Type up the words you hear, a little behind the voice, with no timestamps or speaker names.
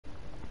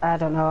I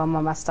don't know, I'm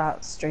on my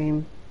start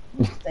stream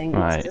thing.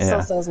 Right, It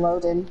still says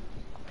loading.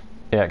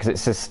 Yeah, because it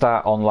says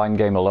start online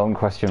game alone,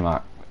 question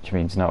mark, which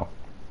means no.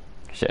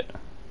 Shit.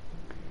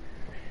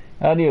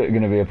 I knew it was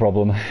going to be a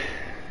problem.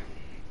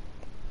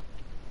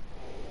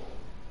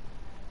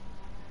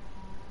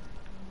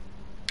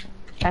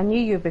 I knew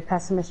you'd be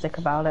pessimistic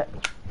about it.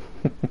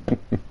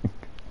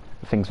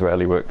 Things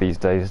rarely work these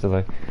days, do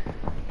they?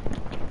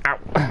 Ow!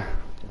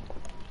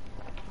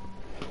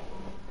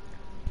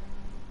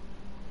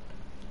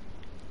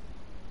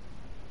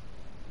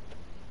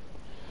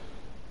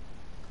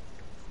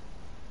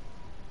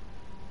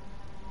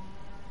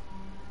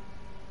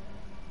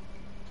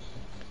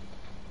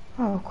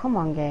 Oh, come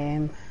on,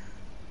 game.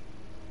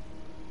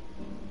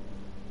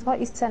 It's what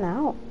you sent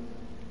out.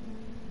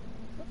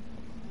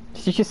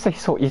 Did you just say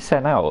sort you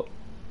sent out?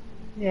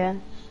 Yeah.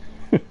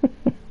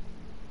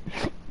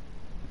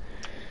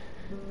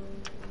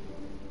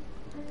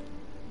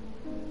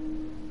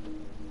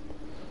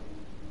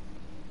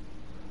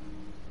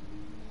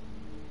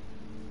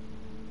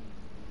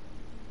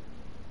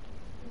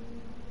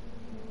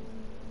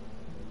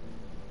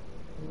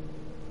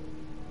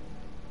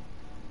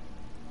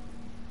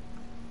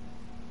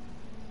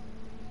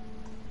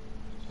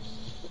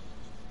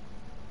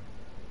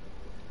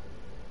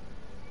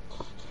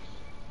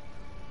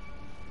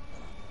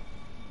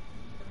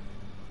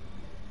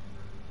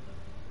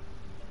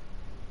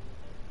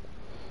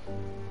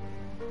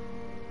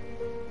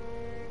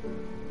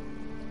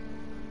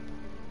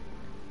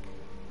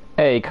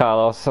 Hey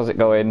Carlos, how's it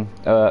going?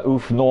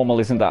 Oof, normal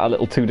isn't that a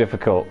little too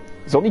difficult?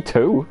 It's only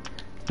 2.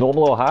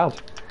 Normal or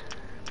hard?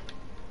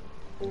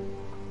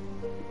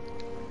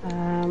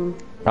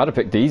 I'd have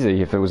picked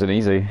easy if it was an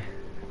easy.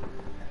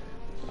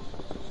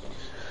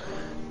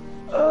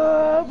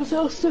 I'm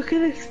so stuck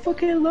in this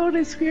fucking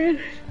loading screen.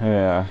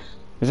 Yeah.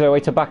 Is there a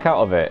way to back out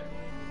of it?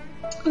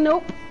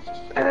 Nope.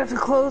 I have to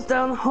close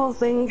down the whole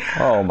thing.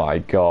 Oh my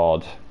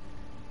god.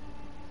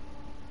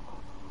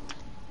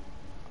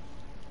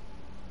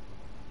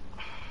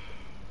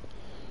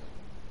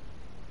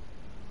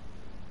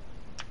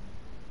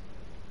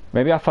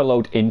 Maybe if I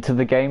load into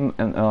the game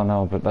and oh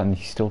no, but then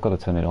you still got to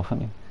turn it off,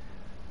 haven't you?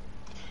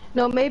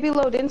 No, maybe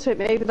load into it.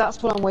 Maybe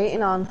that's what I'm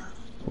waiting on.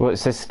 Well, it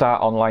says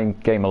start online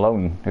game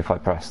alone if I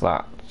press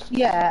that.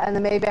 Yeah, and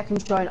then maybe I can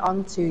join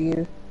onto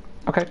you.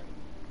 Okay.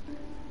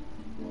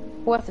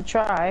 Worth a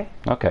try.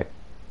 Okay.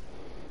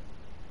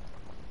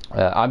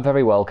 I'm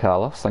very well,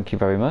 Carlos. Thank you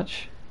very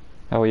much.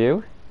 How are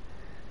you?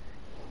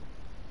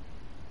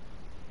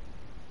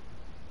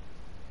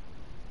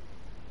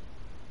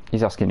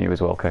 He's asking you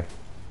as well, okay?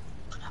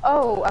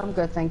 Oh, I'm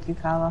good, thank you,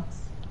 Carlos.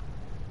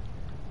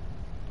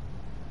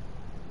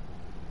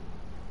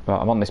 Right,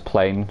 I'm on this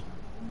plane.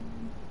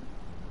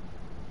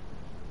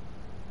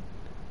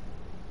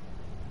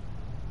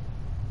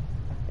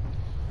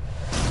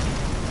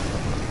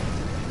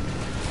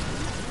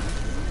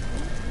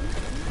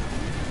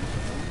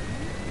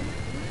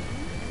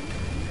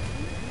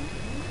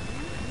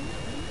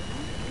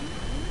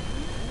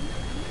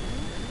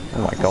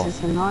 Oh my god. This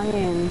is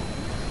annoying.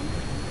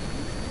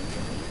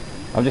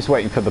 I'm just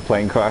waiting for the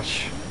plane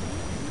crash.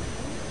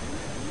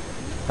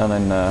 And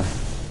then,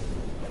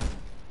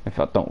 if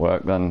that don't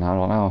work, then I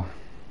don't know.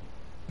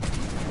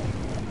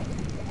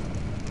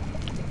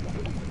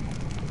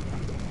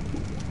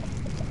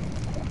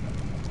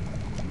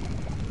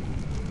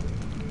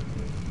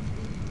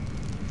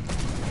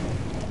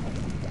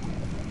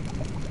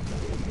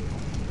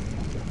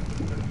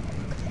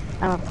 I'm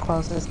gonna have to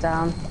close this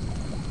down.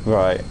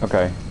 Right,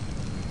 okay.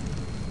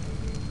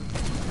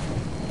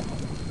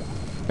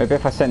 Maybe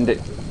if I send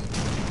it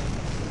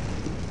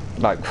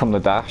like from the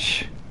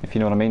dash, if you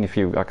know what I mean, if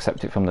you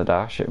accept it from the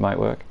dash, it might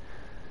work.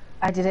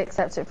 I did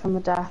accept it from the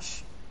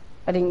dash.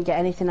 I didn't get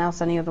anything else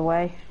any other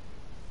way.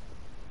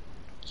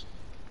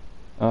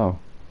 Oh,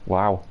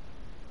 wow.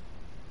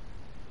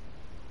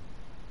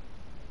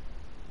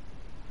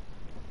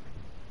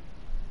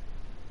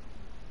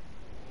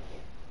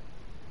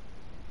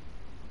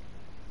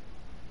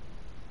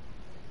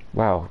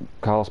 Wow,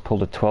 Carlos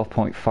pulled a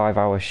 12.5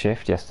 hour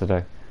shift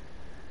yesterday.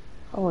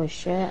 Holy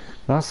shit.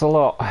 That's a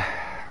lot.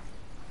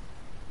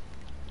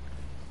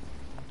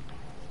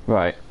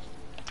 Right,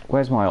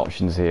 where's my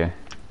options here?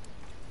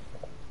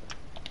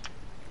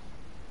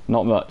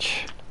 Not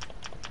much.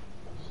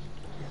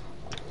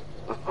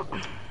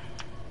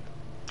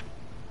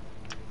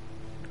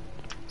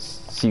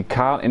 So you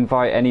can't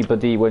invite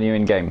anybody when you're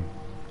in game?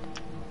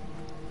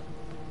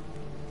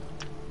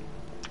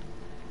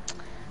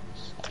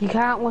 You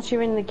can't once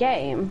you're in the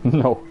game?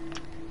 No.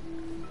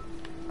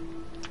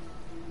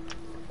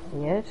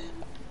 Weird.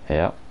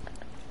 Yeah.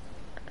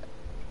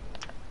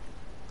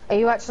 Are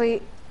you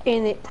actually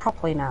in it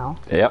properly now?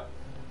 Yep.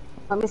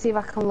 Let me see if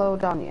I can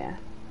load on you.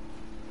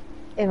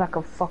 If I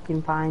can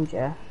fucking find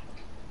you.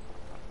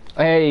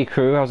 Hey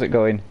crew, how's it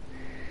going?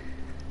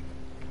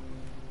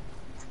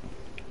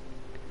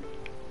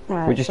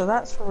 Right, so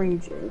that's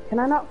region. Can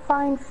I not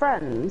find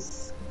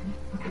friends?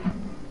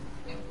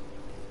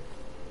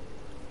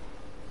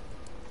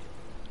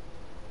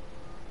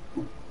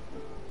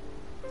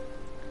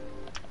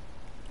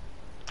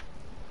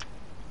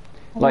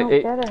 Like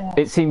don't get it.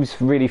 it seems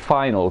really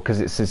final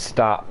because it says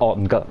start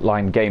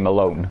online game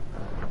alone.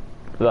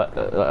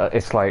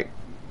 It's like,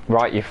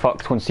 right, you're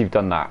fucked once you've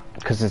done that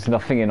because there's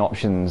nothing in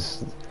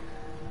options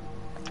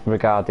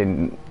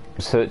regarding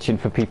searching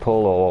for people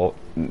or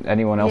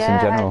anyone else in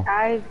general.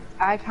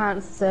 I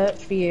can't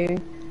search for you.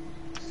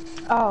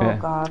 Oh Yeah.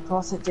 god,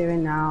 what's it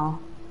doing now?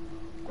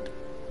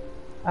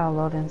 Oh,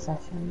 loading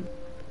session.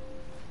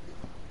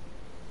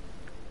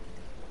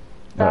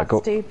 That's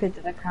stupid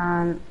that I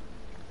can't.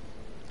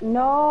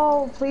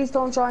 No, please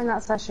don't join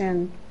that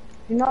session.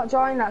 Do not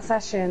join that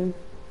session.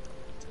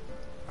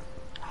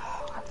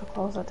 Oh, I have to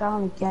close that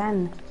down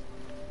again.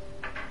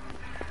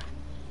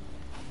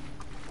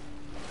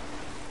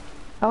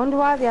 I wonder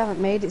why they haven't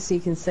made it so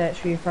you can search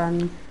for your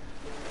friend.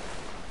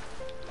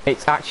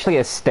 It's actually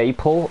a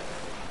staple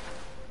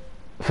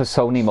for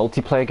Sony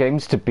multiplayer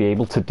games to be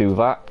able to do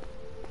that.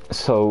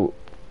 So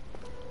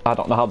I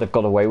don't know how they've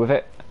got away with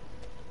it.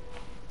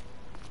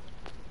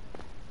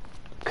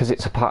 Because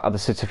it's a part of the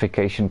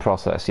certification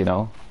process, you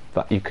know,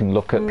 that you can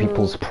look at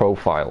people's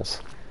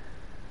profiles.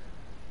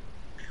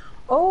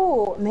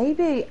 Oh,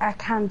 maybe I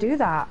can do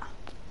that.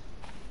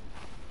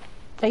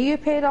 Are you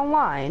paid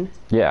online?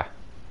 Yeah.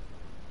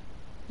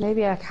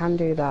 Maybe I can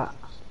do that.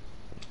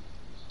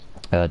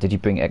 Did you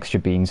bring extra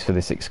beans for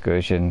this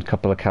excursion?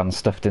 Couple of cans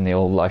stuffed in the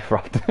old life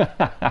raft.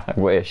 I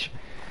wish.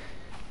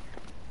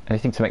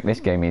 Anything to make this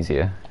game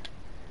easier?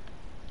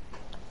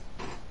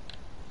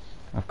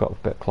 I've got a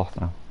bit of cloth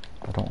now.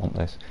 I don't want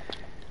this.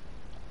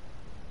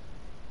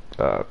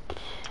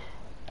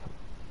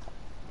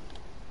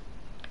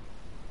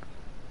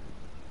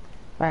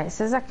 Right, it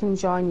says I can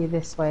join you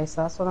this way,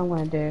 so that's what I'm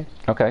going to do.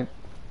 Okay.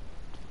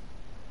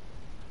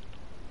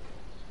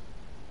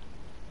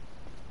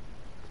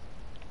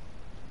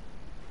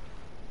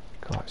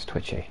 God, it's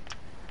twitchy.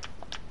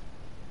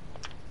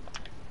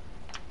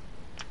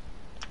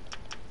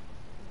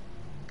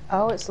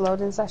 Oh, it's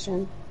loading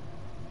session.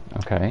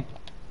 Okay.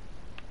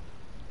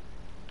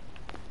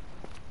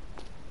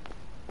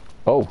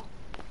 Oh.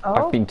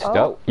 I've been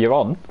oh, you're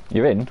on.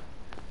 You're in.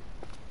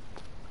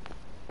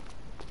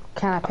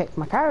 Can I pick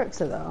my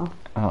character though?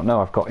 Oh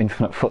no, I've got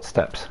infinite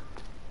footsteps.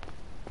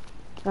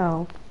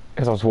 Oh.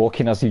 Because I was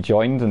walking as you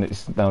joined, and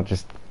it's now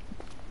just.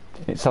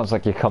 It sounds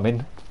like you're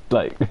coming.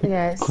 Like.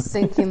 Yeah, it's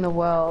sinking the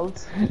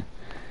world.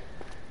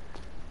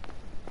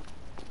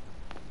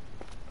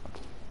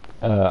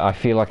 I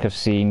feel like I've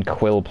seen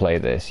Quill play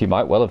this. You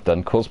might well have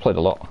done. Quill's played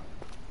a lot.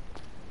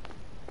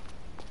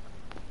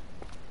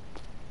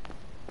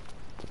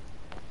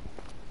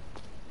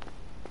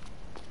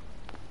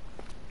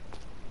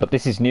 But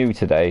this is new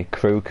today,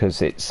 crew,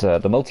 because it's the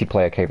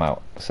multiplayer came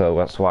out, so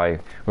that's why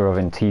we're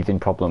having teething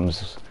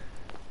problems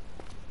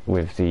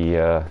with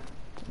the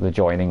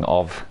joining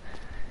of.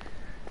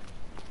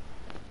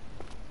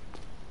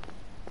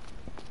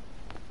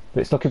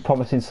 But it's looking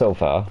promising so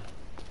far.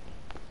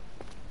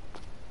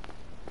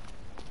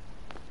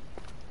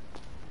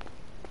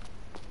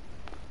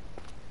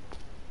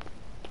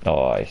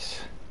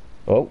 Nice.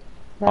 Oh,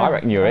 yeah, I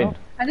reckon you're in.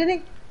 I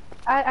didn't.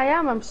 I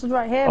am. I'm stood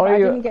right here, Oh, but I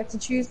didn't get to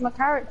choose my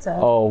character.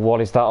 Oh, what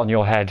is that on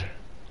your head?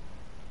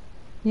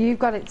 You've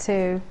got it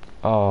too.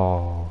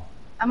 Oh.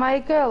 Am I a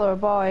girl or a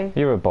boy?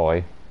 You're a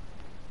boy.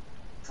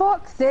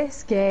 Fuck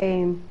this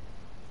game.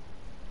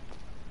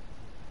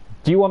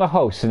 Do you want to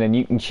host and then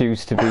you can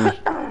choose to be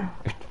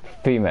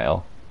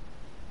female?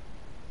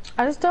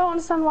 I just don't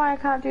understand why I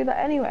can't do that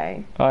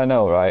anyway. I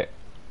know, right?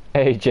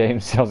 Hey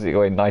James, how's it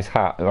going? Nice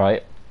hat,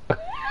 right?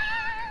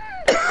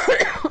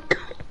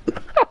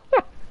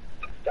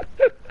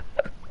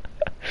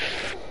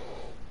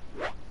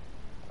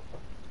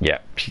 Yeah,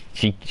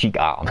 she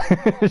can't.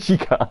 She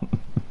can't.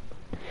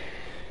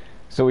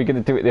 So we're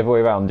gonna do it the other way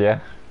around, yeah?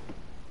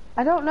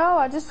 I don't know,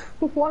 I just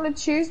want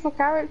to choose my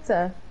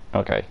character.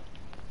 Okay.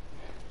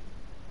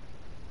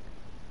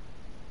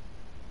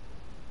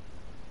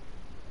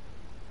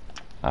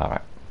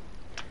 Alright.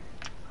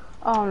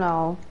 Oh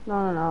no.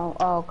 No.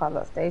 Oh god,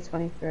 that's day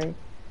 23.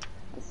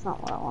 That's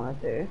not what I want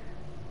to do.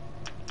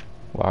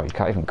 Wow, you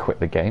can't even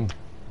quit the game.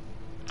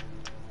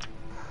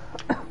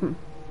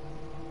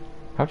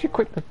 How'd you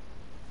quit the...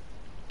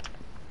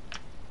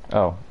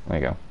 Oh, there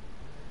you go.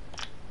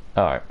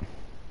 Alright.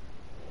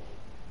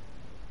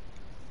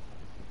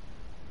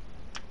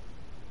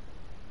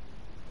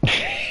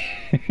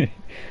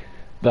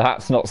 The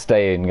hat's not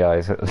staying,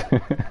 guys.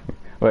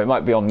 Well, it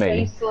might be on me. Are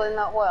you still in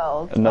that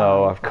world?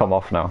 No, I've come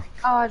off now.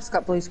 Oh, I just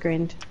got blue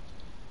screened.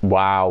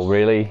 Wow,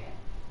 really?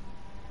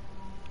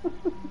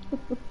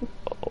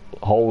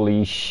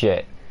 Holy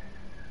shit.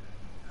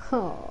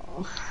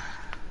 Oh.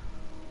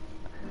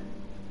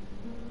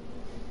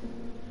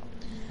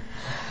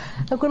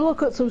 I'm gonna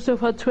look at some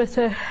stuff on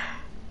Twitter.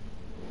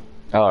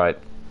 Alright.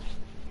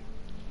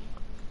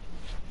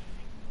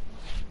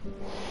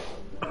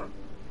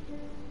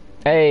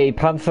 Hey,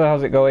 Panther,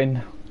 how's it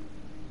going?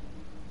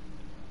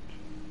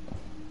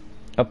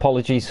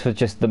 Apologies for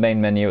just the main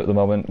menu at the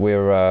moment.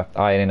 We're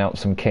ironing out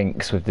some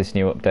kinks with this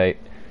new update.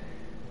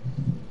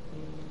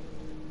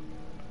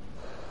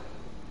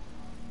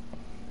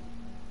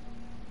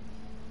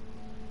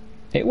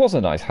 It was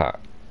a nice hat.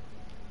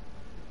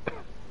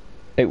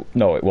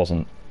 No, it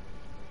wasn't.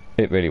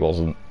 It really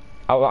wasn't.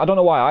 I don't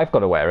know why I've got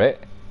to wear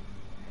it.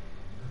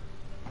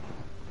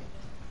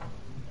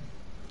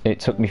 It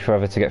took me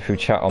forever to get through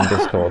chat on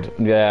Discord.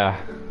 Yeah.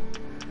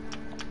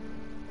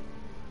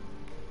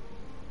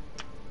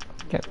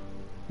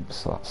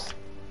 So let's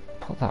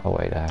put that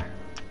away there.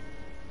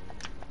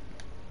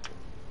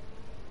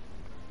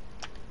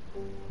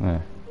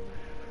 Yeah.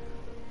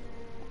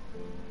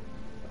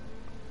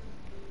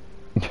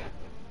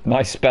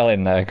 Nice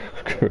spelling there,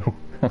 crew.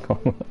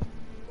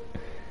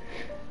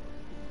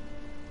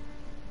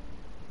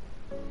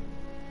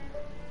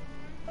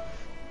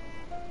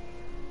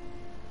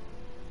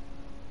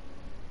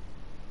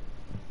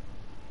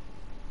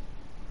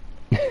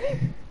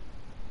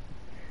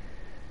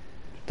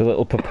 The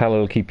little propeller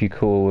will keep you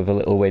cool with a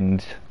little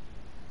wind.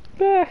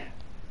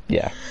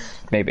 Yeah,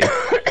 maybe.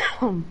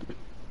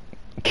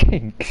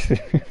 Kinks.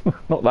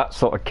 Not that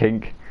sort of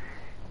kink.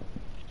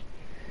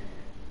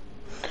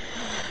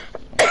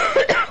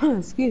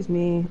 Excuse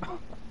me.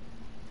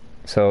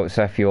 So,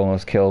 Seth, you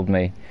almost killed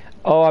me.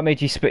 Oh, I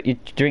made you spit your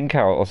drink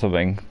out or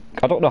something.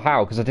 I don't know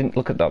how, because I didn't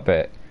look at that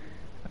bit.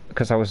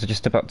 Because I was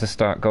just about to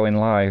start going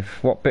live.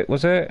 What bit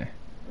was it?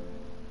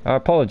 I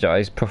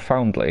apologise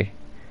profoundly.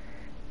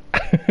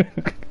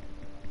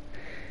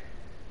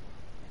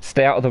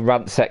 Stay out of the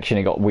rant section,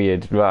 it got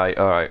weird. Right,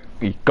 alright,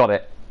 you got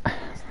it.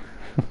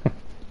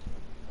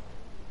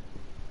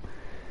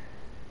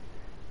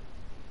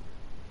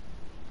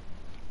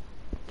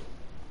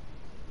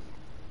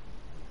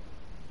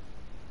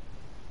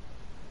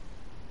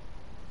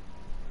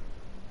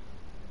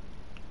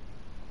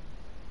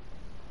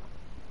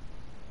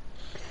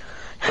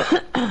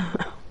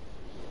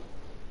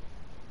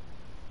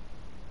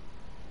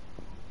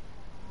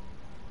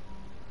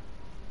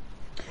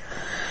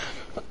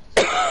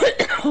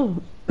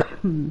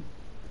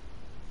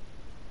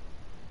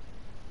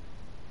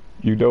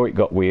 You know it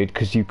got weird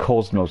because you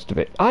caused most of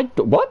it.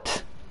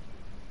 What?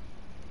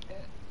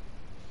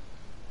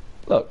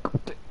 Look,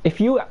 if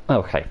you...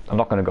 Okay, I'm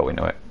not going to go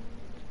into it.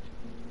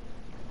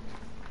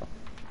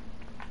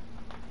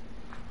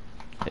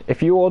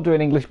 If you order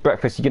an English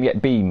breakfast, you're going to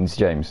get beans,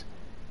 James.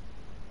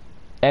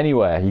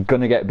 Anywhere, you're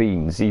going to get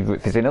beans. Either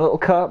if it's in a little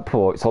cup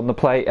or it's on the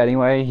plate,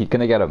 anyway, you're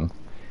going to get them.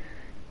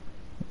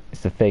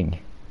 It's the thing.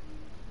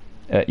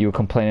 You were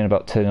complaining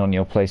about turning on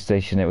your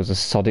PlayStation. It was a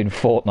sodding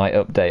Fortnite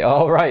update.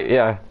 Oh, right,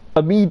 yeah.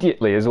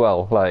 Immediately as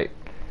well, like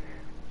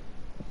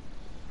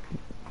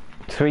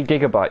 3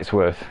 gigabytes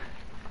worth.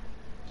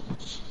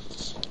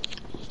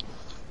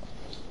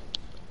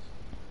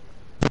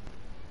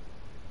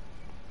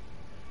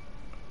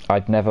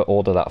 I'd never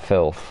order that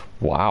filth.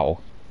 Wow.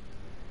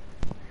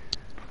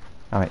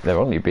 I mean, they're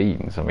only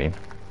beans, I mean.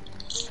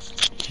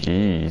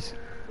 Jeez.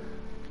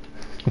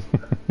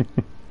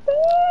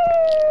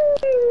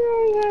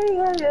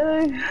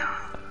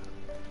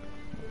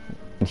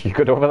 You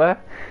good over there?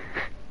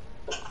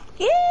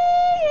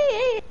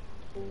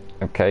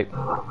 Okay.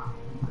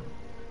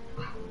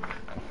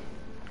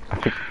 I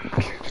think...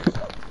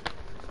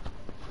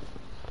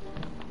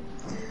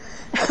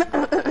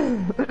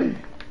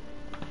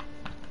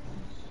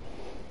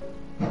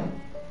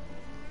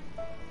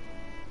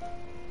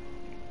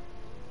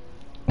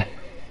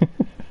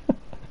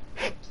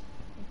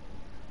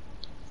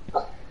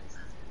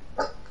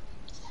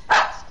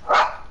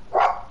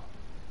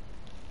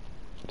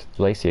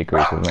 Lacey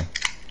agrees with me.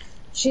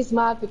 She's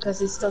mad because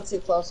he's still too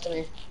close to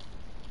me.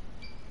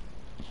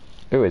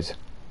 Who is?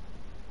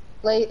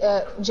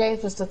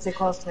 James was still too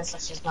close to me, so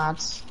she's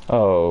mad.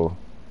 Oh.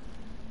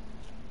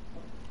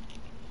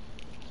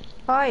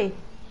 Hi,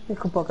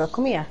 little bugger,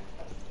 come here.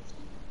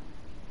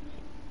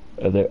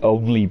 They're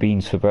only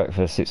beans for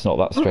breakfast, it's not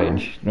that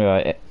strange.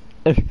 Right.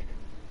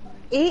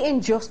 Eating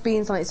just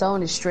beans on its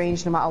own is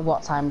strange no matter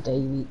what time of day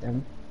you eat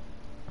them.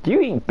 Do you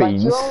eat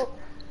beans?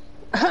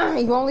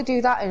 Like, you only do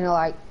that in a,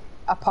 like,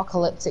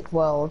 apocalyptic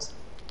world.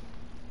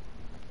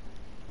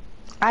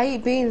 I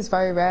eat beans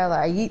very rarely.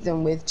 I eat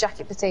them with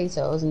jacket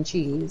potatoes and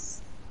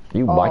cheese.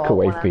 You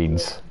microwave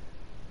beans.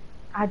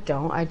 I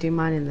don't. I do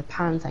mine in the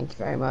pan, thank you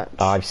very much.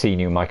 I've seen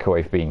you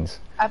microwave beans.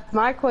 I've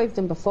microwaved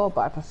them before,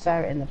 but I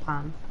prefer it in the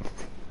pan.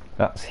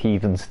 That's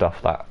heathen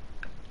stuff, that.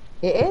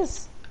 It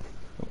is.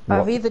 What?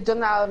 I've either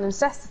done that out of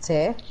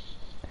necessity,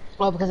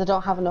 or because I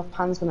don't have enough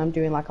pans when I'm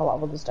doing like a lot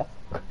of other stuff.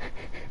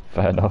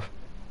 Fair enough.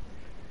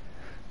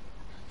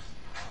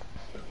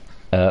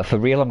 For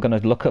real, I'm going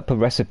to look up a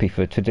recipe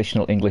for a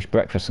traditional English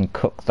breakfast and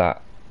cook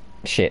that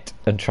shit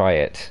and try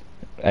it.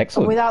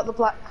 Excellent. Without the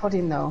black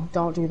pudding, though.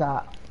 Don't do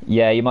that.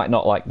 Yeah, you might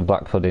not like the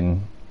black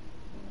pudding.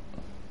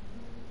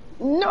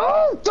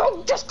 No!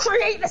 Don't just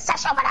create the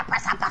session when I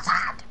press a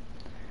button!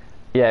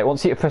 Yeah, it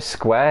wants you to press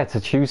square to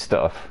choose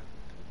stuff,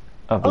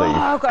 I believe. Oh,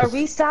 I've got to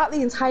restart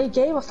the entire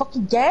game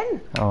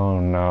again. Oh,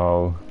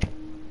 no.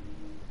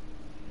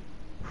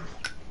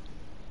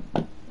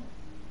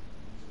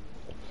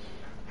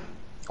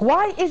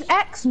 Why is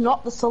X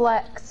not the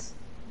select?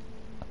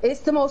 It's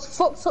the most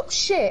fucked up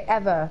shit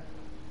ever.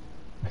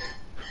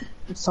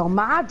 I'm so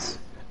mad.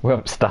 We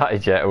haven't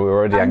started yet, we're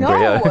already I angry.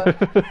 know.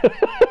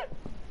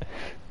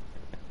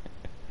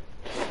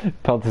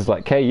 Panther's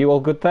like, "Kay, you all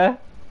good there,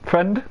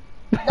 friend?"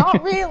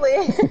 Not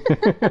really.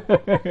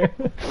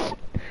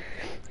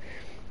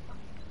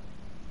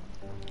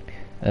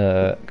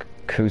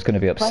 Who's going to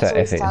be upset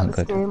if it isn't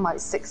good? Game like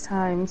 6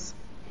 times.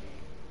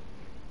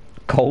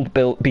 Cold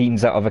built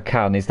beans out of a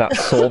can, is that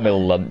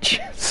sawmill lunch?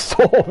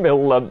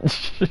 Sawmill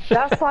lunch.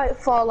 That's like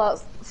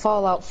Fallout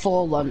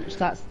 4 lunch.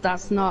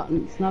 That's not,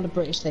 it's not a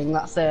British thing.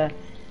 That's a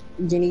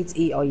you need to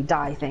eat or you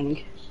die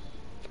thing.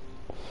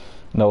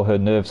 No, her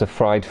nerves are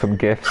fried from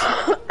gifts.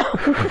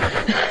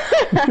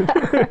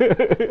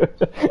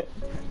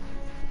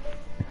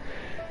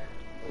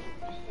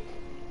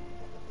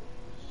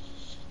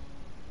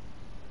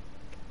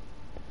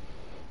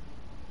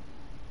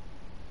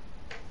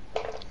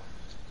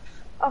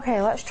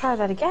 Okay, let's try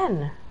that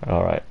again.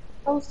 Alright.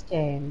 Post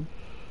game.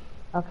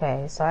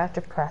 Okay, so I have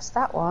to press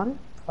that one.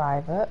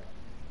 Private.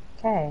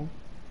 Okay.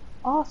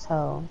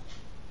 Auto.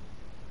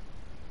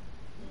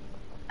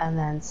 And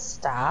then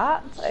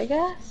start, I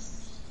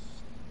guess?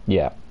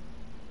 Yeah.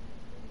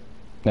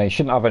 Now, you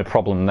shouldn't have any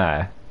problem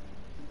there.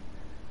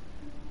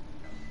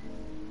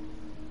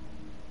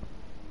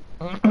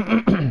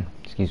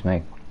 Excuse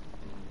me.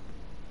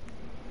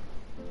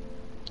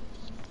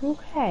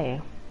 Okay.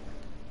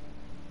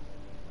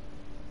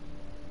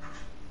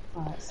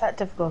 Right, set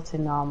difficulty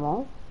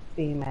normal.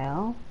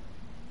 Female.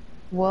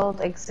 World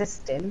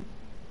existing.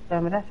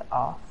 Permadeath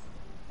off.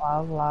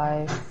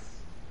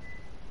 Wildlife.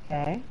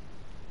 Okay.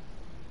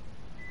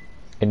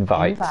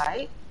 Invite.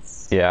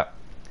 Invites. Yeah.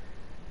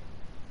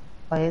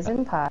 Players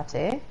in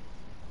party.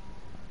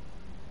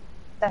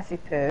 Steffi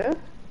Poo.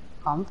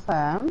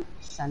 Confirm.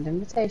 Send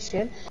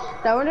invitation.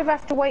 Now I wonder if I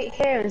have to wait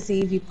here and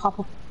see if you pop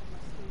up.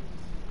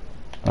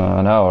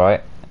 I know,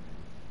 right?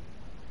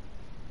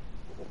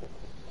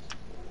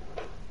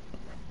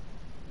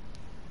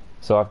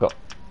 So I've got...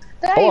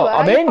 There you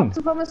are, I'm you in! popped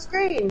up on the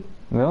screen.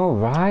 Oh,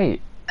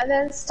 right. And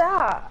then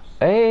start.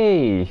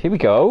 Hey, here we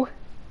go.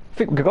 I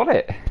think we got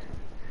it.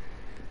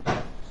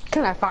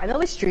 Can I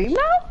finally stream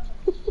now?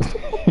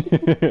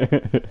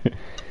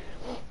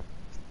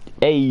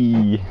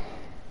 Hey.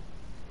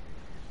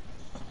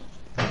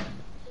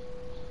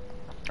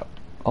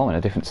 Oh, I'm in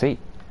a different seat.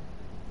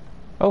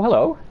 Oh,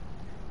 hello.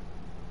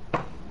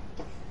 I'm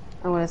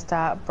going to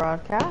start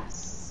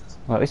broadcast.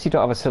 Well, at least you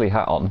don't have a silly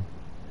hat on.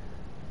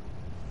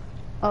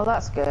 Oh,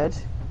 that's good.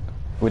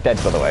 We're dead,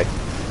 by the way.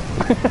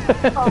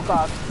 Oh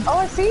god. Oh,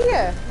 I see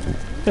you.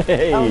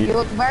 Hey. Oh, you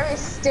look very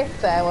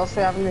stiff there whilst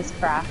we're having this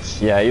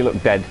crash. Yeah, you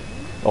look dead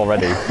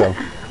already, so...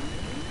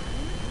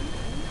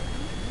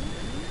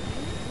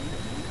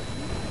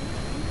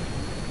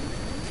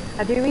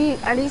 I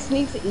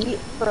need to eat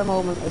for a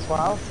moment as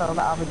well, so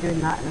that I'll be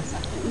doing that in a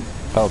second.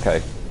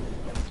 Okay.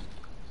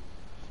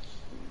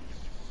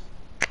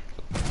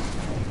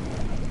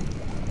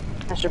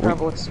 I should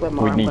probably swim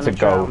more. We need to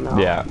go,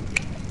 yeah.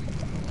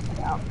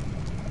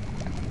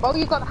 Oh,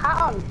 you got the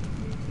hat on.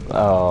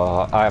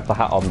 Oh, I have the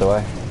hat on, do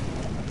I?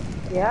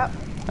 Yep.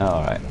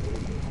 Alright.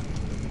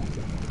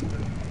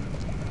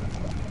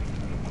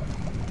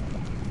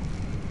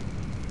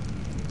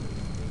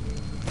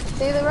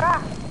 See the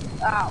raft?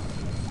 Oh.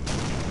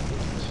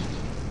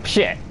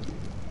 Shit!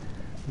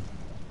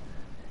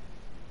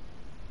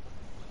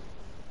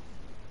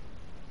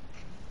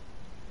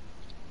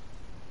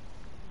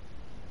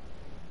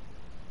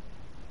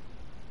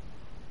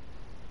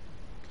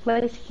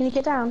 Lady, can you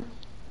get down?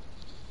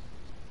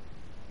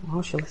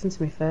 Oh, she listened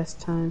to me first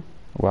time.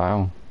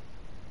 Wow.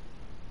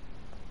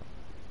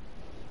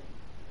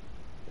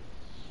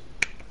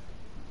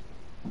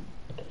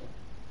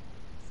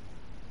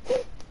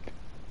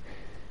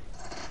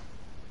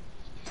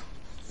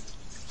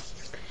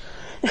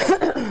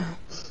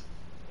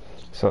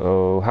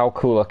 So, how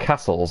cool are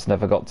castles?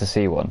 Never got to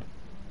see one.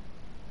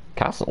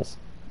 Castles?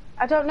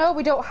 I don't know,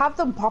 we don't have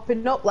them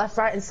popping up left,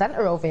 right and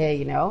centre over here,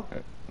 you know.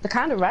 They're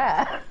kind of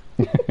rare.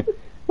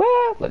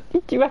 Well,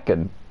 do you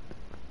reckon?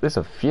 There's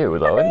a few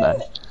though, isn't there?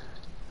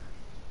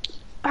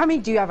 I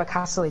mean, do you have a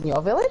castle in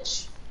your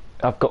village?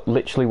 I've got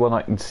literally one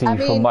I can see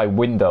from my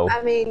window.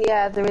 I mean,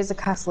 yeah, there is a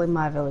castle in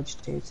my village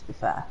too, to be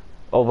fair.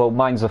 Although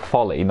mine's a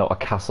folly, not a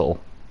castle.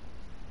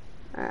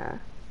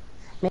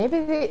 Maybe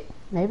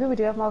we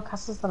do have more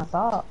castles than I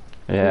thought.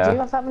 Yeah. We do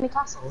have that many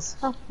castles.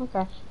 Oh,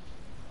 okay.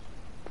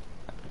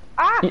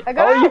 Ah! I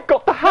got out! Oh, you've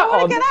got the hat on! I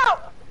don't want to get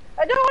out!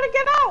 I don't want to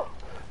get out!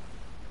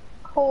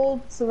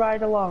 Hold to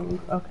ride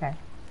along. Okay.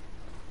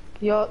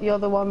 You're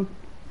the one.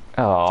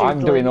 Oh,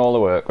 I'm doing all the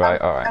work, right?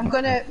 Alright. I'm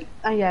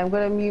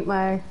gonna mute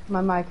my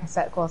mic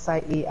set whilst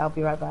I eat. I'll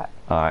be right back.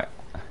 Alright.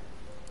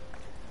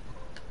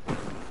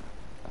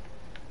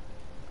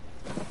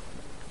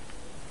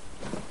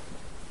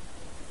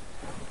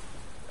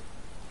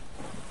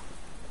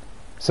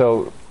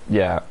 So,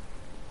 yeah.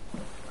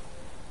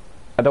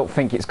 I don't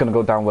think it's going to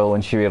go down well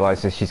when she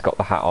realises she's got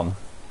the hat on,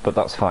 but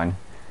that's fine.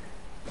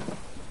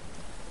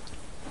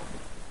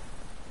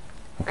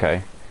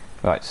 Okay.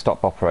 Right,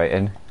 stop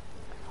operating.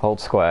 Hold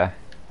square.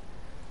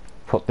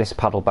 Put this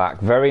paddle back.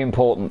 Very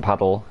important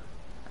paddle.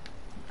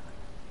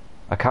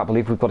 I can't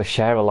believe we've got to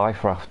share a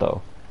life raft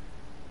though.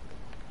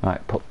 Right,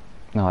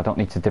 no, I don't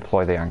need to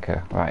deploy the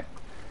anchor. Right.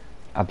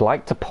 I'd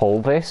like to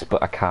pull this,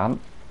 but I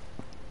can't.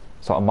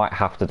 So I might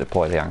have to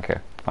deploy the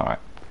anchor. Alright.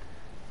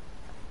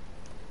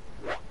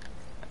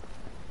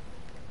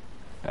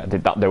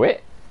 Did that do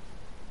it?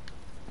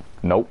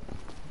 Nope.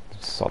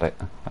 Sod it.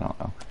 I don't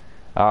know.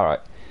 Alright.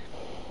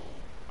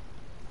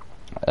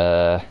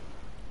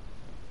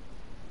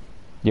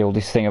 The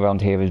oldest thing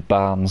around here is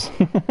barns.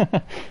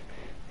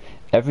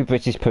 Every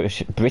British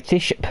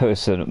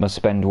person must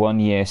spend 1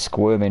 year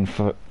squiring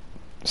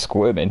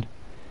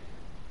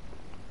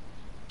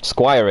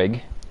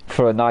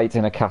for a night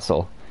in a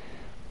castle.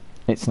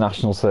 It's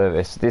national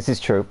service. This is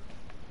true.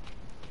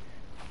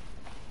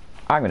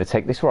 I'm going to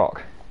take this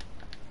rock.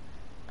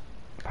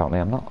 Apparently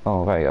I'm not.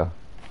 Oh, there you go.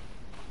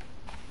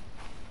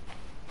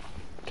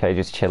 Okay,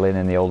 just chilling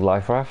in the old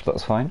life raft.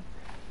 That's fine.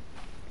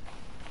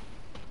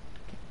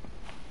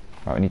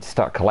 Right, we need to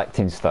start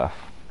collecting stuff.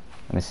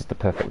 And this is the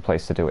perfect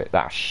place to do it.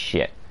 Ah,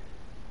 shit.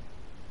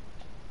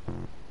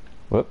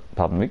 Whoop,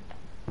 pardon me.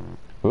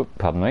 Whoop,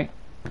 pardon me.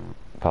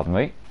 Pardon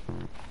me.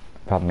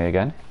 Pardon me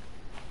again.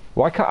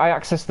 Why can't I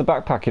access the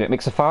backpack and it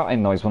makes a farting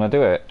noise when I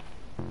do it?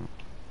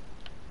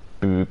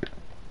 Boop.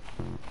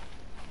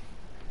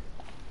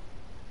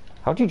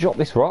 How do you drop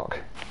this rock?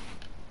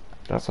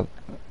 That's a...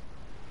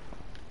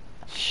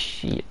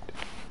 Shit.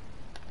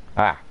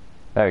 Ah,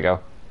 there we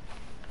go.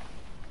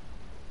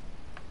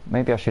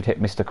 Maybe I should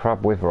hit Mr.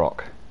 Crab with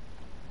rock.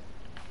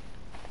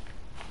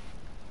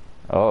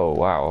 Oh,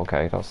 wow,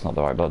 okay, that's not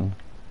the right button.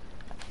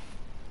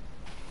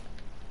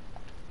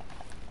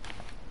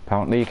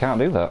 Apparently you can't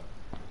do that.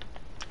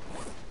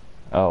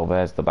 Oh,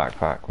 there's the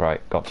backpack.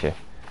 Right, gotcha.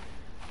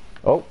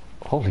 Oh,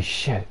 holy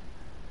shit.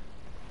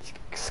 It's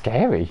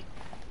scary.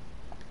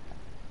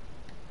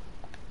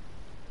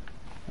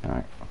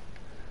 Alright.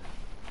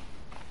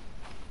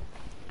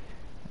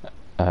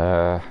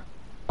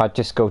 I'd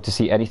just go to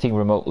see anything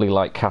remotely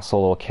like Castle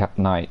or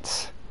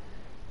Knights.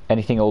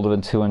 Anything older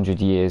than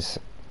 200 years.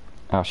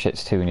 Our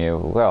shit's too new.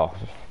 Well,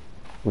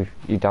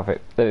 you'd have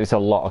it. There's a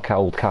lot of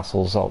old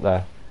castles out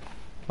there.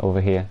 Over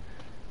here.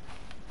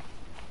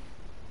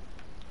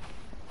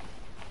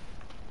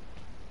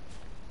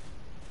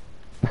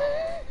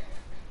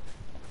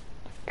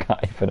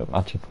 Can't even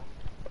imagine.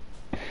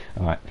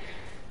 Alright.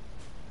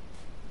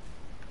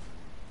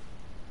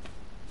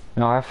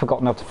 No, I've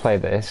forgotten how to play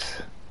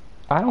this.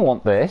 I don't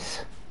want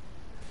this.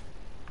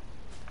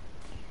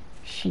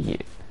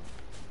 Shit.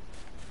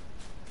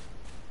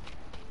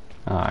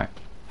 Alright.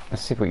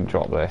 Let's see if we can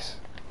drop this.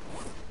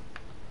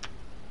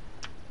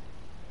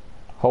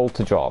 Hold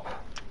to drop.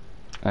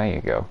 There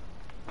you go.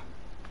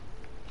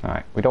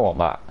 Alright, we don't want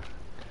that.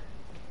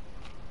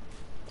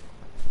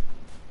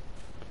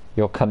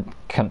 Your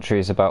country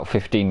is about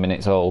 15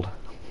 minutes old.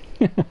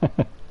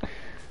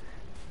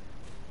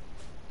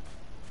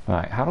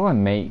 Right, how do I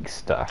make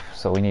stuff?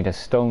 So we need a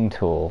stone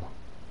tool.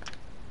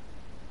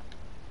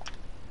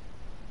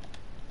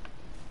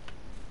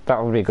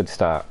 That would be a good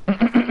start.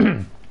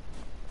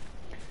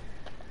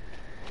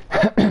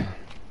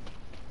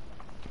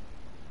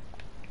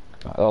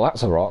 Oh,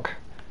 that's a rock.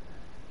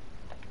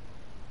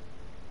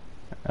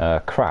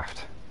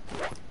 Craft.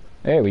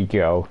 There we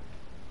go.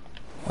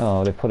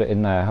 Oh, they put it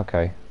in there.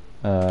 Okay.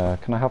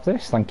 Can I have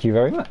this? Thank you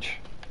very much.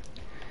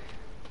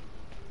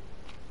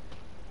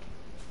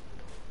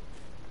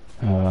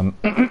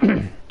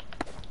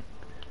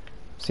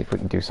 See if we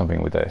can do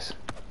something with this.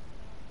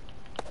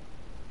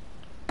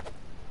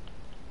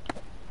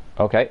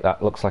 Okay,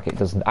 that looks like it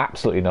does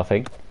absolutely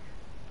nothing.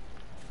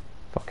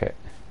 Fuck it.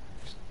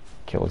 Just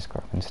kill this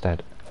crap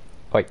instead.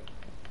 Wait.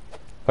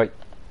 Wait.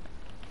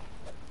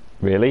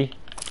 Really?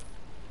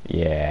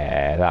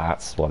 Yeah,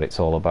 that's what it's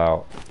all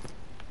about.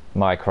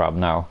 My crab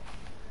now.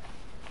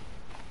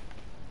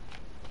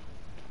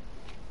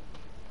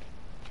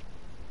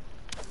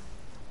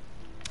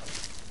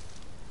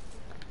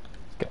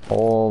 Get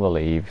all the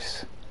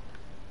leaves.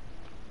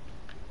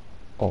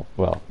 Oh,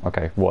 well,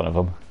 okay, one of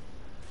them.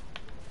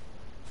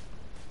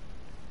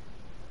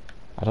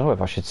 I don't know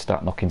if I should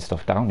start knocking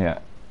stuff down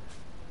yet.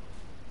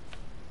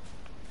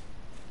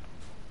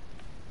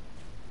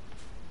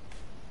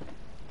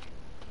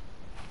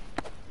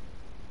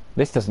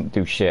 This doesn't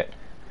do shit.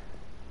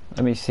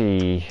 Let me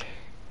see.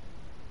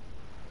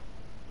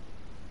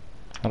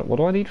 What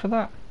do I need for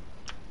that?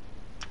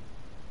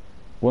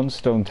 One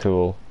stone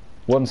tool,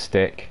 one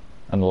stick,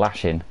 and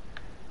lashing.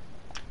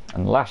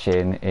 And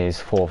lashing is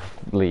 4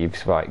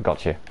 leaves. Right,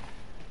 gotcha.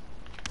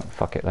 Oh,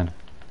 fuck it then.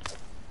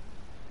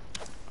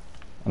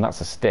 And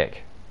that's a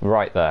stick.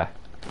 Right there.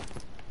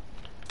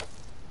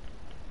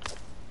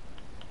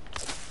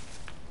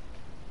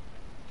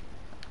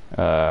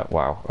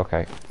 Wow,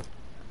 okay.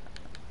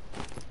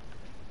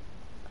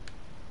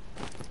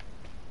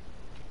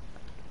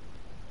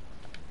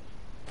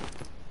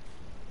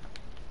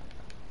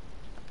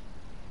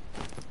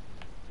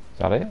 Is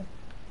that it?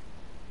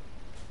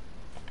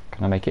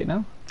 Can I make it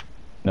now?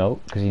 No,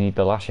 because you need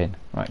the lashing.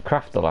 Right,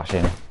 craft the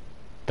lashing.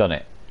 Done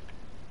it.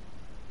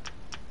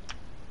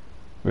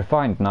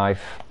 Refined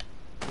knife.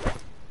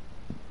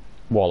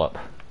 Wallop.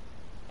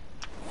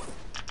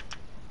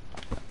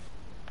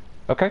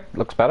 Okay,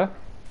 looks better.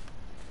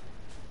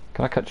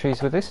 Can I cut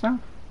trees with this now?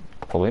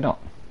 Probably not.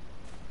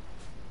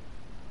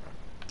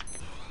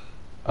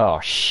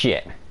 Oh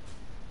shit.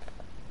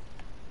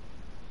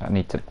 I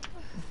need to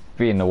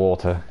be in the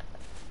water.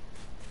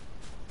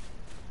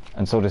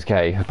 And so does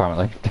Kay,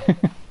 apparently.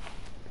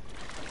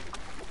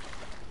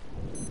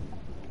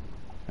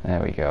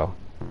 There we go.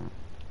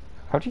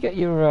 How do you get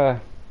your,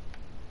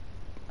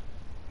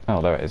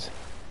 Oh, there it is.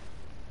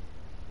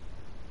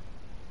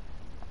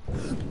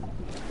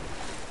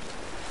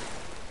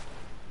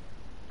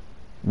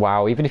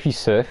 Wow, even if you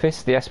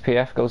surface, the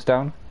SPF goes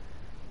down?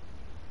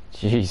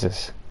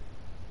 Jesus.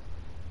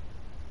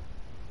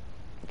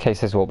 Kay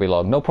says won't be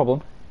long. No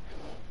problem.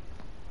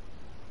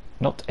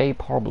 Not a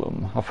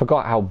problem. I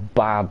forgot how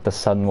bad the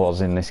sun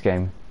was in this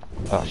game.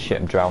 Oh shit,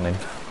 I'm drowning.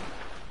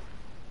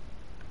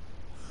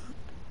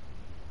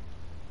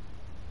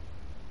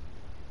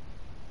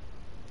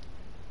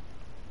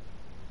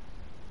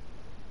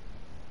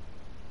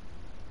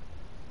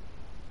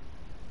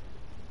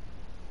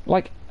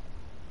 Like,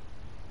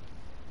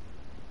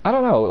 I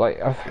don't know,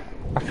 like,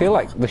 I feel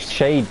like the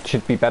shade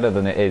should be better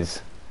than it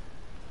is.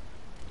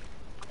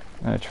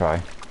 I'm gonna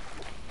try.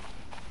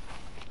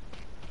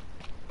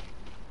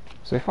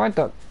 So if I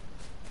duck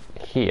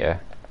here...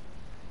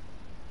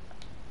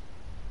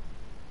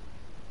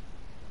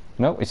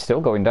 No, it's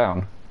still going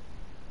down.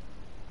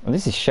 And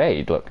this is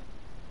shade, look.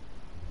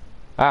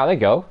 Ah, there you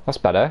go, that's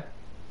better.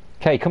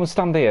 Okay, come and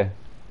stand here.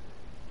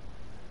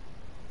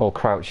 Or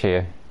crouch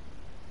here.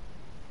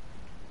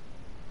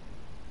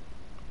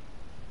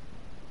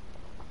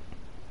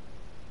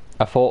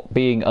 I thought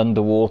being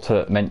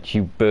underwater meant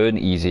you burn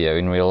easier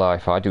in real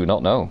life. I do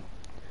not know.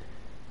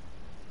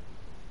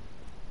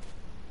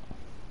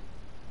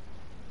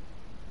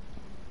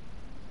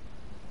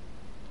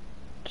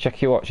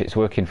 Check your watch, it's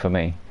working for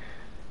me.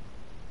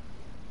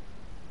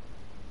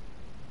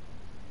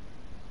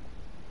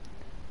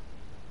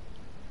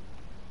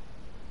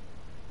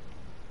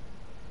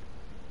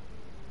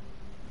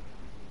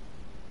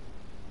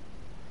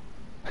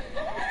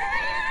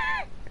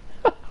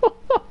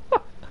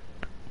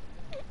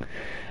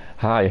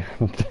 Hi.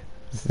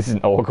 This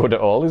isn't awkward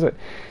at all, is it?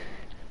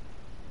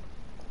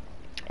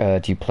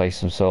 Do you play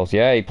some Souls?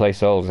 Yeah, you play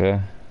Souls,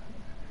 yeah.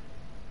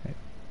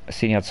 I've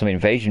seen you had some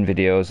Invasion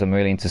videos. I'm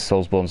really into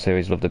Soulsborne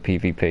series, love the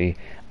PvP.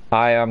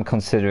 I am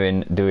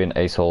considering doing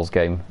a Souls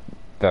game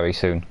very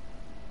soon.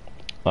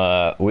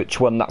 Which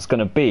one that's going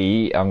to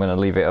be, I'm going to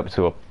leave it up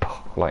to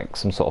like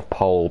some sort of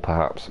poll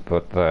perhaps,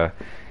 but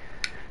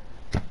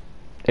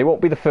it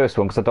won't be the first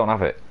one because I don't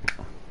have it.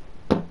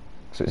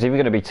 So it's either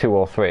going to be 2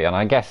 or 3, and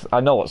I guess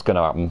I know what's going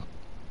to happen.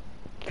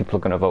 People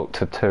are going to vote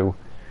to 2.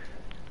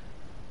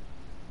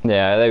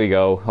 Yeah, there we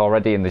go.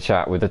 Already in the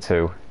chat with the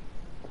 2.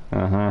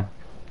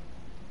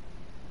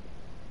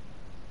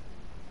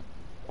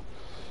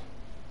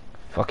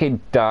 Fucking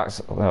Dark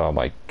Souls. Oh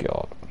my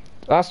god.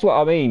 That's what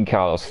I mean,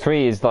 Carlos.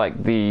 3 is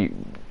like the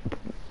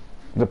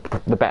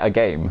better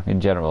game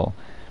in general.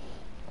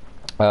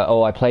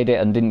 Oh, I played it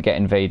and didn't get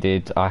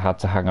invaded. I had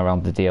to hang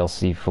around the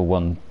DLC for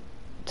 1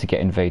 to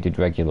get invaded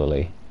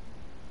regularly.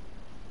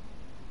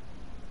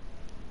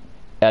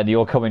 And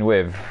you're coming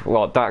with,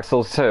 what, Dark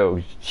Souls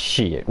 2?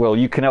 Shit. Well,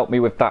 you can help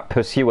me with that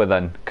Pursuer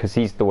then, because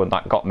he's the one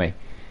that got me.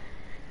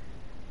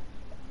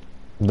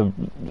 Get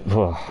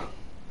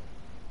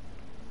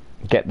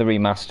the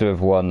remaster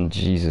of 1,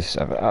 Jesus.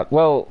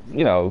 Well,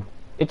 you know,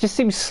 it just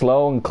seems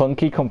slow and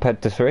clunky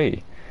compared to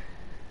 3.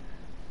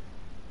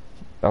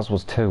 As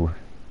was 2.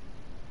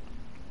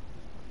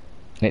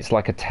 And it's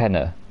like a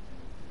tenner.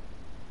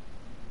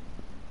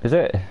 Is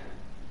it?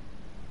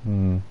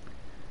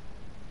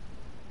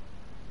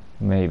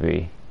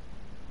 Maybe.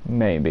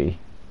 Maybe.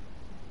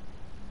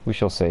 We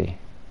shall see.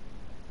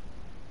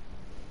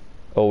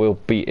 Or we'll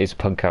beat his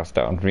punk ass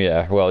down.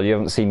 Yeah, well, you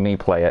haven't seen me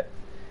play it.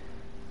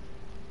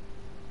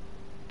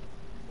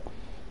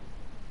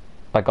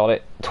 I got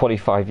it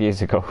 25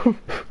 years ago.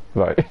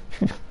 Right.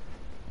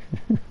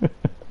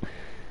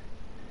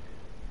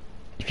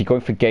 If you're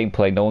going for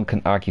gameplay, no one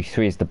can argue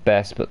 3 is the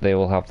best, but they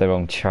all have their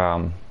own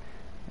charm.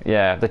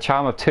 Yeah, the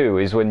charm of 2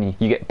 is when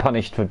you get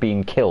punished for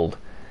being killed.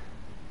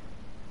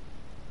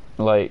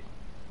 Like,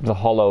 the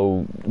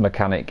hollow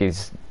mechanic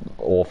is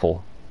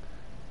awful.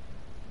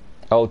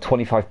 Oh,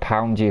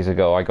 £25 years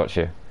ago, I got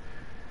you.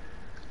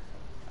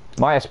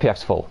 My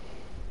SPF's full.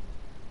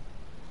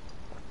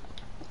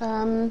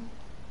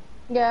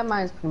 Yeah,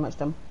 mine's pretty much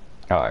done.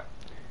 Alright.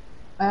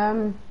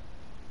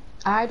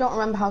 I don't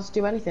remember how to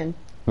do anything.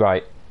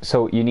 Right,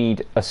 so you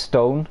need a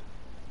stone,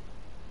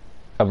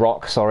 a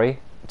rock, sorry,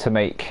 to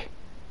make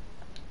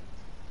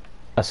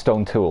a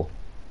stone tool.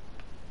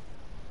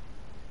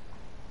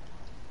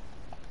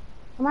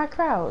 Am I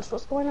crouched?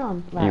 What's going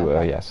on? Right, You were,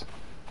 okay. yes.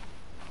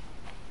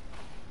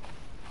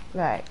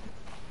 Right.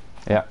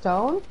 Yeah.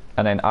 Stone.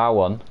 And then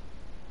R1.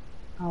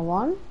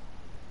 R1.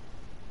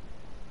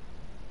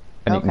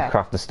 And you can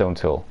craft the stone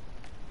tool.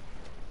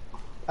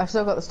 I've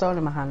still got the stone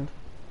in my hand.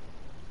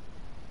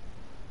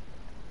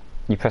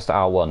 You pressed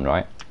R1,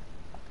 right?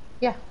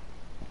 Yeah.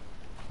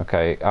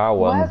 Okay,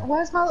 R1.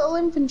 Where's my little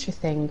inventory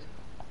thing?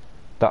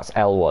 That's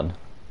L1.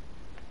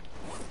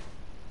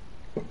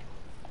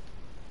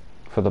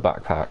 For the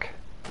backpack.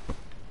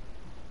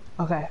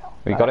 Okay.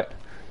 We got it?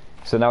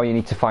 So now you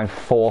need to find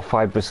 4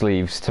 fibrous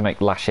leaves to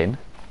make lashing.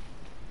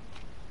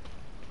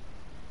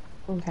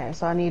 Okay,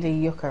 so I need a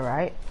yucca,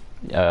 right?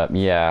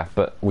 Yeah,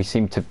 but we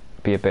seem to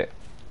be a bit...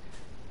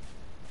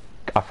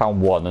 I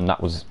found 1 and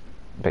that was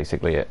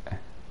basically it.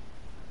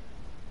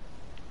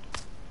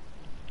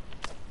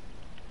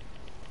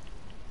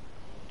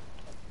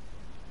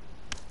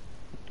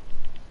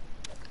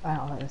 I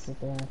don't think this is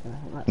doing anything. I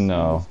think that's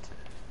No. used.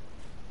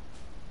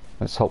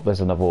 Let's hope there's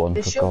another one,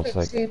 There for should God's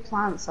be sake. 2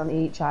 plants on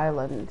each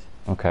island.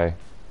 Okay.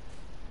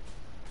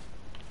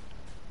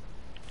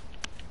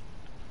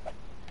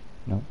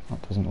 No,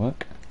 that doesn't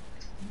work.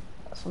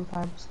 Got some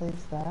fibrous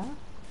leaves there.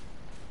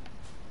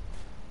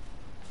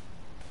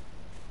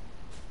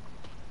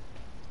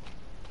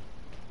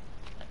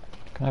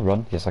 Can I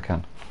run? Yes, I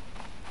can.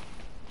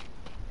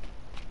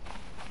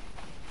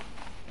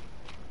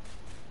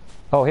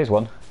 Oh, here's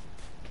one.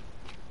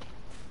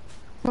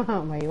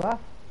 Where you are?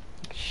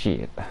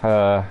 Shit.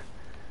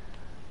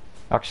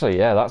 Actually,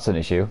 yeah, that's an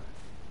issue.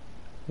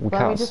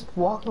 Let me just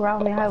walk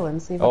around the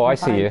island, see if I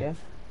can see find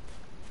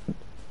you.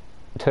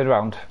 Turn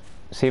around.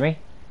 See me?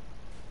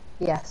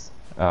 Yes.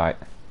 Alright.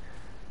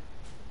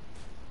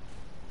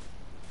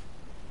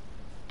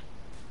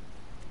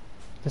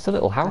 There's a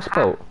little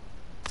houseboat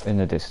in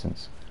the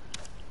distance.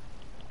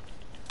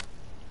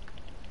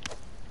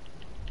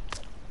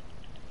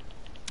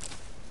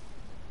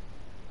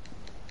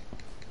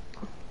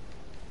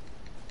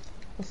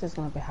 This is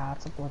going to be hard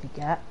to bloody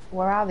get.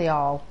 Where are they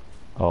all?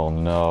 Oh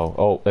no.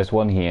 Oh, there's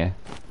one here.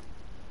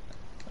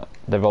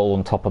 They're all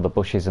on top of the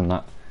bushes and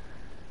that.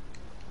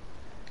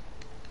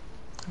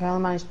 I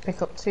only managed to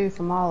pick up 2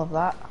 from all of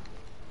that.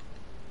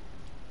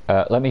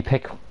 Let me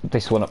pick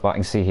this one up that I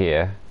can see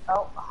here.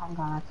 Oh, hang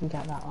on, I can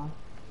get that one.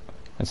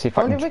 And see if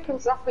I I wonder can... if we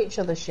can drop each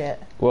other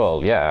shit.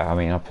 Well, yeah, I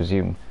mean, I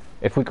presume...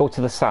 If we go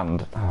to the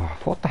sand... Oh,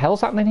 what the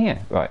hell's happening here?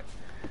 Right.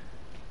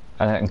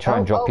 And I can try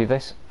and drop you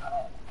this.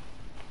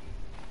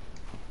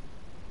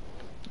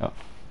 Oh.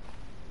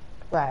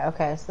 Right,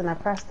 okay, so then I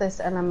press this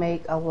and I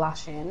make a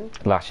lashing.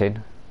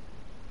 Lashing.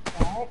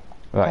 Right.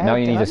 Right, Okay, now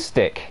you need done. a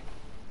stick.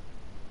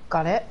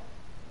 Got it.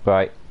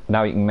 Right,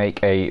 now you can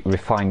make a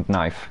refined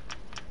knife.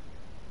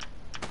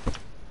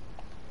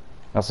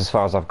 That's as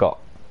far as I've got.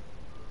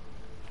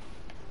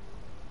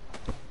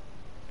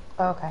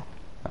 Okay.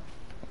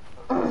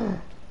 Should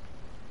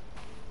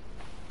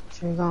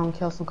we go and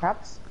kill some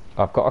crabs?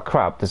 I've got a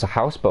crab. There's a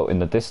houseboat in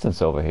the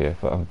distance over here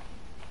that I'm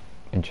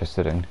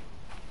interested in.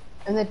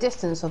 In the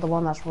distance, or the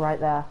one that's right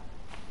there?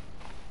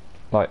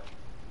 Like,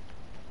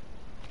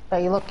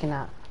 That you're looking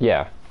at?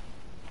 yeah.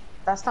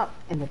 That's not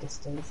in the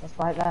distance, that's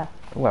right there.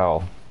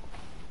 Well,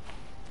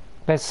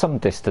 there's some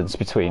distance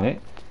between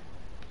it.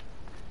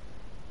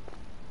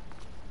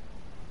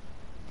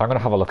 I'm going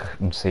to have a look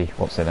and see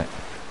what's in it.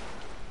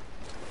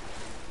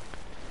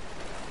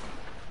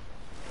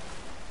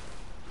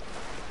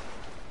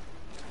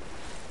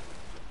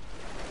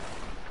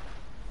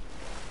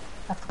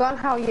 I've forgotten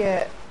how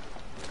you...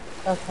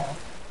 Okay.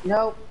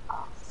 Nope.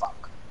 Oh,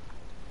 fuck.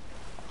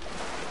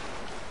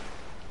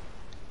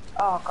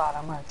 Oh god,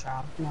 I'm gonna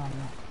drown. No, I'm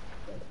not.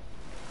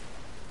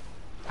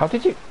 How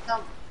did you...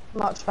 Not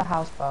much of a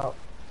houseboat.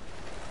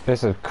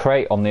 There's a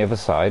crate on the other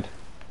side.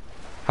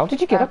 How did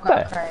you get up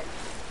there? I've got a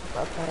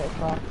crate as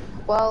well.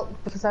 Well,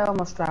 because I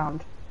almost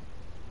drowned.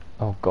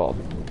 Oh god.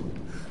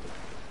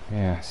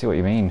 Yeah, I see what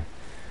you mean.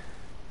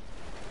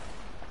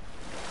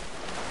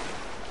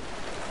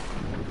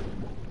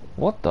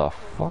 What the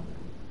fuck?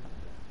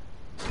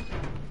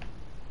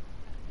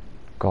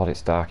 God,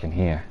 it's dark in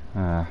here.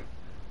 I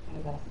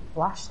got a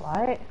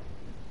flashlight.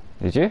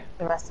 Did you?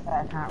 The rest of it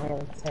I can't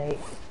really take.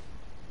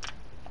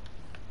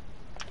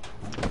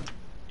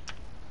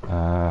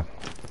 Where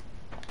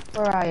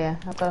are you?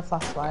 I've got a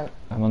flashlight.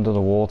 I'm under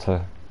the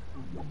water.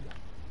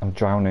 I'm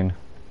drowning.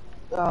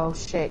 Oh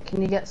shit,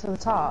 can you get to the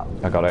top?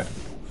 I got it.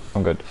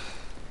 I'm good.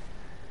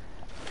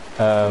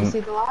 Can you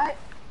see the light?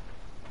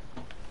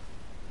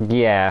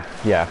 Yeah,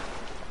 yeah.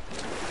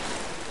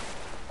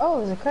 Oh,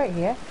 there's a crate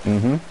here.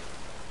 Mm-hmm.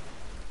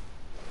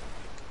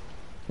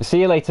 See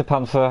you later,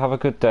 Panther. Have a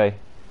good day.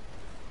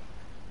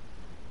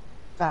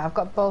 Right, I've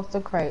got both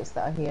the crates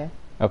that are here.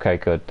 Okay,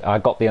 good. I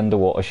got the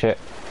underwater shit.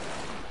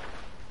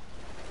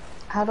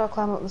 How do I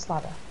climb up this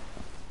ladder?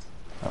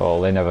 Oh,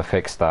 they never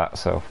fixed that,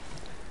 so...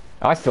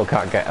 I still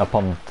can't get up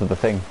onto the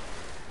thing.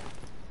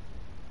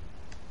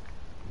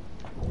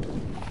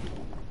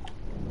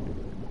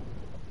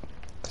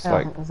 It's I don't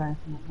like... think there's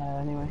anything up there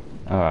anyway.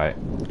 Alright.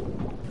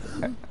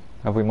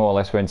 Have we more or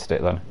less rinsed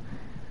it then?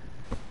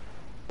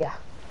 Yeah.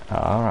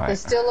 Alright.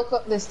 There's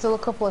still a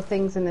couple of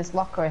things in this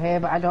locker here,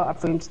 but I don't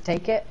have room to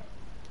take it.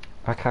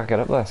 I can't get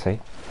up there, see?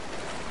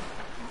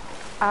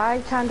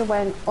 I kind of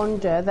went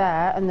under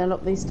there and then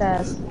up these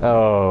stairs.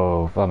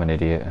 Oh, I'm an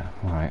idiot.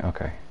 Alright,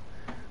 okay.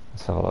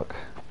 Let's have a look.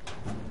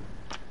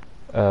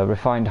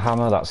 Refined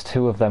hammer, that's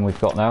 2 of them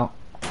we've got now.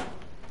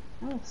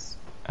 Nice.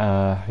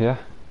 Yeah.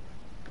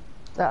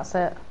 That's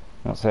it.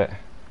 That's it.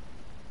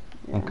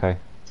 Yeah. Okay.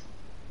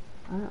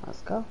 Alright,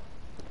 let's go.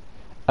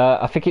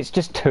 I think it's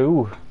just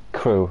 2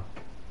 crew.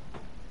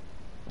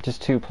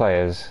 Just 2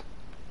 players.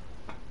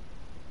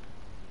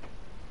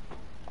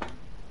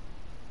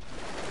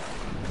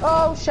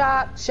 Oh,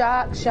 shark,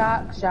 shark,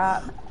 shark,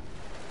 shark.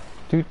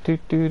 Doot, doot,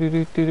 doot, doot,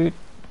 doot, doot.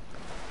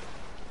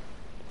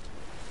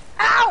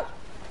 Ow!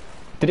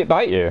 Did it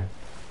bite you?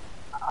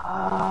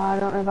 I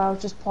don't know if I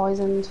was just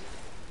poisoned.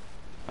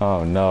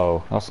 Oh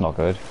no, that's not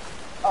good.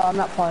 Oh, I'm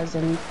not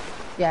poisoned.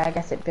 Yeah, I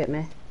guess it bit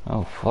me.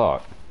 Oh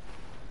fuck.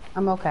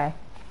 I'm okay.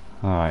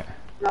 Alright.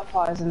 Not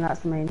poisoned, that's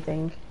the main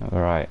thing.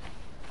 Alright.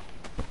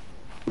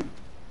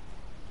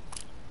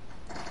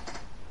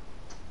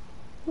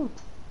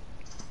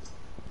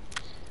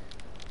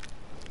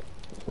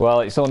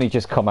 Well, it's only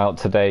just come out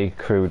today,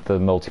 crew, the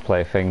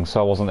multiplayer thing, so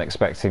I wasn't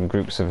expecting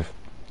groups of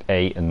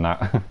 8 and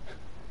that.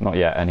 Not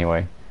yet,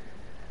 anyway.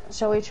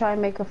 Shall we try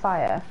and make a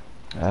fire?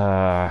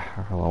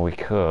 Well, we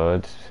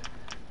could.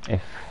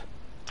 If...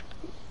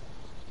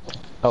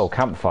 Oh,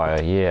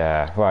 campfire,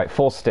 yeah. Right,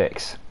 4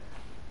 sticks.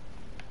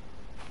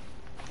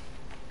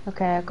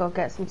 Okay, I'll go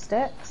get some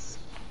sticks.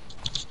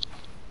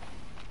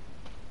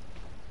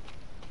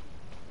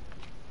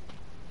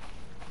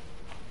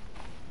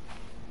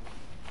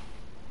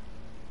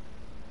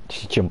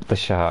 She jumped the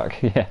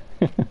shark, yeah.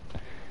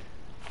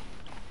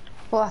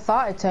 Well, I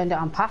thought I turned it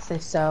on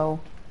passive, so...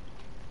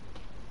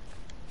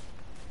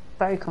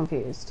 Very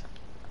confused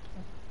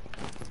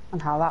on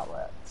how that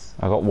works.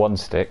 I got 1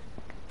 stick.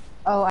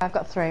 Oh, I've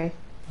got 3.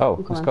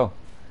 Oh, let's go.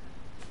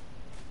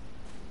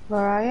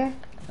 Where are you?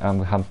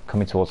 I'm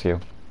coming towards you.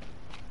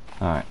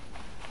 Alright.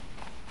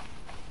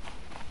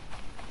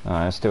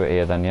 Alright, let's do it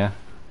here then, yeah?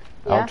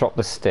 Yeah. I'll drop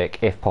the stick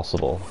if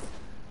possible.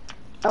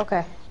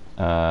 Okay.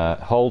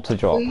 Hold to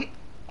drop.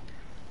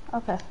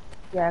 Okay.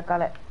 Yeah, I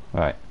got it.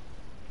 Right.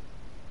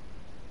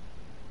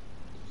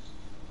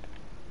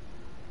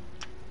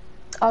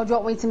 Oh, do you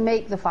want me to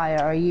make the fire,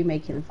 or are you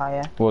making the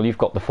fire? Well, you've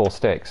got the 4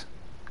 sticks.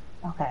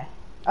 Okay.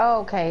 Oh,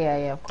 okay,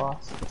 yeah, of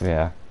course.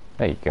 Yeah.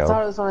 There you go. I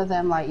thought it was one of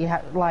them, like, you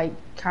had, like,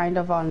 kind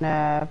of on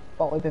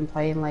what we've been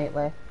playing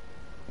lately.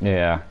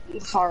 Yeah.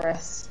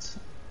 Forest.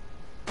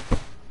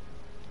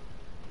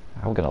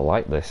 How are we gonna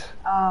light this?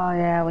 Oh,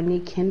 yeah, we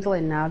need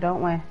kindling now,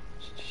 don't we?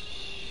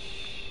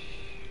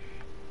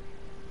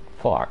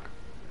 Fuck.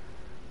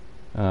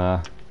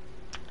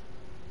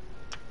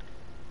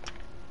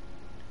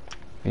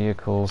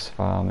 Vehicles,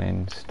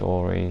 farming,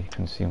 story,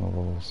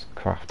 consumables,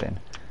 crafting.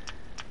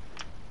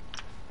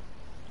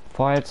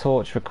 Fire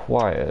torch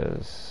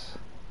requires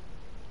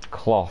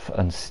cloth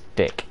and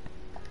stick.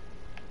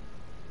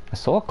 I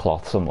saw a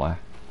cloth somewhere.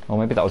 Or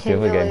maybe that was the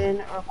other game.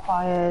 Kindling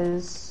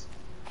requires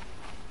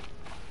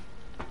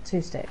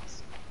 2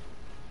 sticks.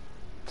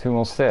 2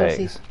 more sticks?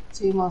 Just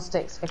 2 more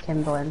sticks for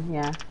kindling,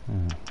 yeah.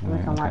 We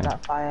can light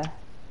that fire.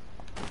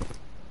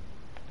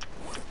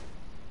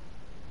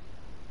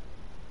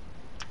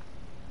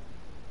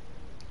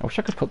 I wish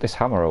I could put this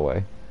hammer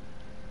away.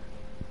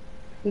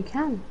 You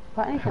can.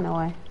 Put anything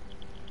away.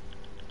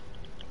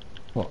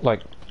 What,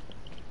 like,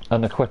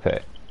 unequip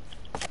it?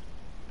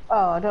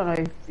 Oh, I don't know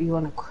if you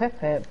want to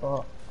equip it,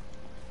 but...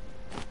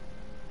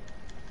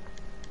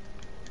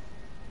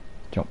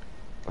 Jump.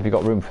 Have you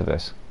got room for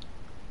this?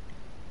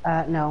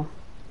 No.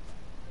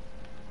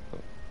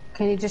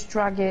 Can you just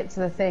drag it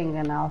to the thing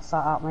and I'll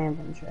start out my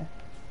inventory?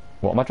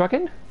 What am I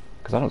dragging?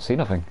 Because I don't see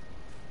nothing.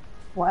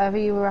 Whatever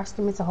you were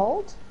asking me to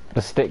hold?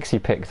 The sticks you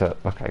picked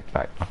up. Okay,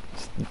 back.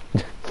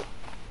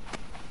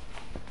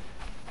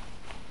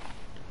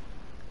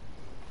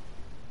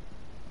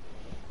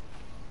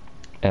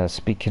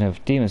 Speaking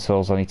of Demon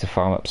Souls, I need to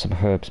farm up some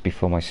herbs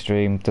before my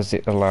stream. Does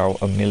it allow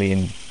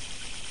 1,000,000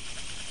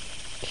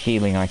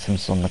 healing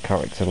items on the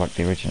character like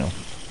the original?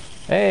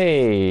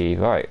 Hey,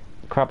 right,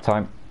 crab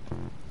time.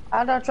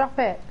 How do I drop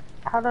it?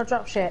 How do I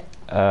drop shit?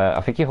 I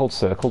think you hold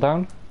circle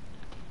down.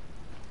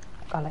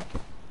 Got it.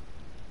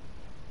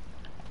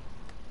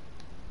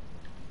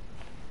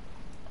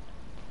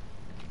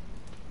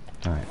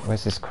 Alright,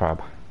 where's this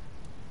crab?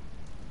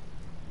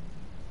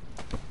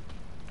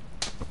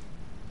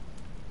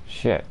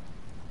 Shit.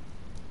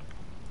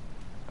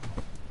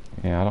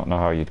 Yeah, I don't know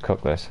how you'd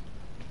cook this.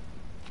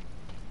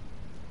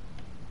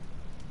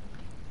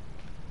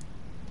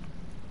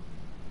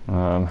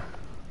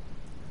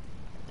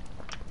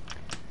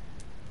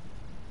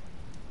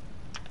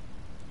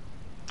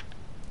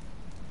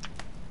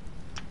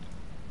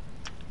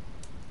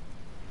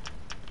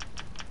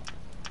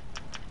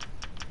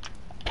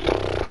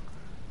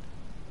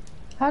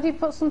 How do you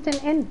put something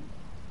in?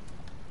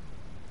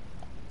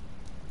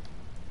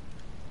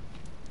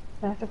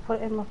 I have to put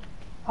it in my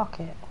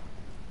pocket.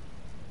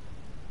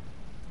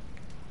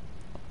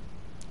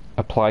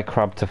 Apply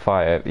crab to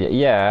fire.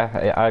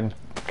 Yeah, I'm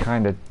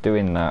kind of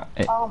doing that.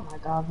 It Oh my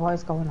god, what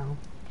is going on?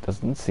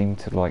 doesn't seem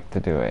to like to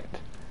do it.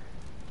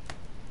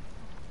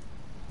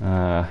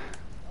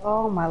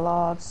 Oh my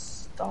lord,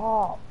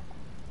 stop.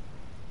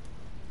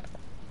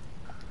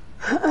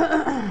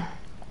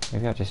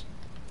 Maybe I just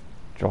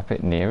drop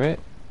it near it.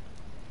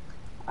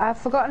 I've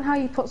forgotten how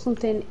you put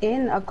something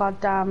in a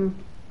goddamn...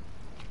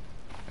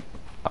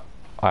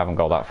 I haven't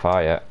got that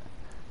far yet.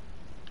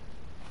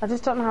 I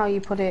just don't know how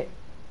you put it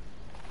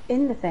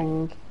in the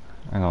thing.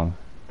 Hang on.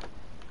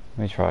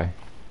 Let me try.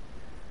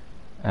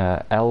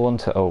 L1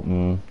 to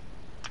open.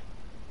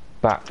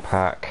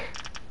 Backpack.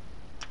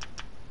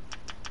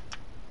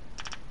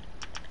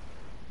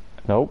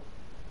 Nope.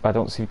 I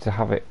don't seem to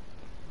have it.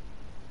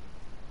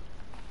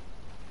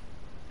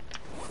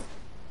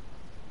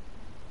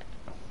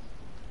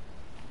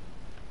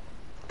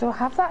 Do I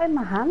have that in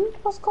my hand?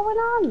 What's going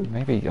on?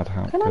 Maybe I'd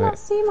have to Can do I it. not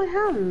see my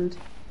hand?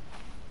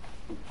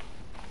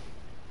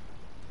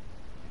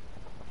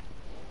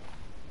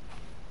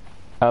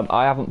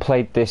 I haven't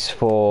played this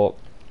for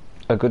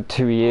a good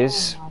 2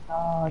 years, Oh my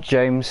god.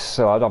 James,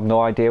 so I have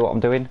no idea what I'm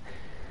doing.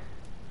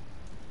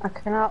 I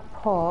cannot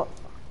put...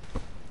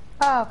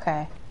 Oh,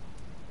 okay.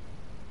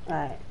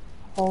 Right.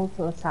 Hold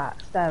to attack.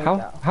 There we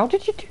go. How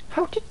did you do?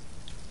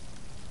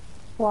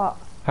 What?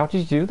 How did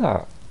you do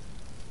that?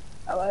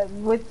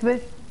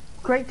 With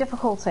great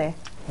difficulty.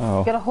 Oh.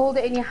 You gotta hold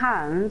it in your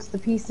hand, the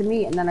piece of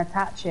meat, and then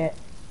attach it.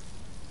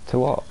 To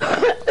what?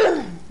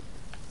 A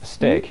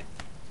stick?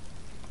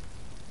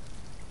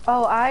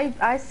 Oh,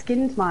 I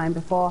skinned mine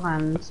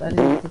beforehand, so I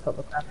didn't pick up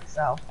the crab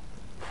itself.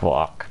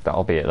 Fuck,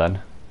 that'll be it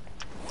then.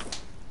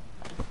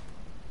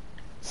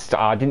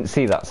 I didn't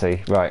see that,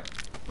 see? Right.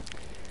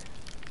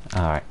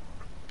 Alright.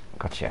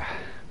 Gotcha.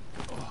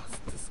 Oh, it's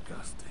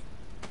disgusting.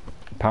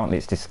 Apparently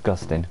it's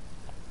disgusting.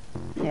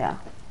 Yeah.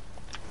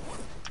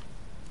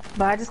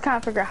 But I just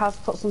can't figure out how to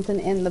put something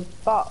in the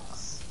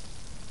box.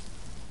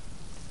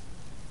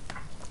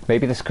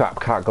 Maybe the scrap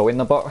can't go in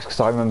the box, because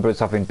I remember us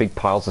having big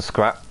piles of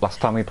scrap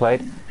last time we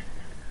played.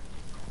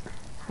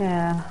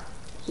 Yeah.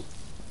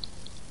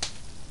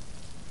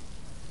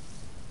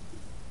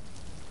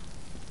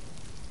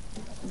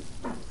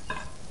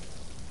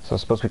 So I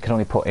suppose we can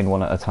only put in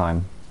one at a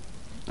time.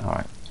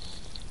 Alright.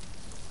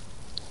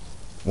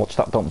 Watch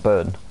that don't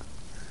burn.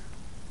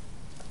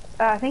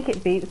 I think it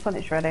beeps when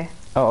it's ready.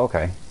 Oh,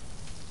 okay.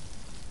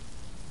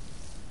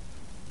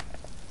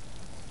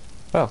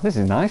 Well, this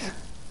is nice.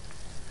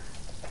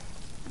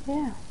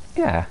 Yeah.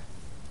 Yeah.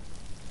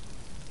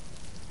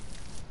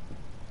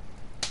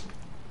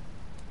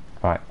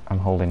 Right, I'm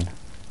holding.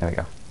 There we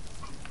go.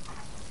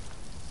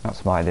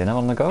 That's my dinner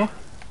on the go.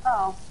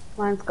 Oh,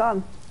 mine's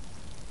gone.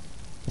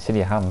 It's in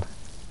your hand.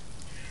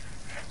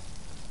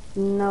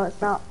 No, it's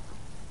not.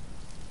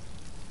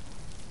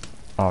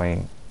 I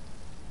mean...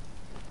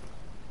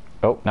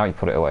 Oh, now you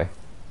put it away.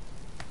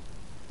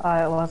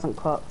 Oh, it wasn't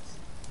cooked.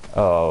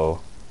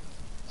 Oh.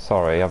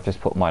 Sorry, I've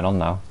just put mine on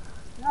now.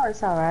 No,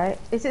 it's alright.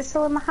 Is it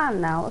still in my hand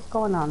now? What's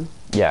going on?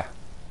 Yeah.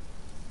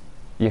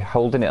 You're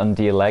holding it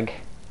under your leg.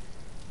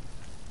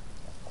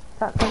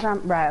 That's because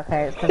I'm... Right,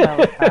 okay, it's because I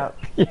looked out.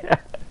 Yeah.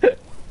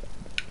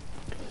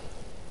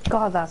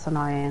 God, that's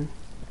annoying.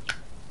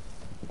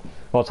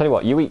 Well, I'll tell you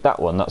what, you eat that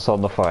one, that's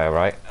on the fire,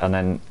 right? And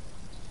then...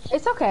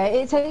 It's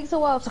okay, it takes a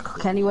while to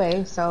cook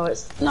anyway, so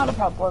it's not a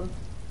problem.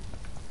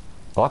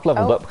 Well, I've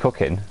leveled up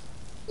cooking.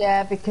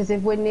 Yeah, because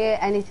if we're near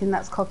anything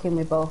that's cooking,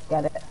 we both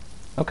get it.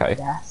 Okay.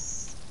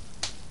 Yes.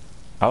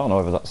 I don't know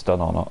whether that's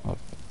done or not.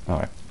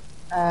 Alright.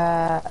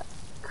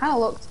 Kind of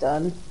looks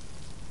done.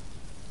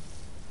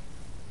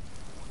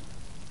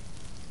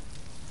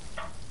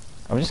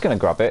 I'm just going to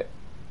grab it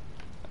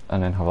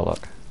and then have a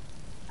look.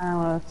 I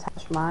will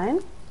attach mine.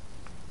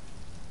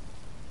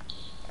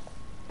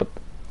 But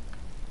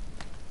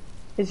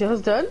Is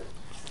yours done?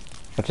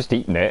 I've just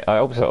eaten it, I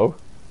hope so.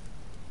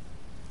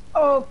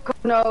 Oh, God,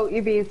 no,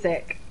 you're being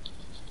sick.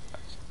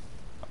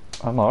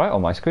 I'm alright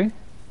on my screen.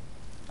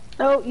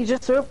 No, you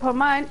just threw up on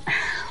mine.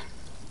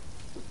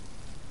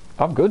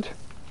 I'm good.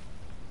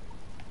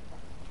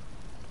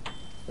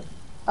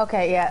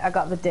 Okay, yeah, I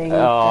got the ding.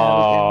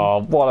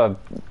 Oh, what a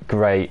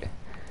great...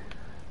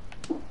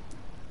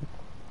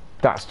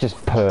 That's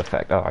just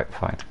perfect. Alright,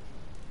 fine.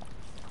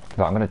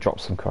 Right, I'm going to drop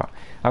some crap.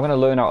 I'm going to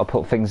learn how to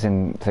put things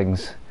in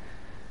things.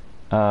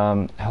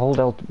 Hold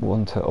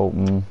L1 to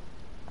open.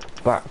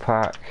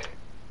 Backpack.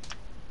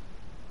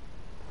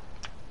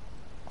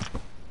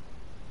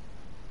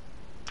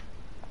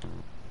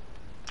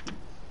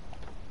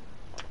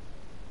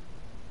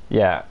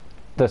 Yeah,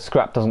 the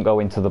scrap doesn't go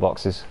into the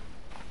boxes.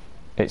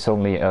 It's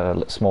only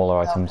smaller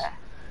items. Okay.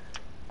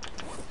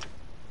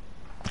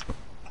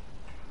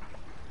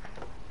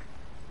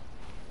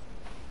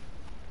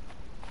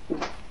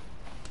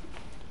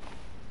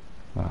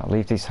 I'll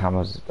leave these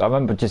hammers. I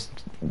remember just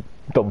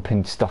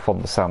dumping stuff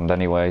on the sand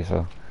anyway,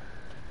 so...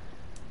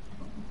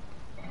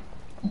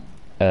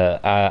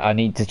 I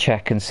need to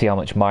check and see how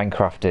much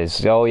Minecraft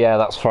is. Oh yeah,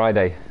 that's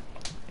Friday.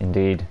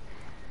 Indeed.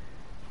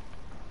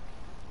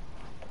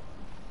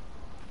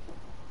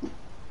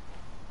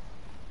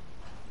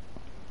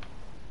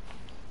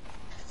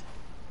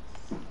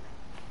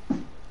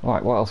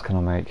 Right, what else can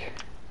I make?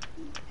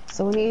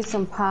 So we need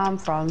some palm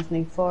fronds, we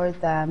need 4 of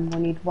them, we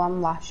need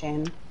 1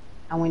 lashing,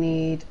 and we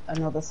need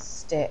another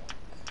stick.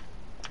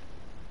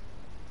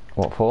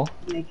 What for?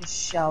 Make a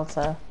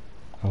shelter.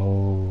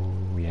 Oh,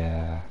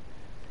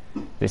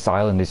 This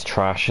island is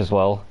trash as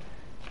well.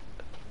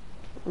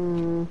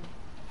 Mm.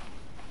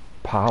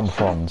 Palm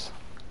fronds.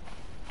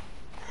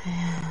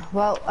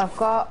 Well, I've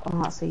got...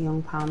 Oh, that's a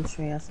young palm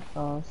tree, I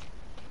suppose.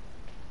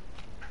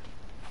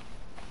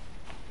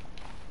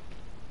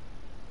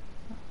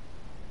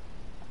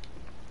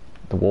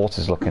 The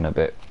water's looking a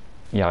bit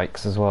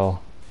yikes as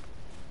well.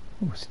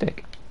 Ooh,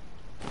 stick.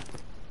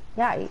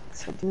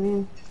 Yikes, what do you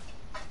mean?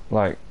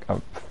 Like,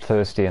 I'm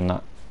thirsty and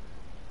that.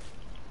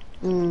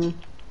 Mm.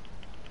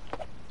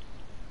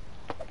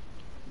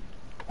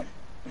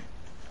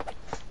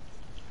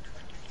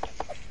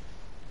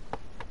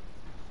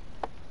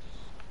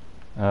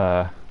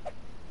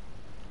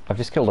 I've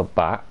just killed a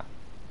bat.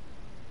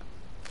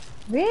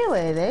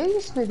 Really? They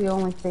used to be the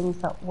only things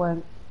that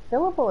weren't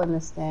killable in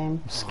this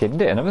game.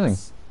 Skinned it and everything.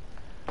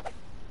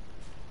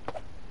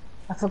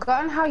 I've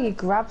forgotten how you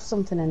grab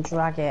something and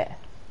drag it.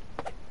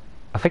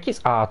 I think it's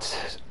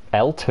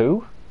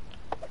L2.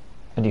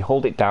 And you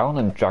hold it down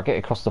and drag it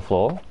across the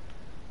floor.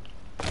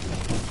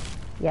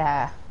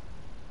 Yeah.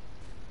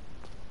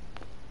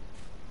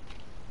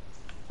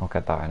 I'll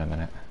get that in a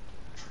minute.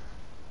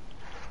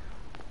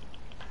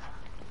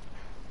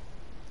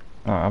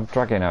 Alright, I'm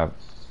dragging a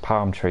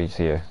palm trees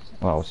here.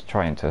 Well, I was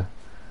trying to.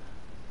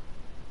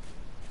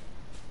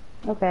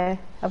 Okay,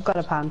 I've got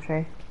a palm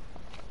tree.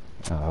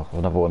 Oh,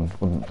 another one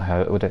wouldn't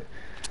hurt, would it?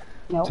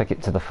 Nope. Take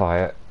it to the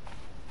fire.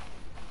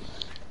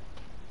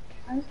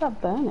 How does that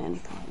burn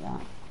anything like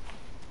that?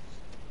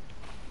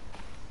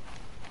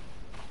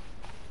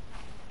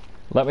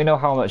 Let me know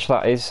how much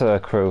that is,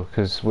 crew,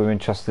 because we're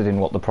interested in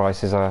what the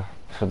prices are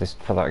for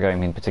that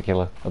game in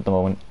particular at the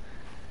moment.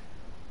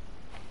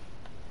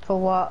 For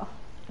what?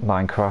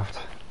 Minecraft.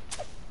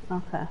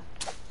 Okay.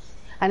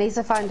 I need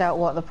to find out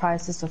what the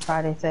price is for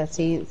Friday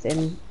 13th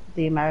in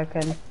the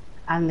American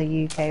and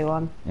the UK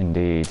one.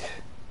 Indeed.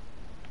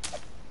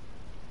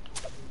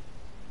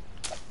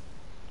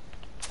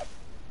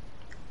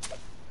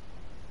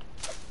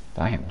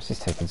 Damn, this is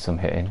taking some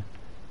hitting.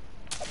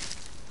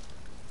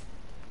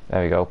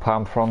 There we go,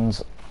 palm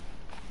fronds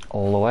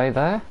all the way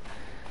there.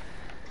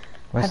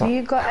 Where's Have that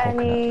you got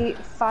coconut? any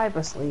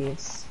fibrous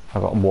leaves?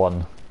 I've got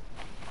one.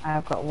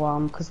 I've got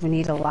one because we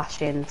need a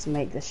lash in to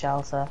make the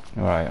shelter.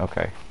 Right,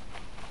 okay.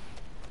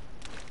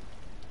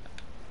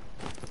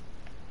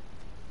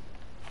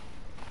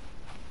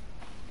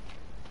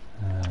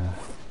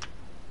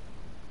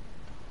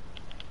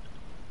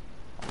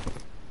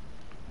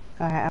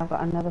 Alright, I've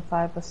got another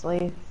fibrous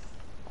leaf.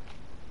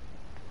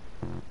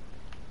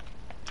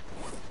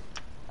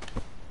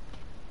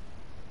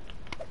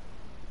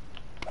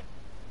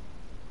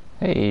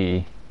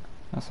 Hey,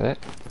 that's it.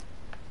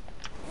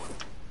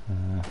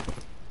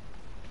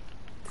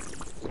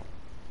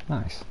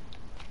 Nice.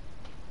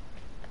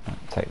 Right,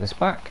 take this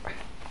back.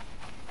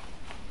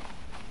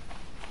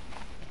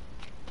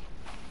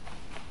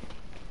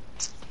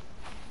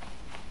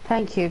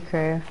 Thank you,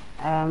 crew.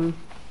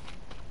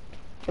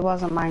 It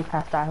wasn't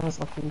Minecraft I was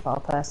looking for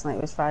personally,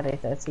 it was Friday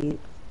 13th.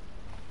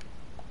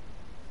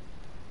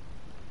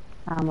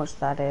 How much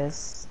that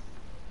is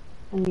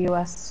in the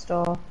US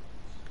store.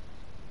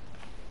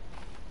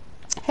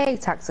 Hey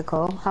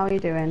Tactical, how are you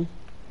doing?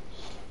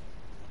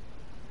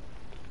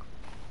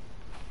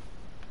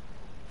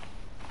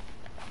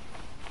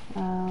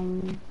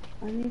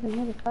 I need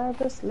another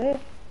fibrous leaf.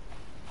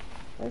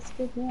 Let's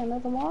give me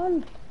another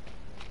one.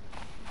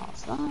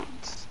 What's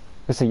that?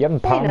 It's a young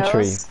palm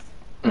tree. Knows.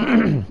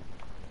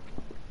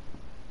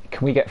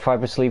 Can we get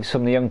fibrous leaves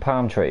from the young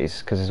palm trees?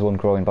 Because there's one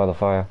growing by the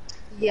fire.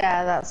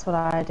 Yeah, that's what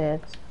I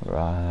did.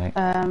 Right.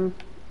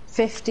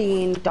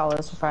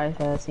 $15 for Friday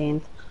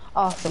 13th.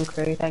 Awesome,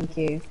 crew, thank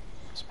you.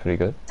 That's pretty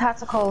good.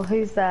 Tactical,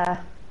 who's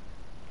there?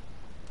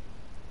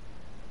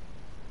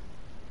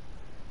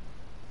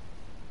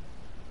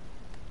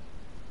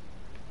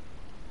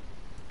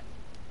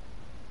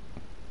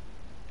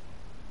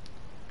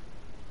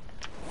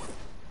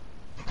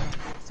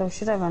 So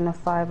should have enough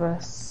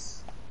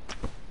fibrous.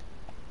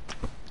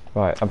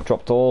 Right, I've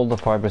dropped all the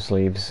fibrous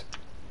leaves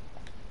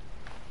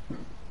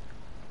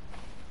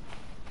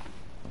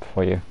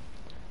for you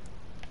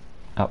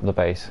at the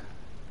base.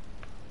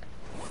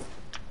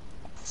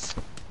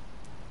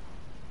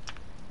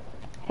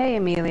 Hey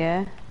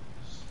Amelia,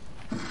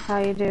 how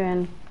you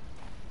doing?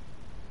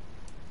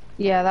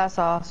 Yeah, that's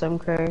awesome,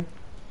 crew.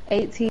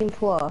 18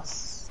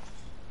 plus.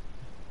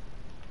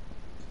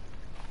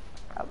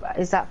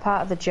 Is that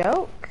part of the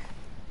joke?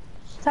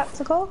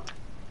 Tactical?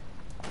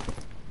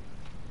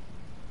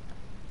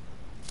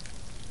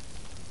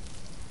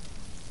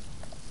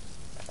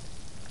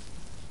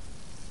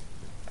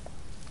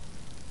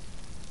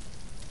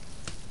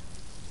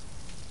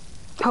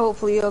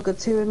 Hopefully you're good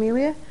too,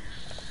 Amelia.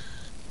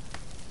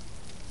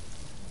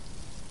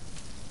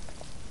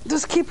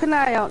 Just keep an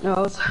eye out,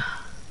 Nose.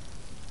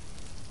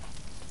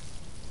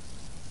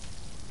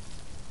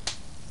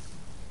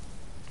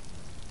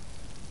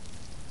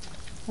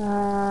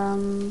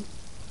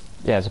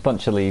 Yeah, there's a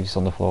bunch of leaves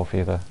on the floor for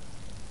you there.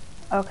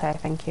 Okay,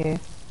 thank you.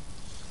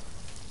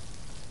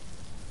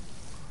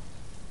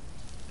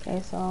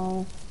 Okay,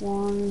 so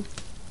 1,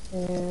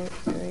 2,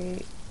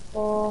 3,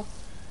 4.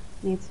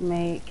 Need to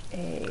make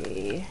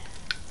a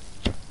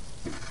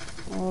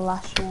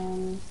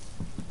lashing.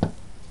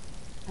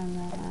 And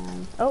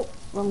then, oh,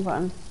 wrong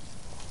button.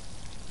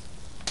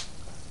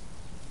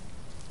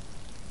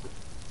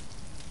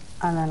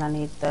 And then I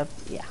need the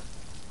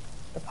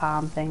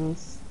palm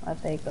things.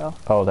 Where'd they go?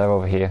 Oh, they're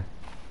over here.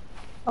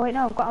 Oh wait,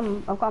 no, I've got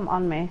them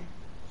on me.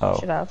 Oh.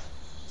 Should have.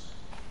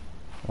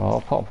 Oh,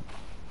 I'll pop.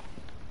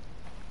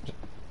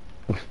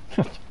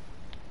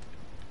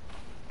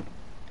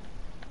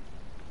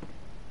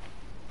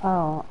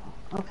 Oh,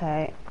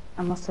 okay.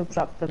 I must have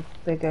dropped the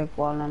bigger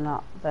one and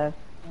not the...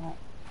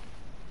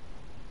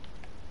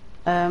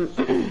 Well,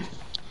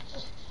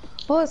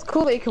 it's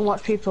cool that you can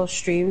watch people's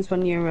streams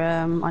when you're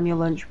on your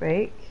lunch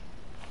break.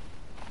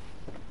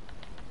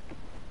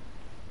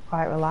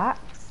 Quite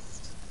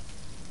relaxed.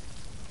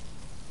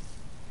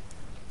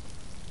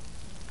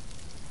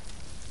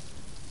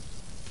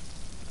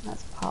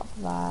 Let's pop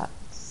that.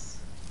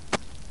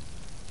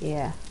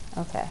 Yeah,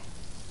 okay.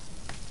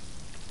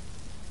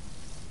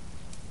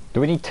 Do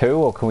we need 2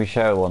 or can we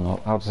share one?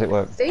 How does it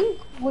work? I think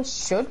we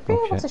should be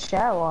able to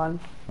share one.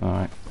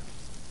 Alright.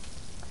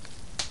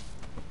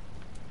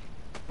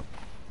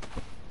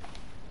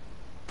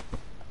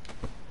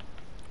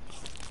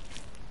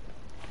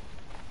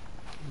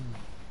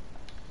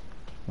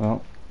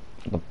 Well,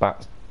 the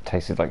bat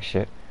tasted like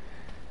shit.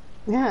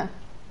 Yeah.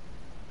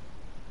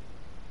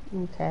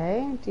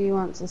 Okay, do you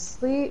want to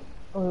sleep?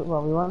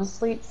 Well, we want to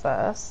sleep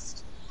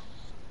first.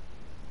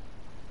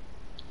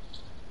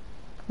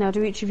 Now,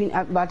 do each of you...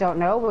 I don't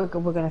know, we're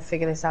going to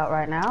figure this out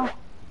right now.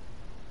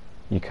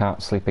 You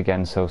can't sleep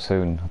again so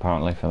soon,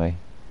 apparently, for me.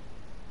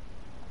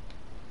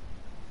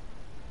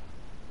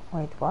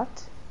 Wait,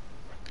 what?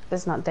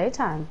 It's not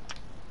daytime.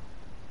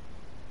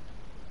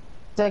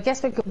 So I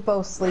guess we could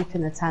both sleep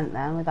in the tent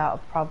then, without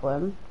a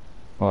problem.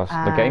 Well,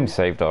 the game's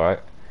saved, alright.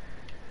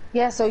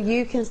 Yeah, so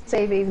you can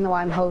save even though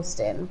I'm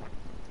hosting.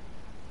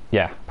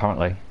 Yeah,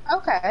 apparently.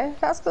 Okay,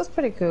 that's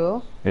pretty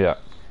cool. Yeah.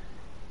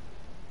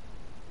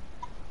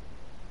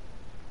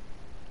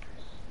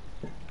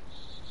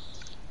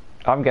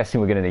 I'm guessing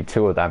we're going to need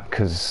 2 of them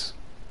because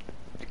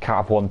you can't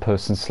have one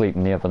person sleep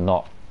and the other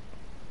not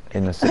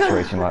in a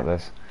situation like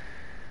this.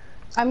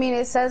 I mean,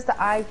 it says that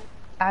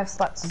I've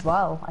slept as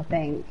well, I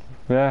think.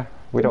 Yeah,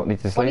 we don't need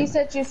to sleep. When you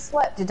said you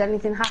slept, did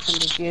anything happen?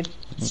 Did your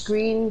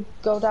screen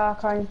go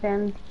dark or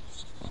anything?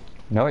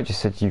 No, it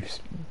just said you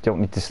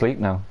don't need to sleep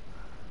now.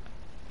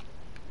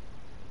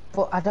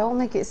 But I don't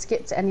think it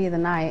skipped any of the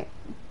night.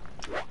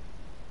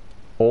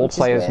 All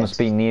players must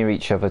be near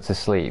each other to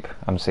sleep,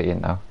 I'm seeing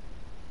now.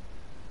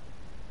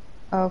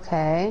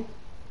 Okay.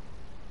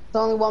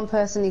 So only one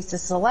person needs to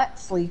select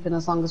sleeping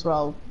as long as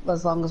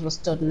we're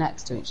stood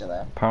next to each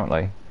other.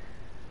 Apparently.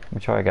 Let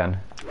me try again.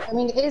 I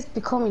mean, it is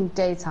becoming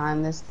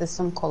daytime. There's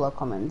some colour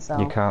coming, so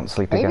You can't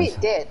sleep maybe again.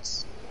 it did.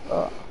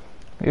 But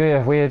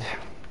Yeah, weird.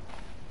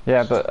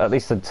 Yeah, but at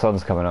least the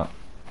sun's coming up.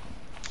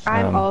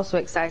 I'm also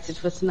excited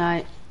for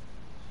tonight.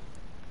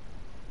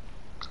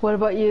 What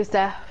about you,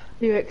 Steph?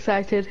 Are you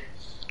excited?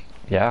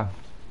 Yeah.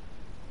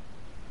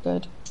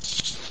 Good.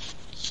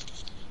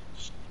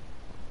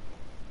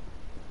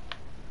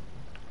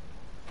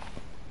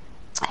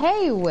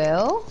 Hey,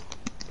 Will.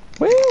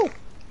 Woo!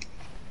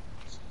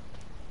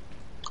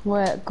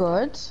 We're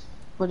good.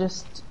 We're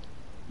just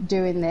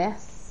doing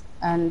this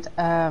and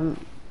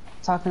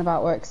talking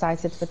about we're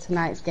excited for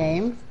tonight's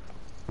game.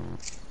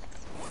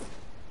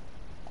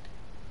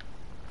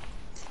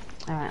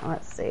 Alright,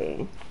 let's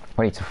see.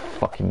 We need to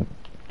fucking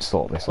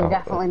sort this out. We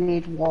definitely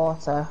need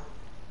water.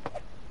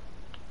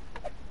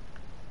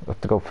 We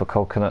have to go for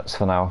coconuts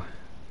for now.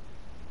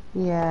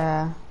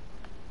 Yeah.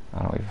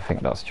 I don't even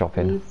think that's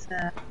chopping.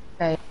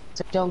 Okay,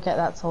 so don't get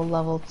that till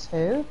level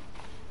 2.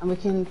 And we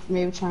can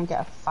maybe try and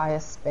get a fire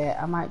spit.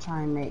 I might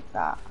try and make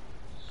that.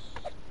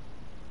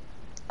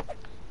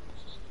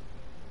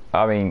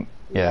 I mean,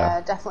 yeah.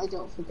 Yeah, definitely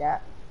don't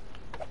forget.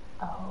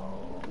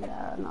 Oh,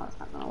 yeah, no, it's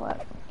not gonna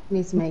work.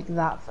 Need to make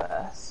that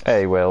first.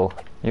 Hey, Will.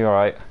 You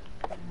alright?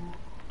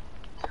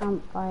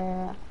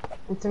 Campfire.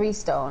 And 3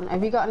 stone.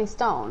 Have you got any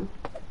stone?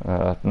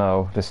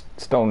 No. There's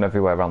stone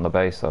everywhere around the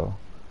base, though.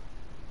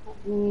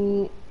 Let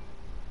me...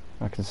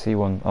 I can see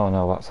one. Oh,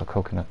 no, that's a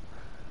coconut.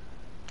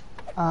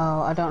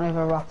 Oh, I don't know if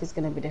a rock is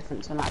going to be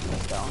different to an actual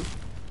stone.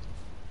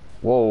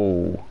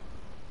 Whoa.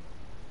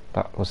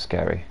 That was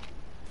scary.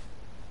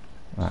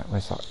 Right,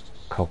 where's that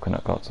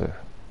coconut got to?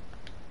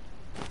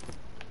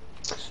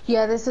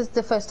 Yeah, this is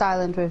the first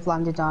island we've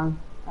landed on.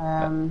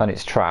 And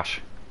it's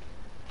trash.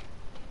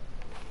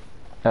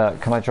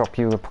 Can I drop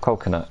you a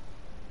coconut?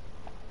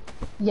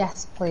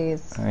 Yes,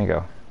 please. There you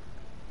go.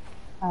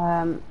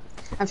 I'm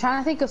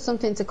trying to think of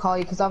something to call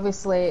you, because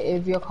obviously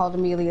if you're called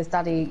Amelia's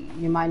daddy,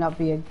 you might not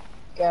be a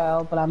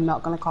girl, but I'm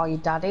not going to call you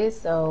daddy,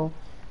 so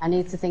I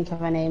need to think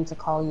of a name to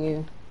call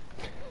you.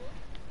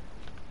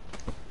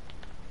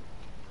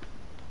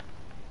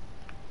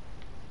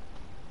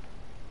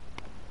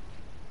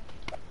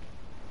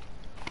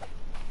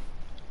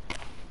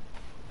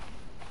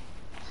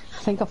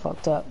 I think I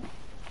fucked up.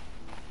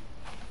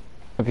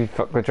 Have you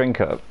fucked the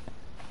drink up?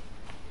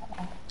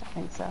 I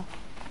think so.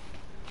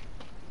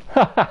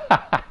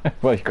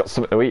 Well, you've got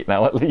something to eat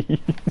now, at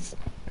least.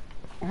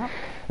 Yep.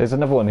 There's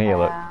another one here,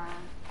 look.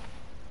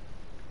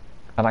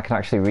 And I can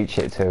actually reach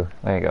it too.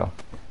 There you go.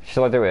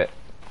 Shall I do it?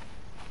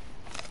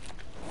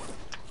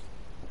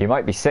 You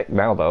might be sick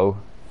now, though,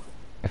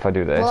 if I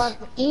do this. Well,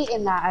 I've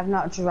eaten that, I've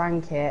not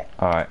drank it.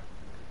 Alright.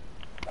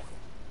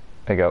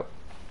 There you go.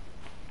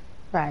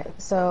 Right,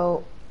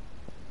 so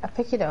I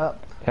pick it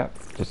up.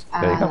 Yep, just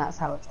there you And go. that's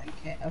how I drink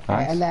it. Okay,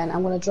 Nice. and then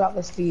I'm going to drop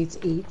this for you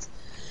to eat.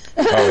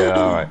 Oh yeah,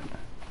 alright.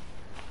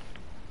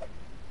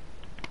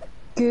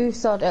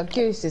 Goose or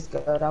Goose is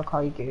good. I'll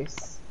call you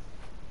Goose.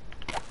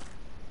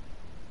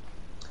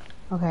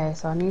 Okay,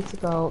 so I need to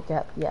go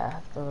get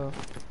the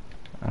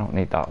I don't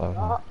need that though.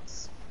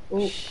 rocks.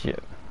 Oop,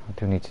 Shit. I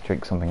do need to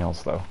drink something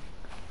else though.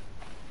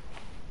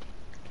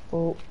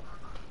 oop,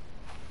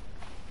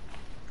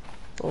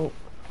 oop.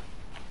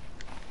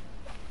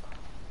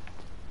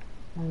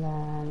 And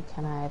then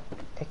can I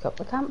pick up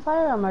the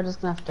campfire, or am I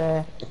just gonna have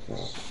to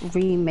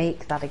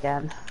remake that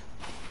again?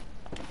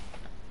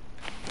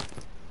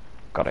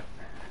 Got it.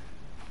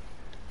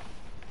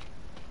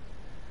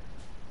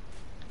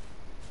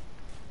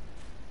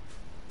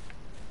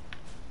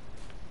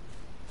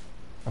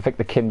 I think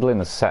the kindling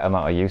has set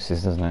amount of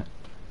uses, doesn't it?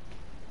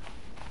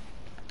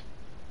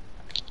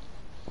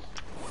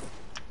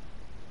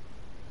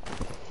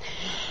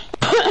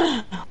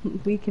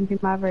 We can be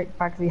Maverick,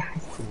 bag the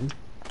ice in.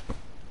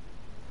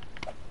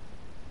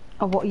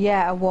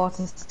 Yeah, a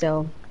water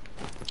still.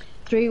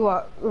 3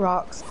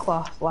 rocks,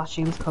 cloth,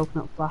 lashings,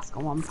 coconut flask,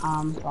 and 1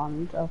 palm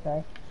bond.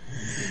 Okay.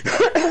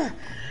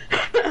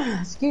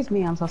 Excuse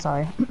me, I'm so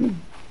sorry.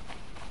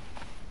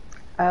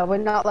 We're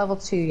not level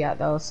 2 yet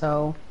though,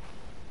 so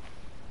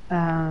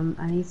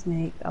I need to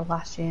make a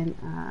lashing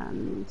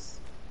and is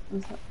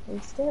that 3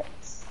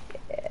 sticks?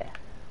 Yeah.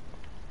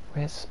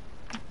 Where's...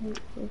 I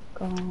think we've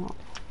got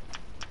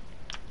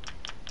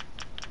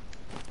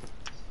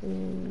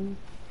 2.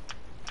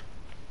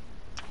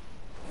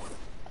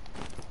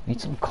 Need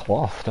some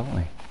cloth, don't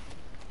we? I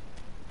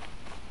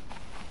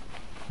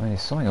mean,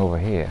 there's something over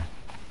here.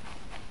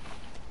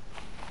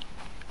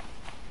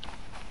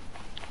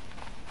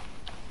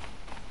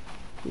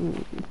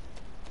 There's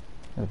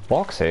a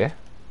box here.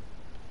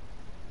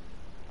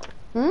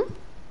 Hmm?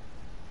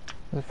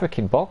 There's a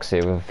freaking box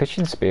here with a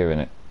fishing spear in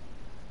it.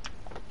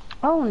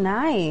 Oh,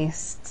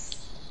 nice.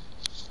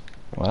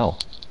 Well.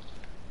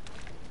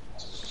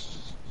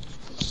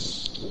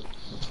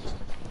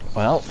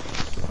 Well.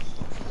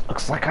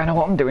 Looks like I know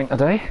what I'm doing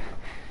today.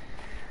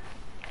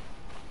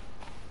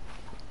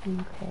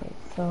 Okay,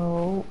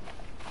 so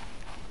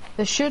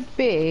there should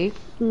be.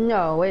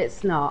 No,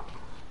 it's not.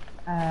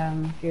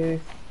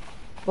 Goose.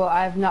 But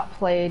I've not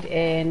played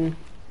in.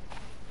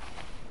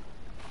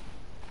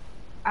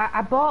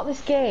 I bought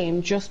this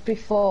game just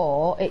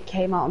before it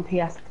came out on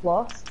PS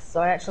Plus,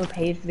 so I actually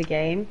paid for the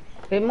game.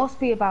 It must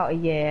be about a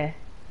year.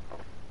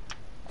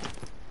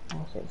 I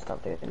should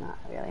stop doing that.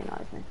 It really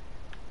annoys me.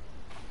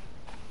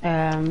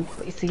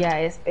 So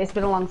yeah, it's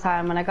been a long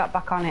time. When I got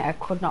back on it, I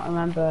could not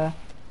remember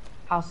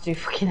how to do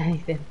fucking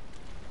anything.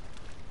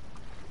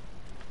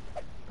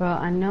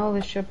 But I know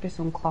there should be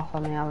some cloth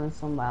on the island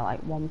somewhere, like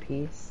 1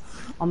 piece.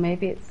 Or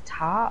maybe it's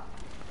tarp.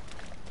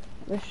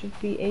 There should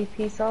be a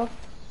piece of.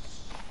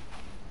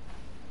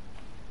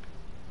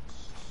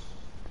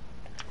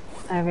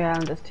 Every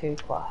island has 2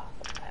 cloth.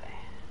 Okay.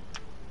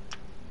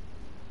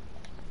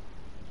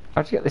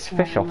 How'd you get this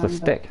fish off the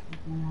stick?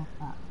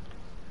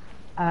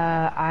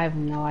 I have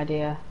no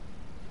idea.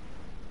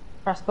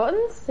 Press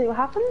buttons, see what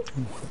happens.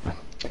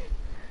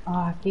 Oh,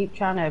 I keep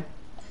trying to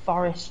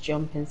forest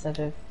jump instead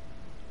of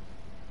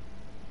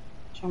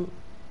jump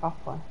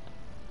properly.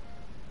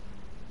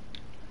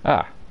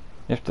 Ah,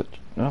 you have to.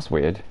 That's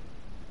weird.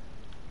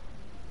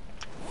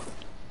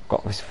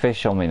 Got this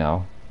fish on me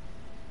now.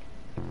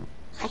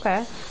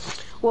 Okay.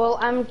 Well,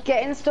 I'm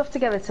getting stuff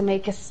together to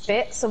make a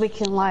spit so we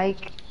can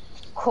like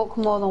cook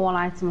more than 1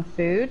 item of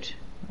food.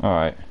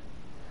 Alright.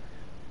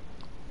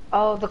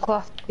 Oh, the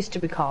cloth used to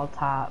be called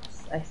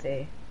tarps. I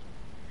see.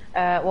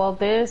 Well,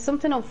 there's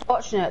something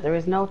unfortunate. There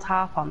is no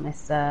tarp on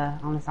this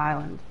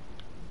island.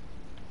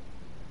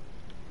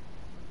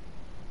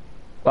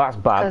 That's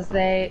bad. Because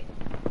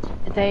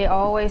they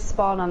always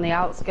spawn on the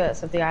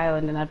outskirts of the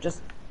island, and I've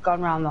just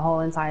gone around the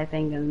whole entire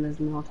thing, and there's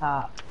no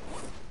tarp.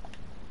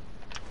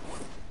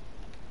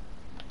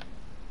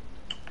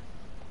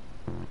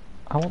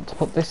 I want to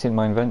put this in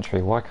my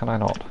inventory. Why can I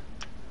not?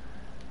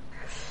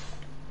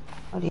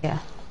 Oh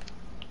dear.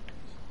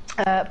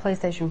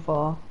 PlayStation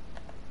 4.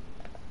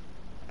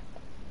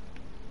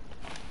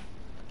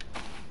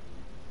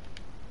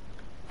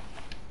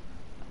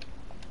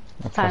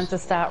 Time to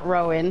start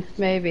rowing.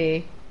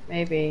 Maybe.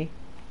 Maybe.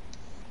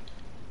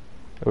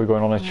 Are we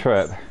going on a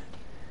trip?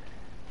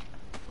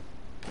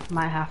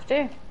 Might have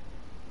to.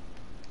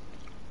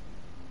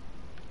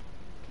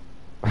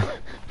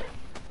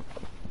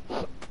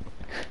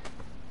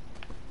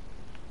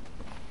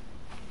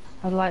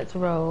 I'd like to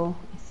roll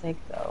a sig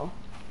though.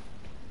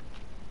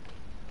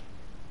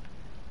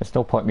 There's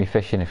no point me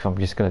fishing if I'm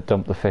just going to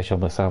dump the fish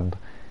on the sand.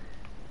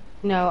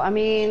 No, I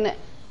mean,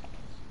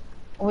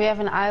 we have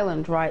an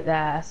island right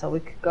there, so we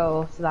could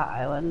go to that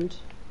island.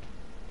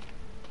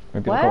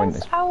 Maybe I'll go in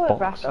Where's this our box.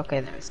 raft? Okay,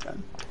 there it's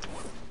gone.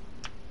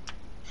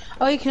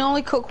 Oh, you can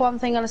only cook one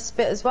thing on a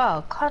spit as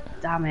well. God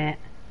damn it.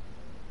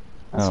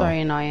 That's Oh.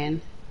 very annoying.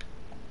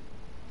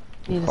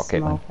 Need a Fuck it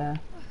then. smoker.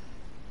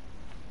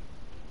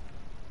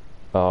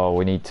 Oh,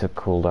 we need to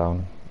cool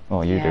down.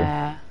 Oh, you do.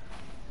 Yeah.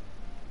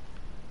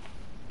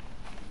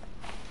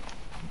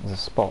 There's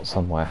a spot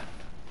somewhere.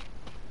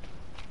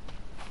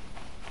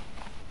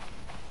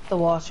 The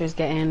water is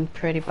getting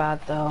pretty bad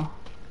though.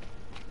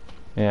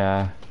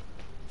 Yeah.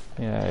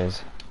 Yeah, it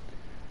is.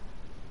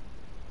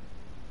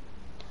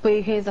 But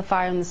you can use the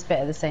fire and the spit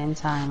at the same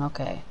time,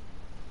 okay.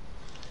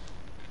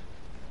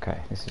 Okay,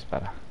 this is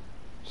better.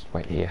 Just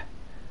wait here.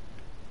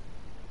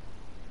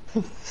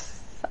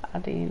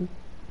 Sardine.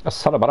 A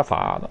son of a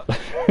fan.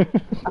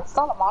 That's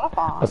not a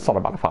modifier. A son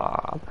of a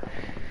fan.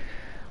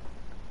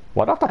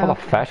 Why not put a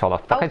fish on a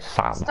fucking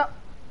sand?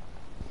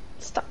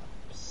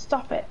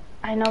 Stop it.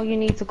 I know you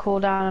need to cool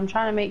down. I'm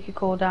trying to make you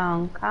cool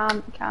down.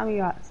 Calm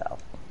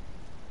yourself.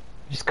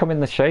 Just come in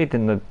the shade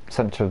in the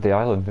centre of the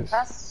island.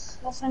 That's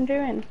what I'm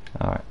doing.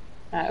 Alright.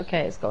 Right,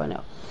 okay, it's going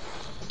up.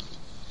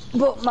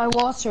 But my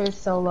water is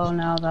so low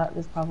now that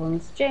there's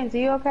problems. James, are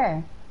you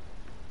okay?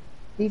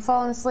 Are you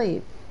falling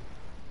asleep?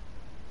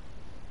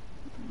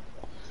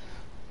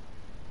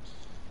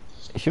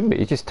 You shouldn't be,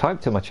 you just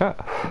typed in my chat.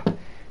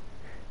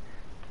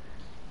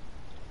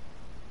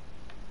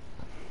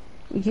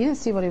 You didn't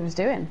see what he was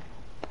doing.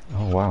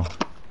 Oh wow.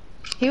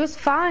 He was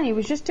fine. He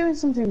was just doing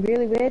something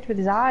really weird with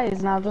his eyes,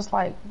 and I was just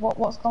like,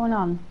 "What's going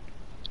on?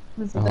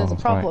 There's a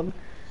problem."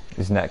 Right.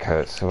 His neck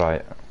hurts,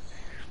 right.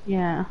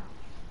 Yeah.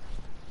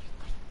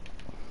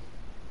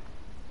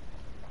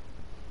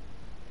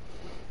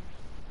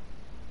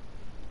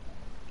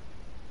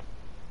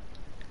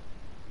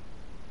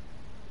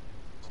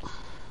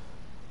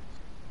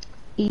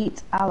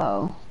 Eat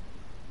aloe.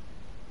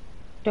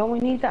 Don't we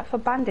need that for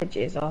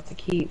bandages or to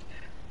keep?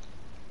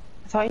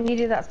 I thought you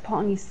needed that to put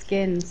on your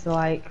skin to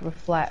like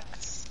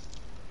reflect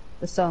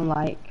the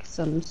sunlight,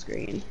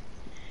 sunscreen.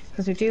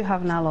 Because we do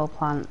have an aloe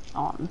plant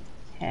on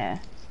here.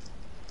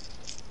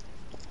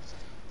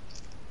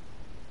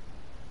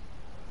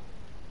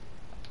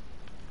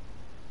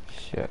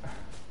 Shit.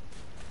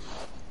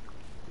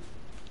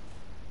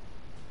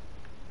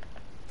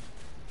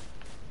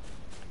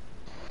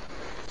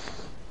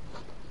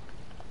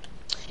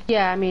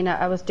 Yeah, I mean,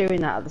 I was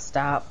doing that at the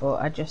start, but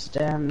I just,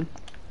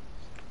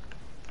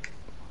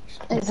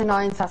 it's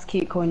annoying to have to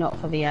keep going up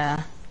for the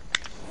air.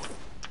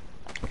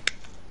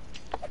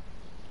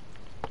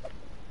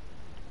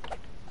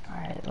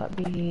 Alright, let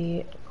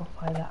me go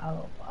find that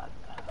aloe plant.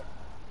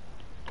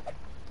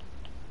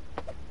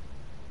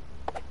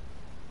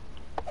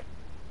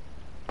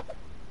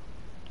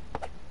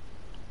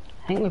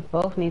 I think we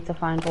both need to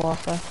find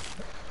water.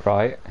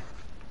 Right.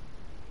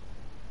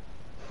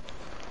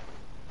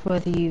 Where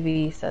the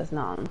UV says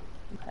none.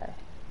 Okay.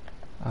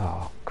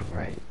 Oh,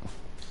 great.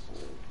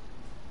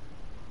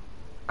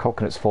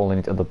 Coconut's falling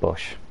into the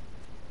bush.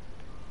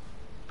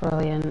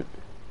 Brilliant.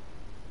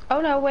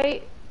 Oh no,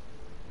 wait.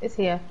 It's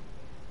here.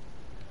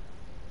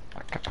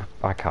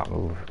 I can't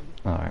move.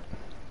 Alright.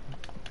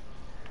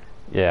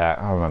 Yeah,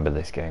 I remember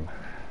this game.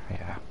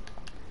 Yeah.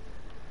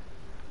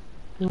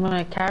 I'm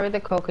gonna carry the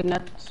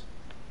coconut.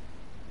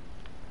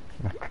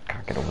 I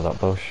can't get over that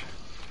bush.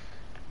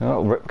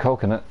 Oh, rip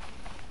coconut.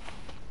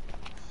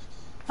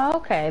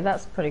 Okay,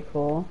 that's pretty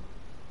cool.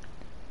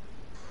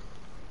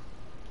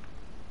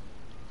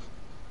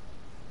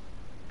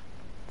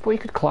 Well, you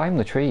could climb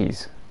the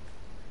trees.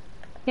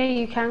 Yeah,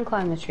 you can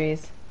climb the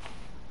trees.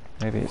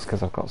 Maybe it's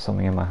because I've got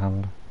something in my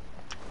hand.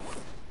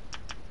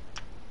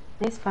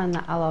 Let's find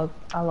that aloe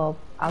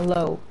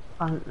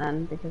plant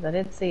then, because I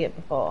did see it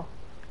before.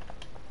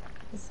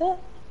 Is it?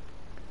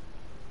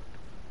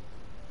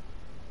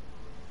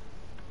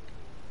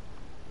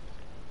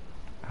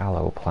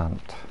 Aloe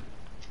plant.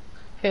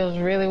 Feels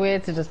really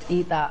weird to just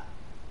eat that.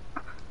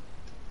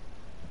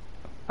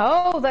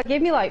 Oh, that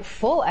gave me like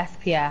full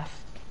SPF.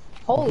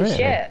 Holy Really?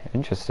 shit.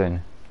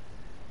 Interesting.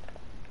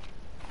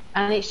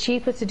 And it's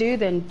cheaper to do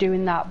than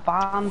doing that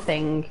balm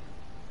thing.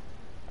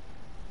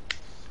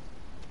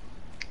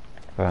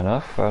 Fair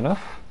enough, fair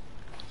enough.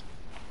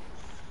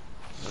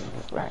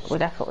 Right, we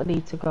definitely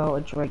need to go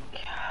a drink.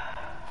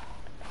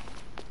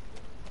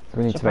 So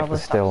we need Should to make probably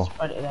the stop still.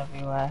 spread it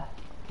everywhere.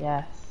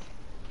 Yes.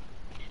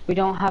 We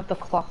don't have the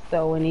cloth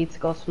though, we need to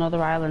go to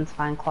another island to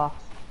find cloth.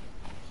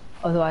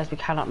 Otherwise we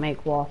cannot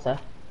make water.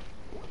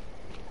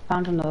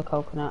 Found another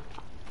coconut.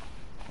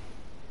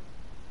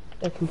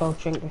 We can both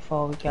drink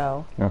before we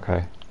go.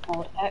 Okay.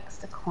 Hold X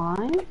to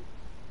climb.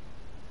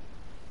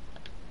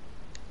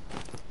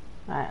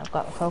 Right, I've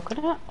got the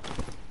coconut.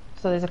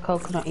 So there's a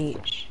coconut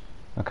each.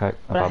 Okay,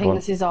 But I've I had think one.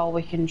 this is all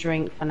we can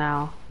drink for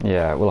now.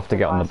 Yeah, we'll have to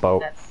get on the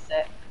boat. That's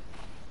it.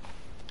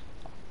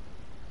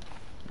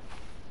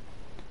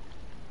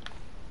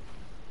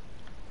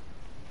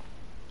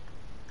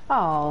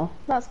 Oh,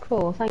 that's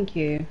cool, thank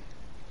you.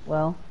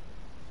 Will.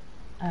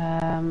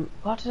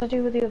 What did I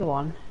do with the other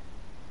one?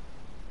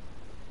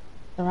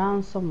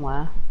 Around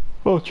somewhere.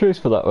 Oh, cheers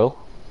for that, Will.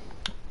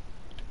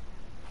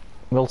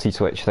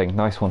 Multi-switch thing,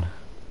 nice one. Do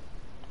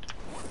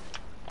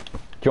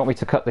you want me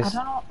to cut this?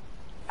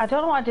 I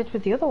don't know what I did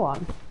with the other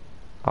one.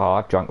 Oh,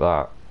 I've drunk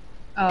that.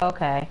 Oh,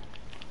 okay.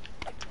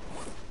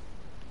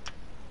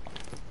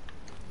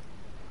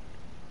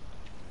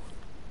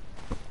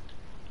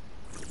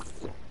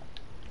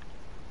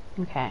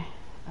 Okay.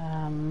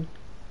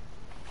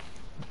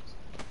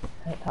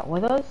 Take that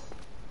with us.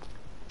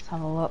 Let's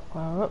have a look.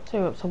 Where we're up to.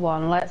 We're up to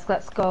 1.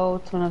 Let's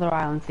go to another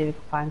island, see if we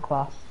can find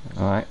cloth.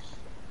 Alright.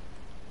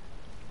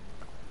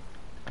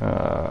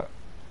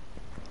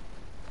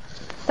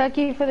 Thank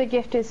you for the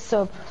gifted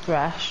sub,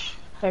 Thresh.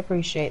 I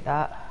appreciate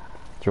that.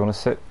 Do you want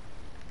to sit?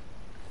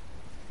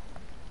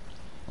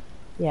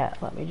 Yeah,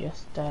 let me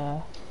just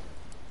ride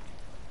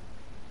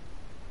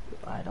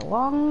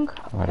along.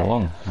 Right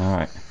along.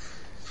 Alright.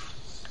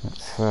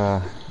 Let's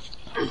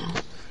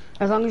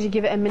As long as you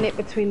give it a minute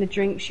between the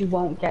drinks, you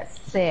won't get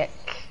sick.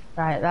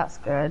 Right, that's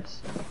good.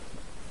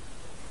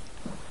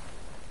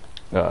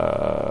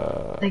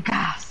 The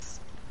gas.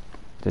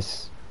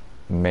 This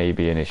may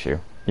be an issue.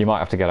 You might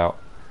have to get out.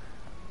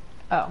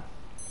 Oh.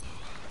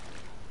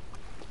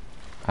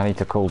 I need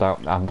to cool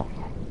down.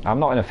 I'm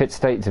not in a fit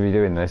state to be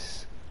doing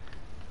this.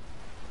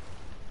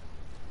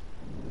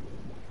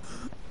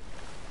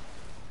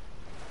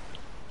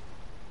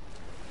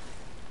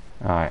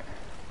 Alright.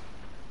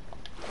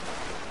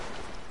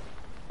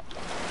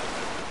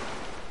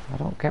 I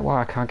don't get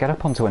why I can't get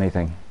up onto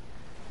anything.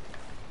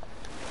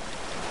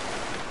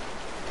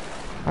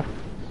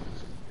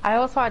 I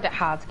always find it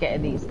hard to get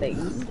in these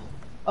things.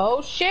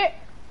 Oh shit!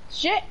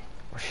 Shit!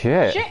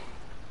 Shit! Shit!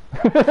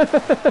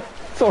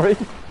 Sorry.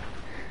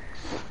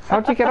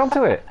 How'd you get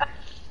onto it?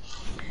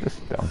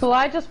 Just, Well,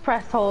 I just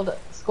pressed hold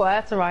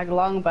square to ride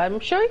along, but I'm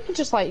sure you could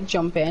just like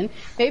jump in.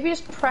 Maybe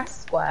just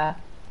press square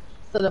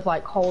instead of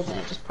like holding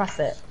it. Just press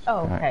it. Oh,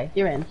 okay, Right.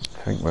 you're in.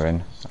 I think we're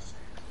in.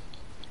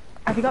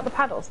 Have you got the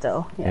paddle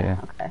still? Yeah.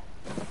 Okay.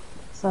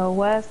 So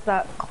where's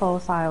that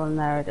close island?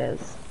 There it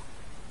is.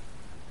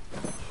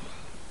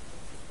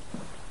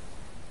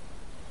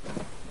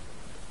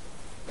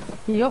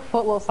 Your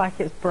foot looks like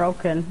it's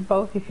broken.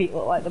 Both your feet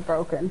look like they're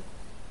broken.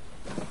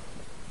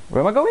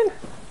 Where am I going?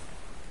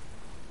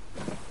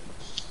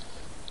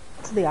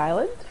 To the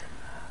island?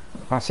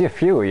 I see a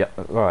few. Yeah.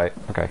 Right.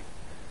 Okay.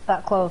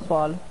 That close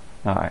one.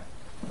 All right.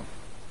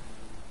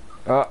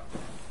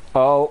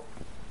 Oh.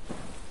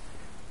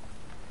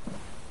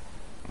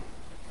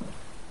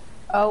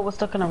 Oh, we're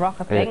stuck in a rock,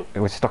 I think.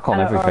 We're stuck on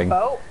Or everything. a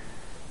boat.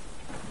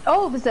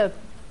 Oh, there's a...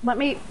 Let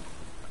me...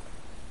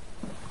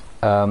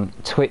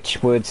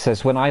 Twitch word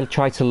says, when I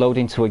try to load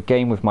into a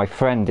game with my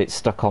friend, it's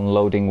stuck on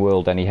loading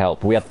world. Any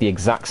help? We had the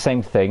exact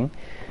same thing.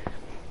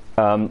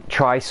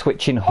 Try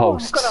switching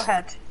hosts. Oh, go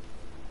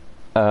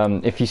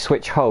ahead. If you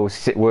switch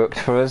hosts, it worked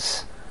for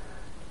us.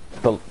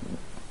 But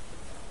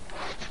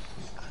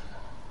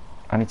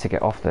I need to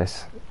get off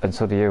this, and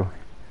so do you.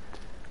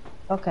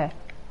 Okay.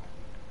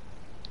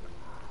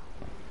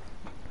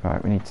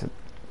 Right, we need to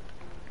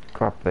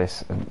grab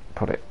this and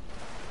put it.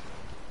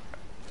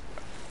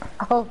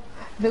 Oh,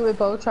 I think we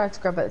both tried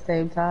to grab at the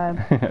same time.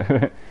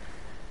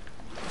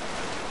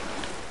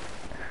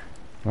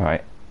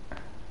 Right.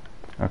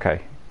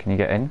 Okay, can you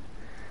get in?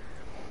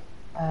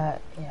 Yeah,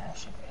 I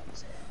should be able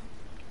to.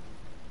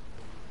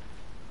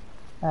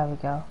 There we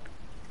go.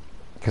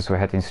 Because we're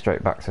heading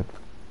straight back to...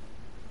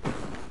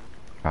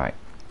 Right.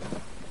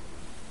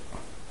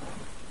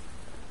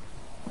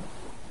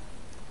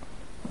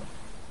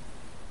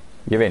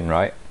 You're in,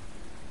 right?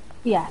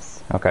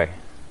 Yes. Okay.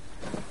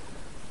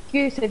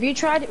 Goose, have you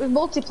tried it with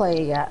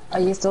multiplayer yet?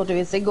 Are you still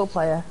doing single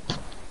player?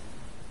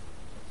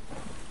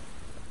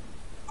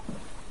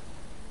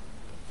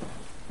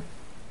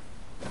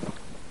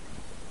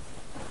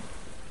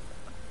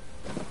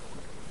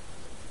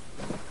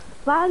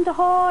 Land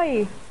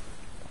ahoy!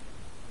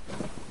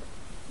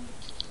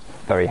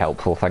 Very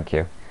helpful, thank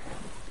you.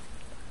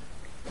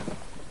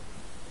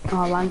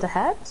 Oh, land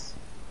ahead?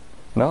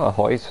 No,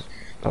 ahoy's...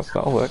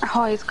 that'll work.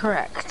 Ahoy is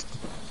correct.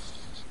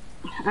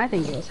 I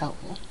think it was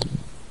helpful.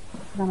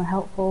 I'm a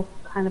helpful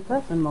kind of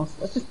person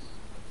mostly.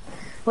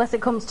 Unless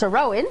it comes to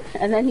rowing,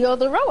 and then you're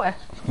the rower.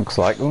 Looks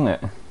like, doesn't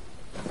it?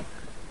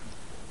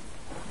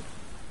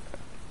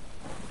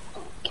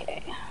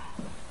 Okay.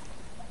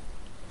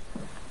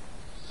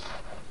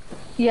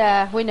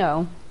 Yeah, we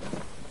know.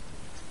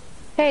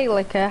 Hey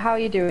Liquor, how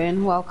you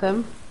doing?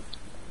 Welcome.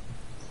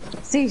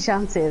 Sea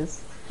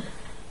shanties.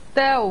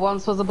 There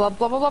once was a blah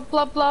blah blah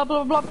blah blah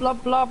blah blah blah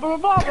blah blah blah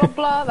blah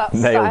blah. That's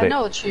Nailed I it.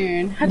 know the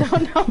tune. I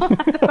don't know.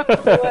 I don't know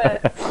the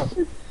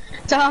words.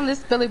 Down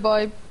this Billy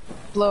Boy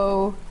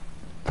blow.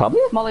 Pardon?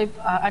 Molly,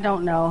 I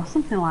don't know,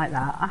 something like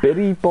that.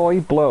 Billy Boy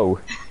Blow.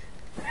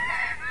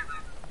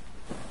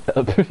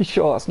 I'm pretty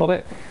sure that's not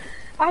it.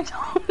 I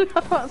don't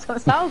know what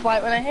it sounds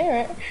like when I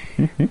hear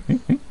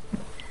it.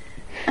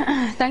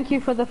 Thank you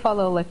for the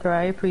follow, Liquor.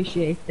 I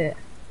appreciate it.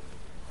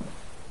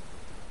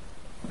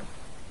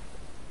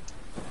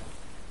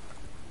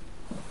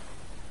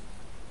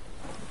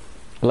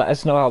 Let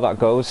us know how that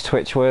goes,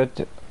 Twitch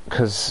word,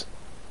 because,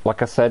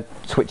 like I said,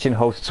 switching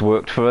hosts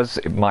worked for us.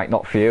 It might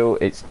not for you.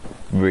 It's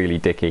really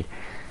dicky.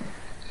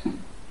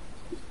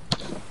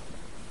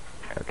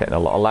 Getting a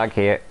lot of lag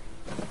here.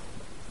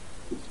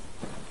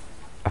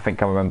 I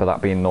think I remember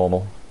that being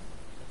normal.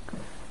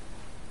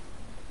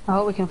 I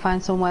hope we can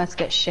find somewhere to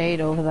get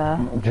shade over there.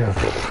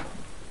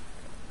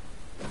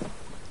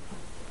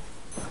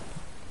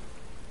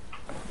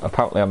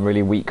 Apparently I'm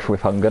really weak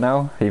with hunger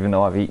now, even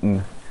though I've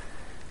eaten.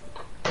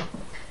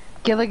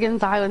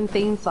 Gilligan's Island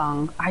theme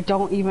song. I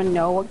don't even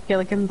know what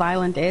Gilligan's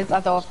Island is,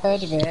 although I've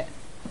heard of it.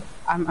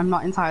 I'm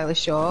not entirely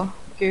sure.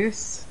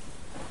 Goose.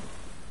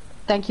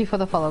 Thank you for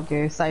the follow,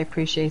 Goose. I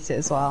appreciate it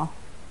as well.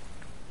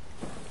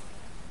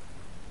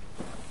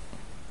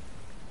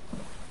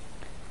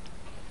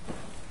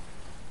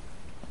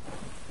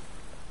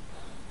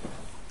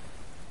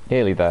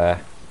 Nearly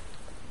there.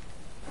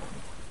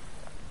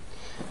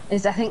 I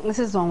think this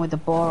is the one with the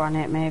boar on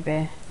it,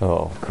 maybe.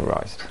 Oh,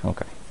 Christ.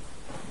 Okay.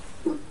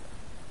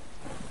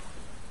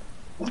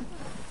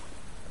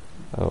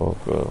 Oh,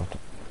 God.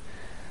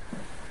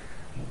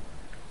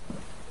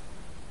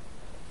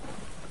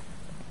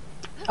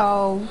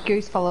 Oh,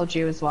 Goose followed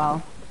you as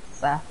well,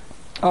 Seth.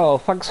 Oh,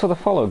 thanks for the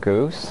follow,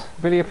 Goose.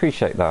 Really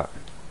appreciate that.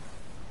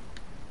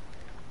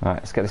 Right,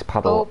 let's get this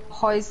paddle. Oh,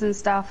 poison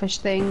starfish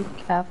thing.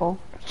 Careful.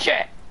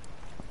 Shit!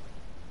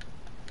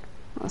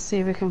 Let's see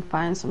if we can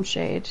find some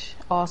shade.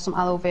 Or some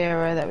aloe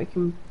vera that we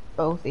can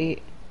both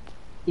eat.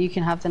 You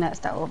can have the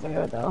next aloe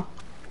vera though.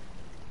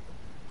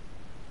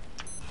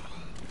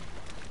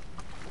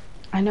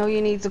 I know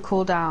you need to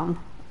cool down.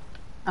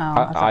 Oh,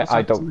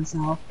 I don't.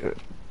 Myself. I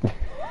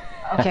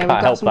Okay, we've can't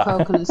got help some that.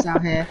 coconuts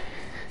out here.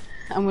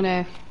 I'm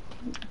gonna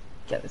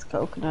get this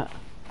coconut.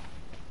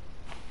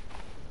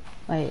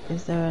 Wait,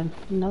 is there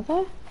another?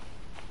 Or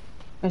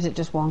is it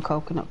just one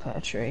coconut per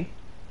tree?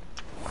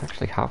 I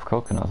actually have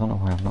coconut. I don't know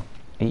why I'm not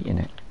eating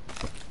it.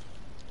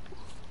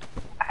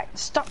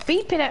 Stop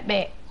beeping at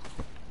me!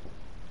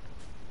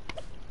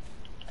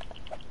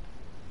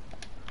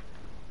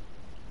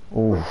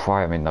 Oof,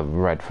 I am in the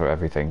red for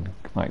everything.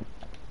 Like,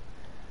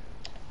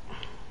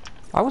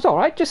 I was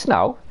alright just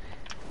now.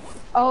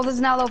 Oh, there's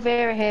an aloe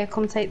vera here.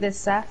 Come take this,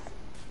 Seth.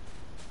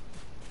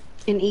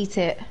 And eat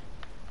it.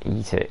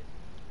 Eat it.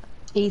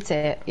 Eat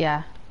it,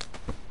 yeah.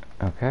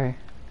 Okay.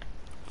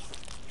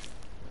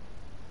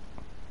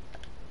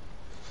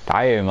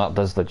 Damn, that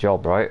does the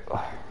job, right?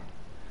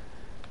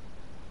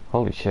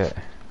 Holy shit.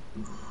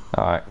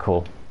 Alright,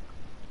 cool.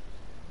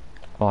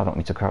 Oh, I don't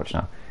need to crouch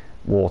now.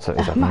 Water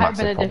is a Might have massive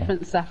been a problem.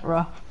 different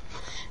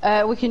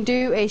Sephiroth. We can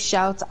do a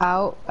shout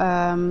out.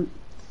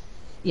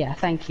 Yeah,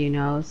 thank you,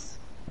 Nose.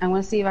 I'm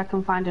going to see if I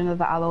can find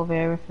another aloe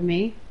vera for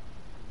me.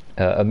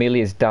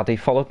 Amelia's daddy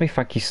followed me.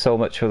 Thank you so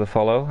much for the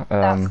follow.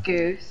 That's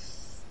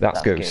Goose.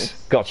 That's Goose.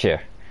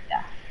 Gotcha.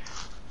 Yeah.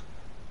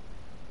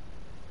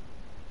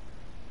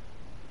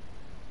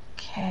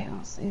 Okay,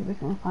 let's see if we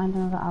can find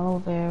another aloe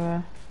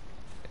vera.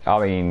 I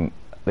mean,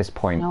 at this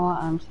point, You know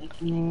what? I'm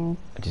taking these.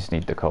 I just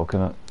need the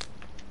coconut.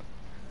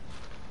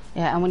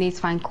 Yeah, and we need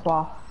to find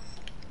cloth.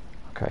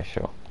 Okay,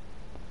 sure.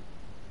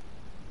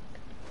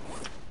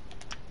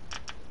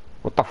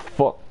 What the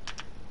fuck?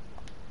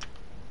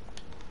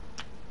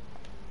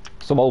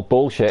 Some old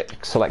bullshit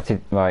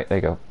selected. Right, there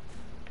you go.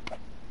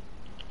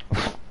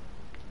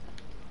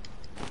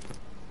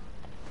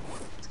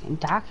 It's getting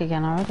dark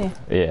again already.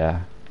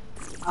 Yeah.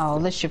 Oh,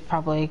 this should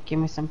probably give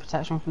me some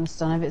protection from the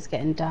sun if it's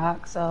getting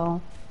dark,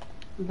 so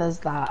there's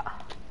that.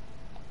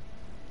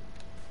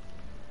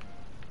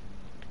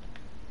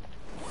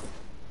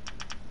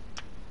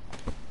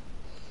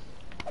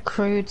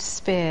 Crude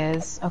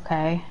spears,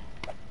 okay.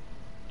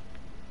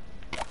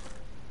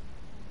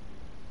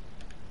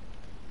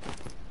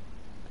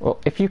 Well,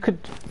 if you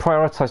could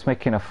prioritise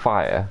making a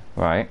fire,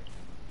 right?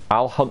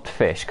 I'll hunt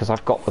fish because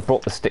I've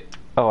brought the stick.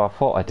 Oh, I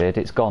thought I did.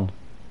 It's gone.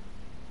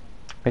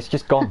 It's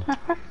just gone.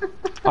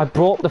 I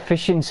brought the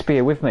fishing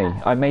spear with me.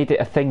 I made it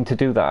a thing to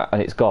do that,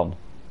 and it's gone.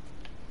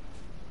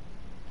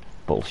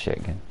 Bullshit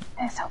again.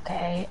 It's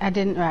okay. I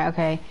didn't. Right,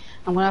 okay.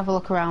 I'm gonna have a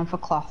look around for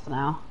cloth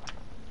now.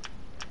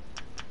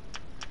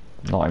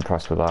 Not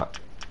impressed with that.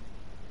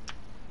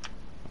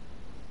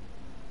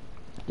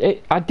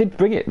 I did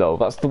bring it though.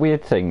 That's the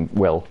weird thing,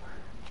 Will.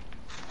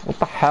 What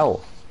the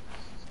hell?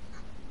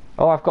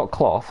 Oh, I've got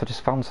cloth. I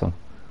just found some.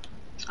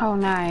 Oh,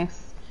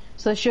 nice.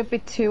 So there should be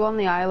 2 on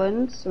the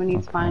island, so we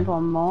need to find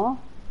one more.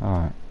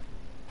 Alright.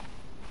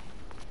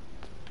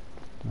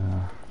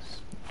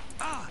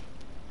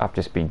 I've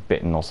just been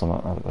bitten or something.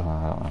 I don't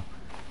know.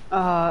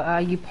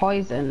 Are you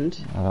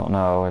poisoned? I don't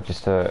know. I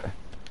just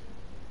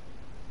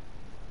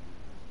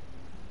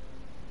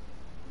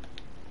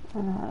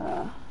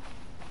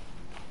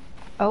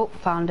Oh,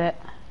 found it.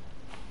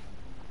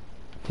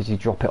 Did you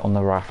drop it on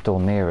the raft or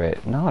near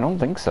it? No, I don't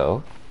think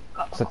so.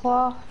 Got the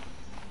cloth.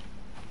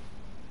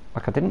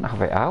 Like, I didn't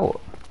have it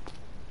out.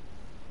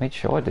 Made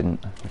sure I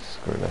didn't.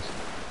 Screw this.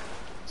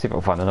 See if I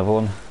can find another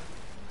one.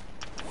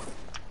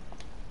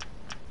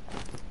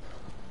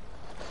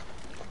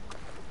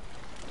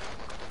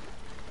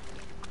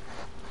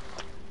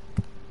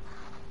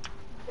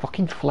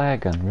 fucking flare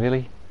gun,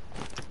 really?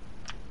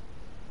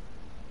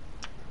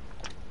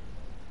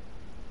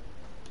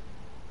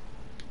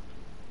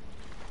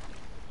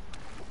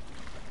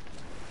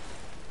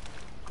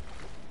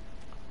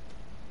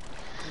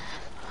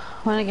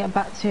 When I get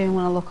back to it, I'm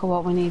gonna look at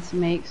what we need to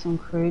make some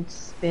crude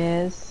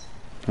spears.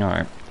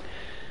 Alright.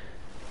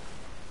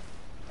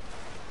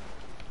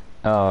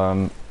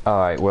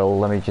 Alright, well,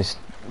 let me just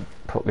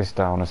put this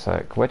down a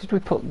sec. Where did we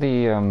put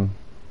the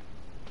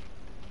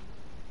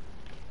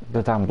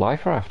damned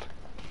life raft?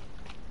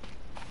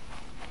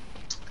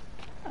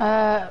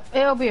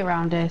 It'll be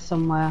around here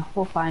somewhere.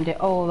 We'll find it.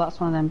 Oh, that's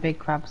one of them big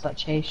crabs that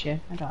chase you.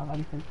 I don't have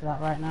anything for that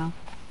right now.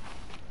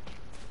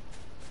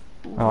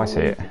 Oh, I see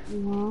it.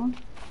 No.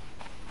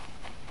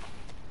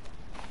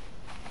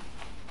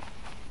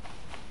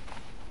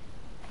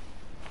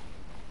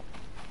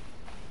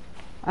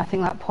 I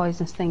think that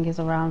poisonous thing is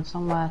around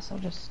somewhere, so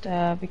just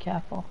be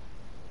careful.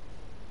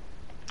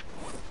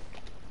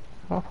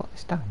 How do I put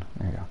this down?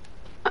 There we go.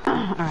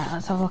 Alright,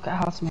 let's have a look at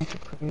how to make a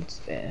crude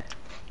spear.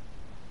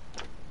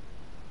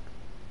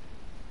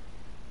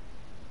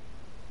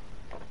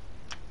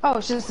 Oh,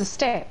 it's just a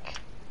stick.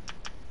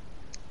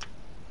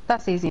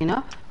 That's easy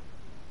enough.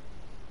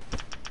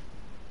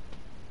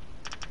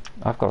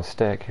 I've got a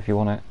stick if you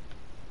want it.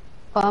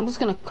 Well, I'm just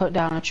gonna cut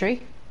down a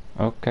tree.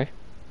 Okay.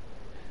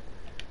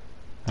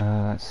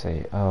 Let's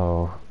see.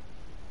 Oh.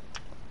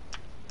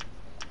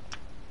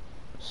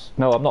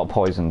 No, I'm not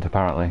poisoned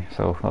apparently,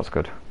 so that's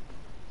good.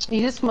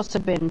 You just must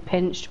have been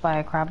pinched by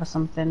a crab or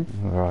something.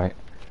 Right.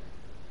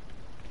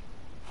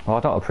 Well, I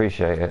don't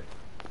appreciate it.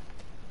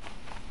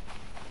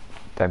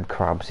 Them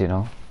crabs, you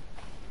know.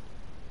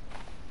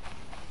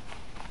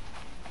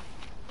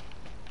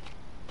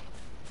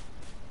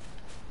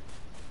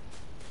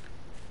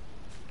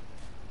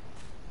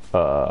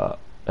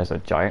 There's a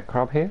giant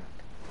crab here?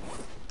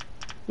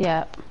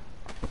 Yeah.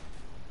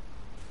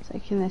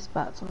 Taking this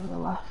back to where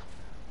the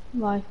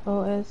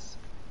lifeboat is.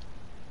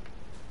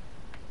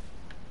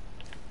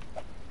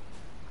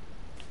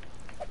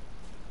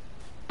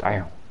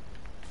 Damn.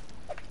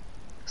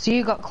 So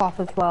you got cloth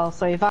as well,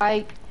 so if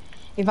I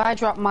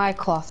drop my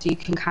cloth, you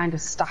can kind of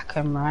stack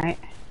them, right?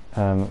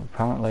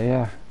 Apparently,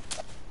 yeah.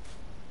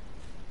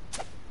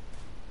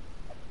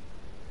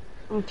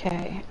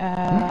 Okay,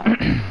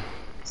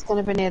 it's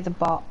gonna be near the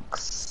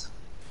box.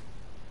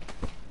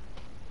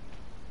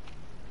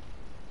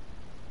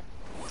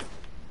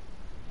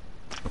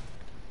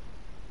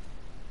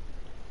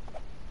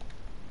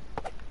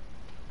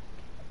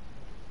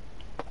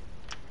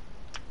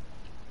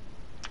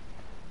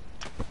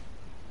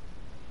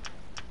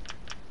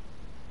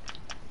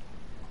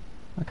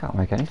 I can't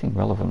make anything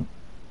relevant.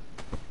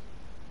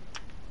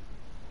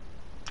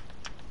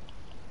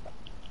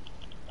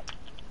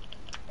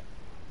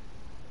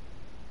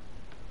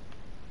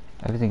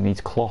 Everything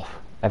needs cloth.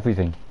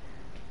 Everything.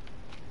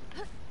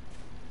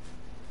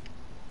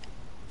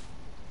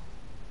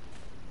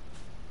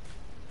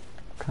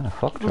 Kind of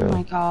fucked, really. Oh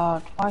my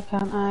god, why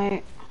can't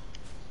I?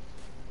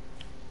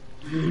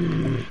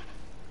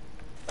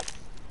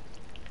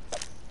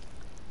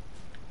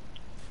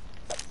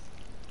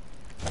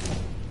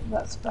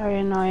 That's very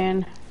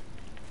annoying.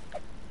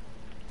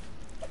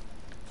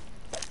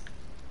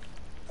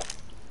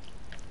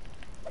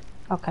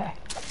 Okay.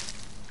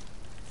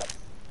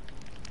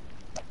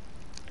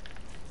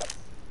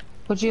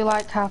 Would you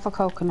like half a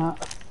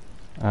coconut?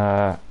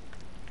 Oh,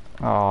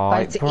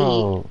 Like it to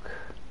broke.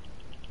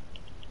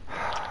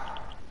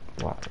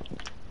 What?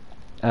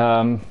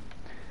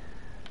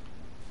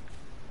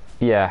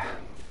 Yeah,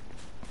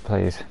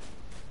 please.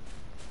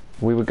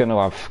 We were going to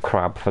have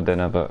crab for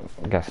dinner, but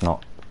I guess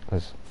not.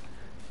 Because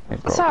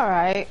it broke. It's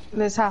alright.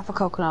 There's half a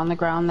coconut on the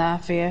ground there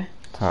for you.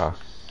 Ah.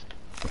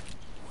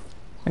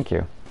 Thank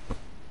you.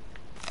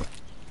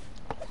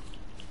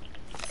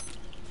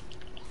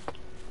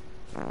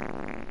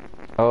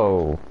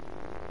 Oh.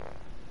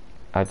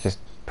 I just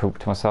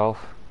pooped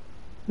myself.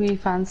 We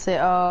fancy,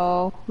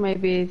 oh,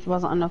 maybe there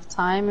wasn't enough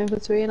time in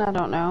between, I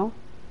don't know.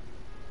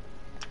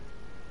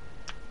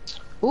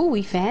 Ooh,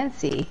 we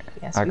fancy.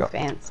 Yes, we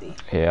fancy.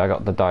 Yeah, I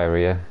got the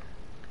diarrhea.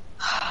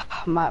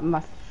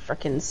 My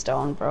freaking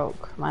stone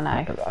broke, my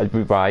knife. I'd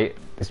be right.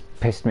 It's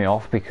pissed me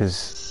off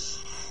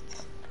because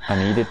I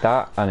needed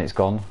that and it's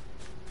gone.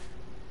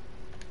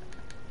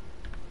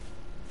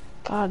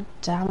 God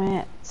damn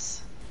it.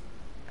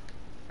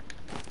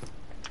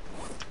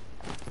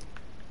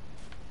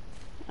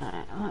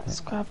 Alright, let's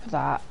grab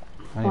that.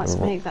 Let's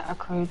make that a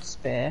crude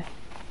spear.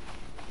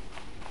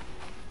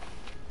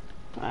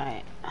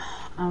 Right.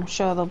 I'm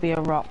sure there'll be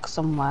a rock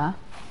somewhere.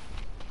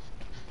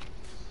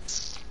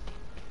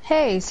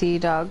 Hey, Sea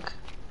Dog.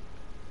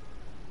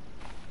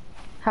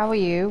 How are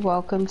you?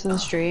 Welcome to the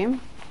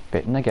stream.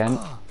 Bitten again.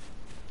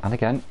 And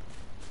again.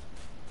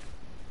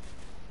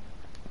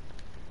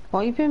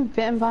 What have you been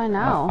bitten by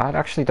now? I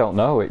actually don't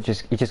know. He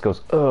just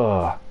goes,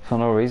 ugh, for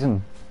no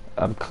reason.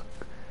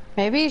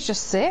 Maybe he's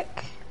just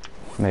sick.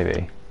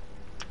 Maybe.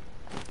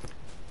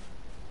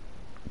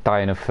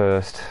 Dying of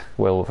thirst,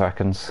 Will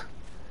reckons.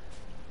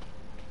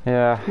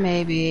 Yeah.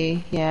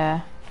 Maybe,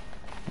 yeah.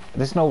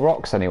 There's no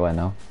rocks anywhere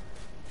now.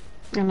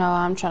 I know,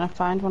 I'm trying to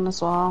find one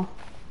as well.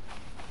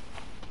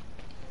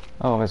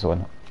 Oh, there's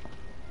one.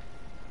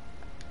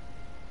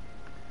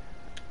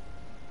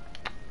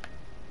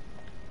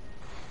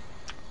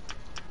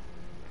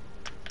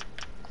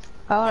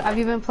 Oh, have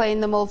you been playing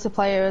the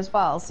multiplayer as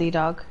well, Sea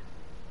Dog?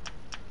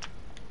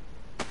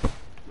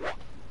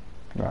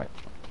 Right.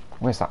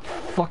 Where's that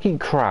fucking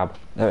crab?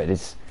 There it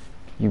is.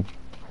 You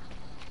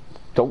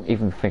don't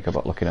even think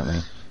about looking at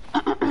me.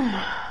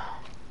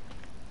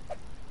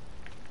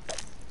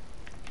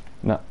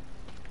 No.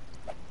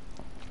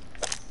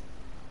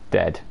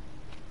 Dead.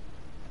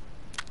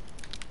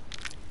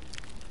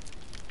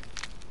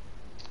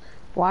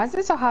 Why is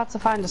it so hard to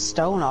find a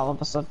stone all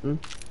of a sudden?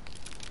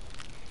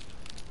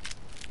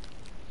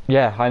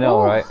 Yeah, I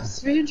know, Ooh, right?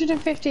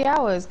 350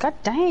 hours, god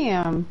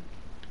damn.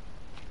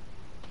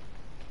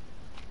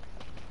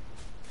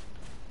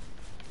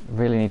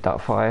 Really need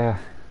that fire.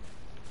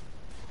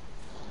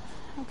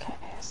 Okay,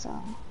 so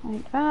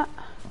like that.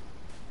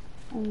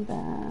 And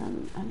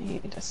then I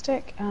need a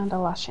stick and a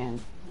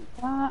lashing.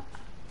 Like that.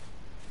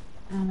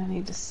 And I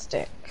need a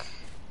stick.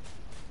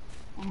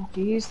 I'll have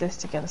to use this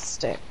to get a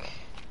stick.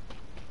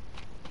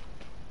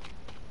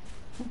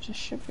 Which I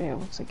should be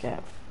able to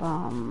get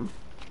from...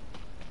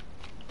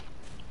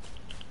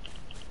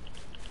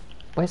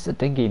 Where's the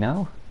dinghy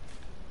now?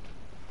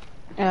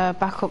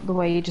 back up the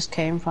way you just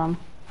came from.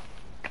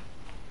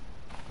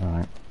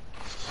 Alright.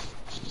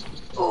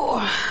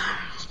 Oh.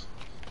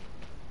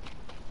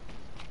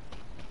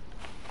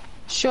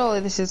 Surely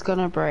this is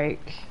gonna break.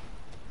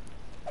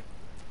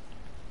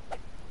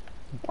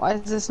 Why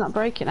is this not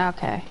breaking?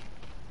 Okay.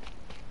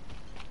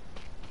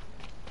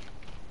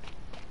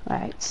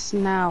 Right, so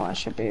now I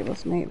should be able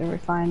to make the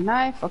refined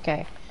knife.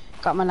 Okay,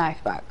 got my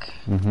knife back.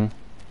 Mm-hmm.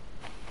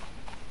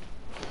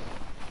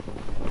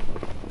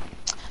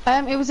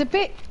 It was a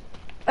bit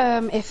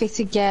iffy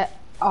to get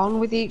on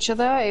with each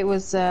other. It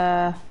was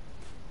yeah,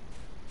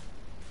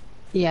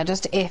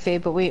 just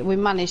iffy, but we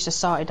managed to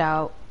sort it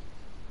out.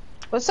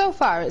 But so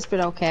far it's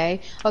been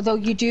okay. Although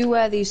you do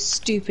wear these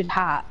stupid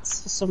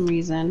hats for some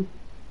reason.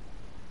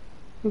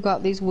 We've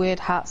got these weird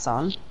hats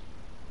on.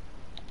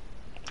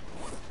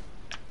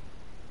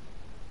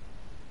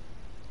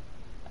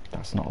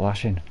 That's not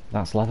lashing.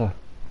 That's leather.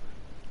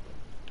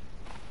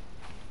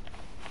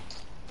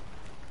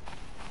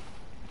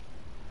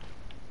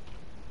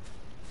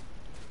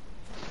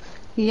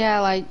 Yeah,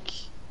 like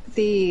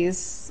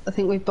these. I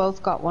think we've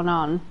both got one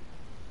on.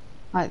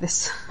 Like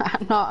this.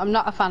 I'm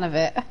not a fan of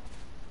it.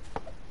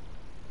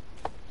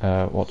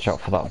 Watch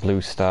out for that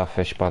blue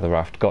starfish by the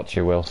raft. Got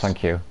you, Will.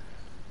 Thank you.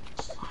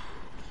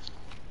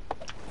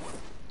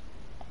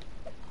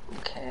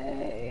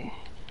 Okay.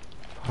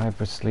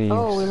 Fibre sleeves.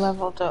 Oh, we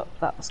leveled up.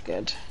 That was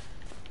good.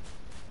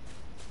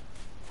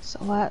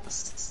 So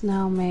let's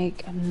now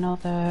make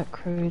another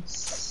crude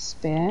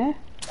spear.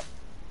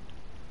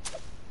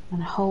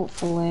 And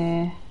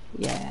hopefully,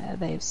 yeah,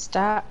 they've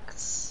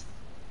stacked.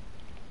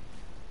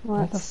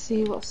 Let's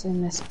see what's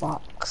in this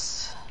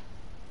box.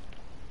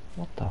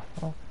 What the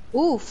fuck?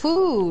 Ooh,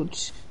 food!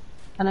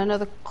 And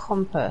another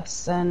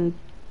compass, and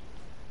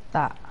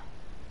that.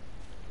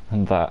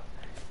 And that.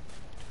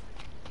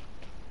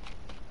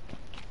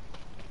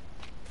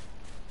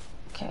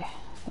 Okay,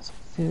 that's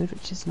food,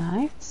 which is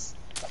nice.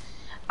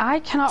 I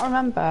cannot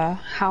remember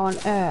how on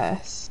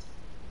earth...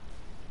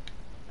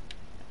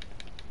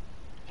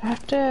 Do I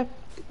have to,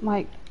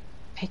 like,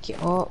 pick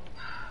it up?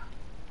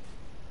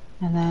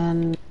 And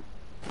then...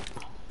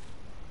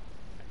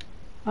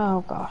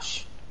 Oh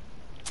gosh.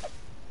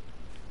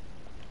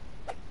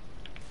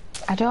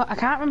 I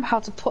can't remember how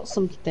to put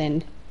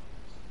something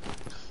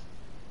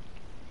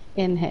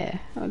in here,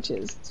 which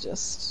is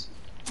just...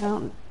 I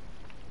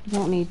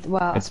don't need...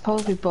 Well, I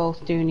suppose we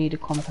both do need a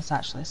compass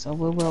actually, so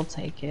we will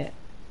take it.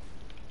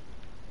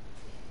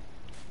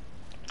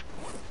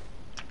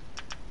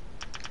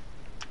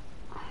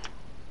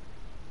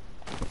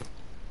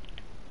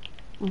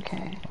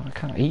 Okay. I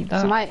can't eat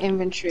that. So my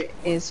inventory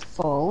is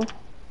full.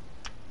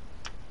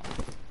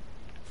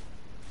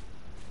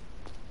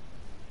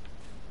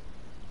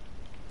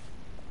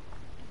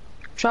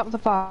 Drop the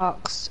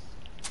box.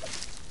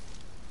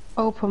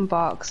 Open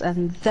box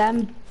and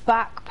then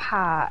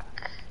backpack.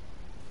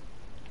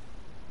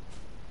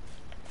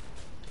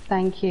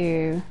 Thank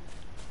you.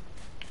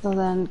 So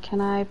then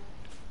can I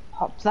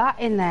pop that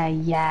in there?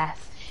 Yes.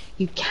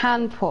 You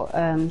can put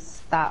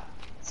that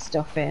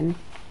stuff in.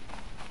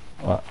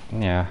 What?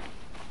 Yeah.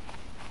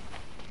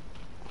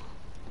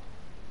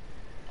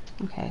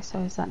 Okay, so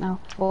is that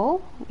now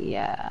full?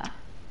 Yeah.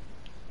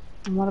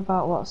 And what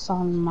about what's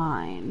on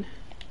mine?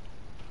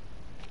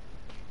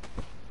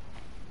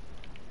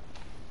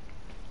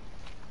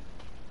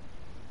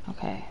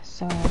 Okay,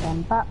 so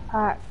then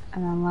backpack,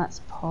 and then let's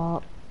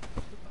put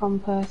the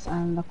compass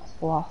and the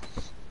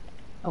cloth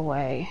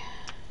away.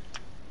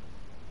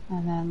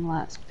 And then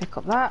let's pick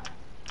up that,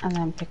 and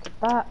then pick up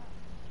that,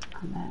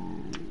 and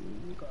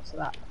then go to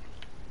that.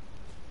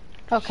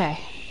 Okay,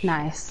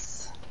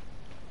 nice.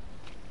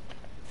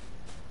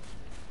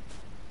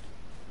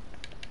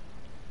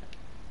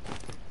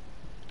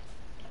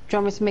 Do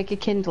you want me to make a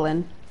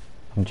kindling?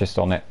 I'm just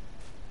on it.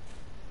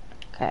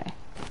 Okay.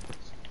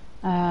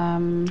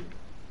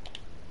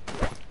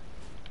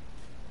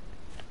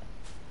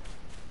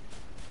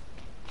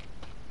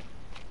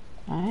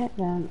 Right,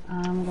 then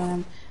I'm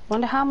gonna...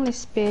 wonder how many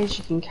spears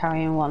you can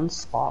carry in one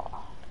spot.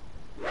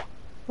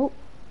 Oh,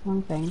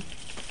 wrong thing.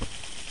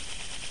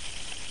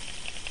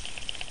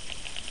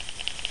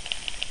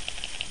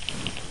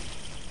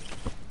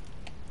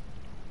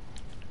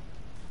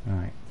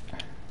 Right.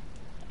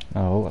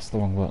 Oh, that's the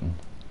wrong button.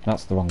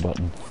 That's the wrong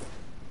button.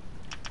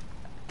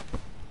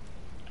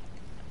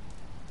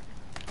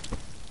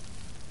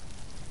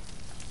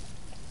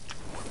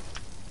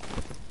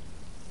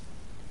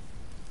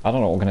 I don't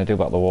know what we're going to do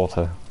about the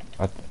water.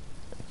 It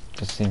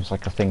just seems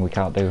like a thing we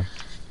can't do.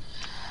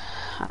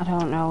 I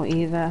don't know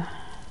either.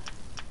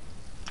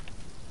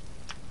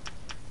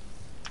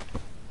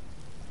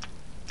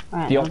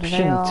 Right, The now, do they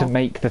option all... to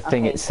make the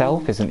thing Okay, itself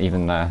cool. isn't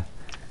even there.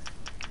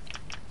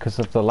 Because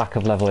of the lack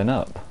of leveling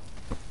up.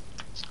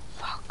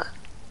 Fuck.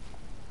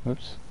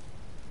 Oops.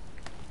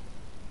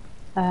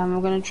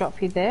 I'm gonna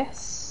drop you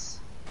this.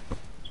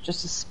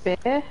 Just a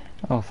spear.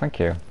 Oh, thank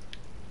you.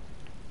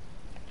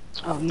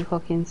 Oh, you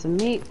cooking some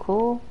meat,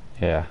 cool.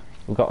 Yeah.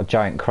 We've got a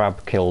giant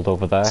crab killed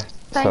over there.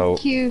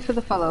 Thank you for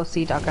the follow,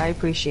 Sea Dog. I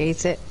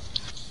appreciate it.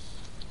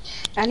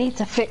 I need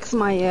to fix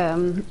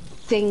my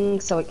thing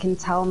so it can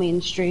tell me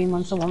in stream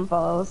when someone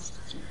follows.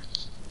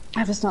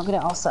 I've just not got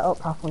it all set up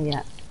properly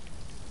yet.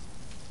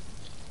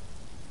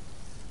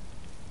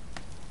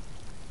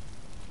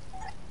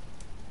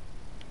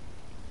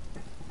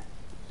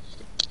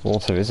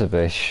 Water is a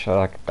bish.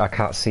 I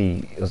can't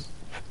see...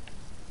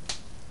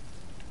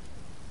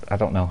 I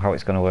don't know how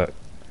it's going to work.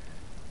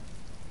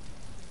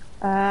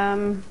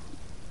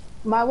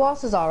 My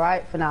water's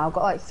alright for now. I've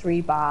got like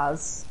 3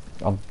 bars.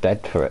 I'm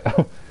dead for it.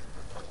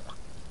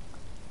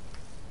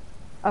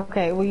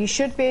 Okay, well you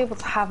should be able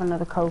to have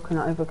another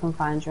coconut if we can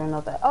find you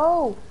another.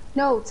 Oh,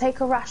 no,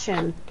 take a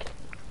ration.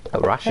 A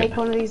ration? Take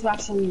one of these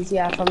rations,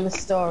 yeah, from the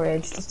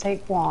storage. Just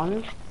take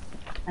one,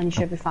 and you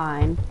should be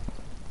fine.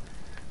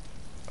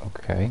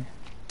 Okay. Do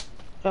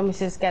you want me to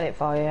just get it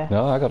for you?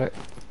 No, I got it.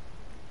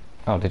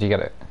 Oh, did you get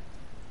it?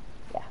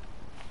 Yeah.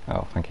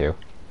 Oh, thank you.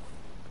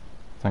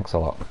 Thanks a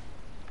lot.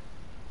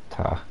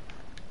 Ta.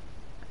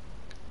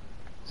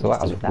 So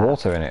that Just has do that.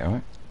 water in it,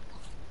 right?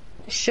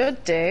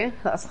 Should do.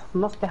 That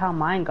must be how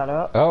mine got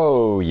up.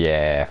 Oh,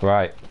 yeah,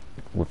 right.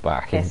 We're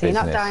back Okay, in so you're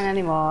business. not dying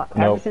anymore.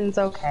 Nope. Everything's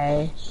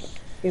okay.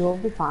 You will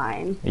be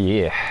fine.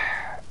 Yeah.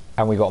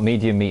 And we got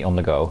medium meat on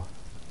the go.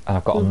 And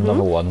I've got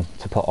another one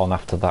to put on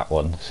after that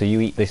one. So you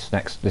eat this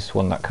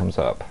one that comes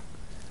up.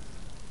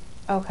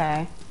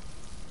 Okay.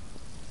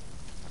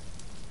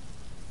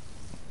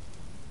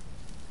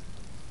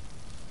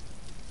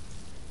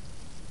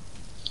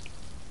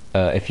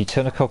 If you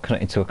turn a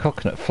coconut into a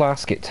coconut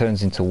flask, it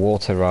turns into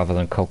water rather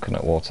than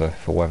coconut water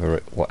for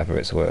whatever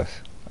it's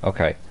worth.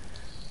 Okay.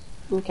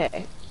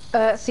 Okay.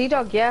 Sea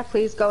Dog, yeah,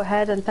 please go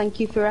ahead and thank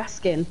you for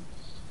asking.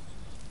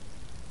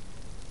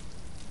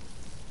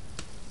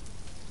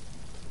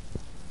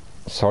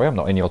 Sorry, I'm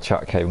not in your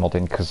chat, K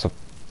modding, because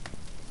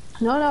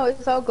No,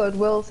 it's all good.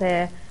 Will's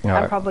here.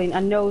 Alright.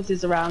 And Nose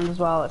is around as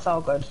well. It's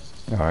all good.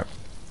 Alright.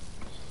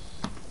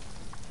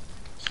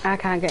 I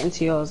can't get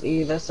into yours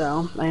either,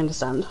 so I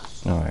understand.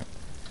 Alright.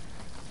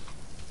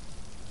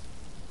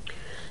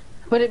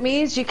 But it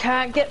means you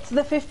can't get to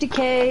the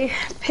 50k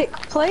pick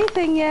play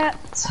thing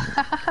yet.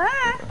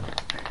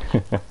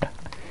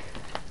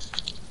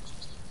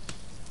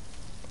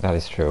 That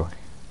is true.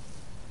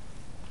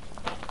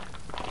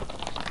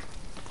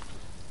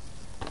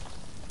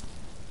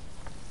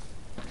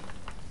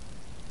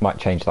 Might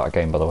change that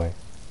again, by the way.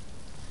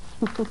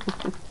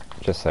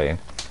 Just saying.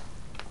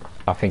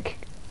 I think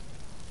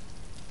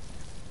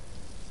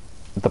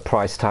the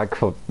price tag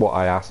for what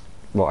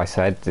I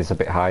said is a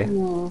bit high.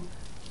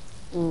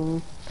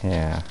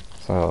 Yeah,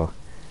 so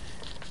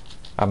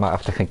I might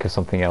have to think of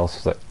something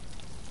else that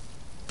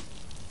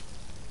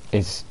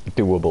is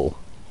doable.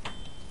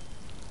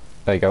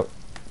 There you go.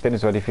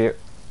 Dinner's ready for you.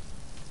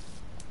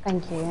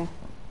 Thank you.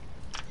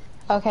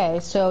 Okay,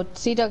 so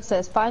Sea Dog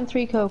says find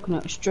 3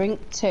 coconuts, drink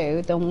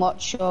 2, then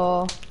watch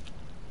your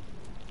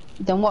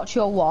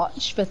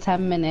watch for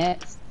 10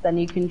 minutes, then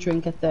you can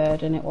drink a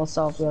third and it will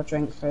solve your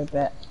drink for a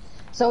bit.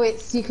 So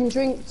you can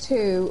drink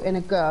 2 in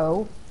a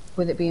go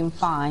with it being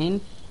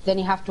fine, then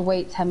you have to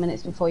wait 10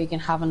 minutes before you can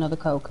have another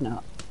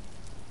coconut.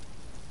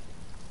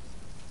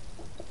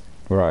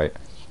 Right.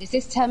 Is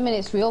this 10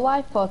 minutes real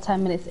life or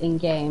 10 minutes in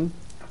game?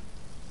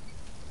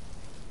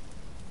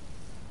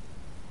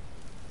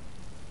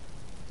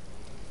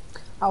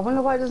 I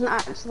wonder why it doesn't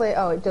actually...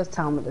 Oh, it does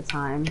tell me the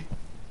time.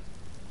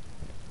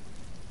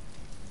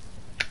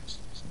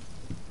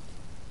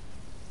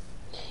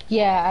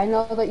 Yeah, I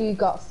know that you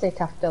got sick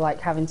after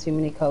like having too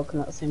many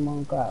coconuts in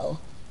one go.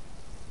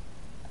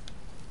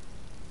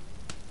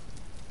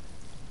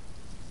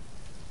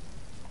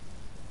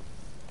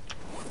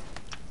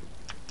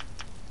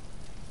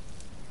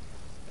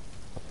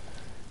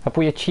 Have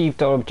we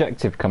achieved our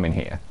objective coming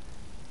here?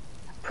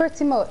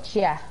 Pretty much,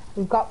 yeah.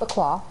 We've got the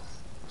cloth.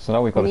 So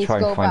now we've got We to need try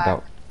to and go find back.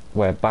 out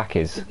where back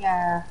is.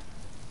 Yeah.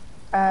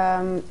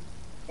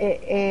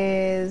 It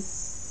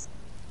is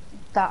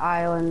that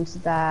island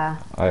there.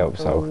 I hope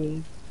so.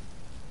 believe.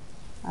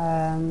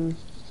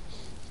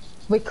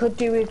 We could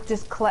do with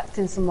just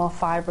collecting some more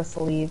fibrous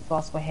leaves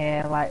whilst we're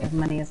here, like as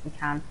many as we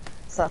can.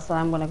 So that's what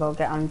I'm gonna go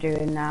get on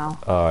doing now.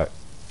 Alright.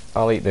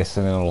 I'll eat this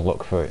and then I'll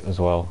look for it as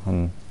well.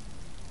 And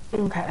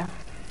Okay.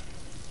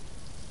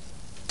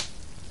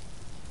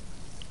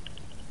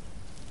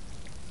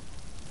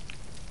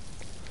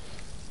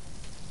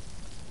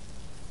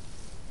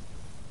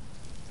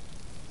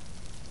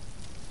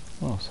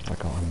 what else have I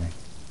got on me?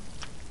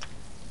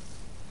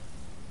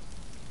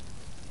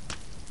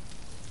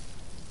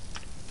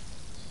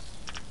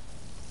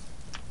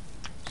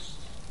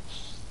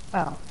 Oh,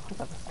 I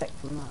got the stick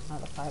from that,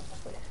 not the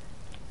fibrous leaf.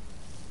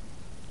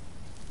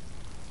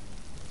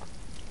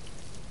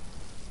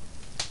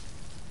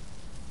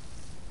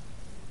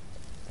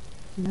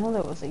 I know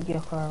there was a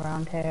yucca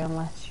around here,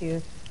 unless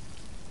you.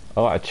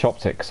 Oh, I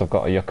chopped it because I've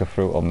got a yucca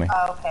fruit on me.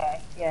 Oh, okay.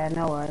 Yeah,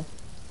 no worries.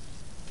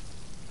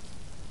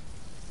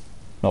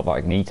 Not that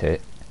I can eat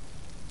it.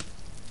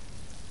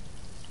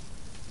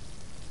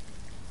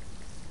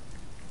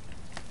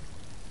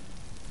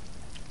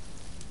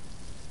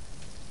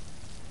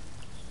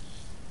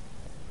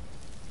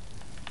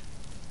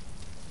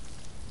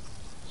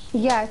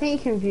 Yeah, I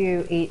think you can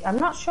view each. I'm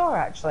not sure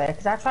actually,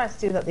 because I tried to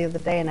do that the other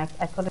day and I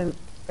couldn't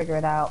figure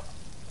it out.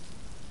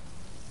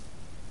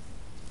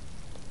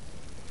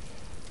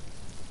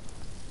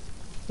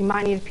 You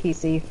might need a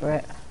PC for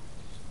it.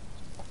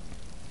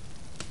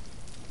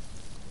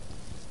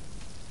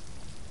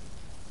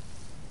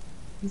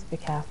 Please be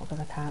careful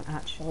because I can't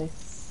actually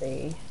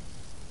see.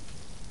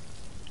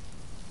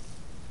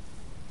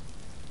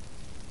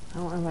 I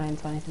don't want to run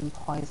into anything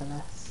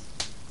poisonous.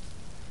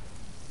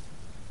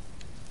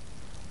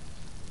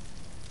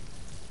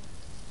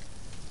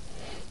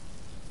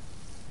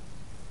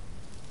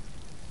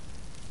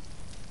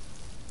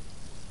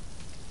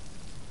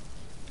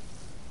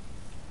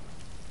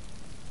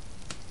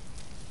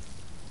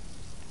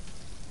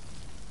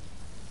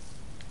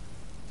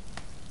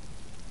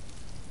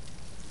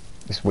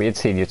 It's weird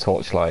seeing your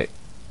torchlight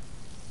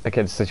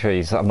against the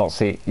trees. I'm not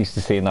used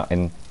to seeing that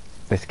in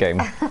this game.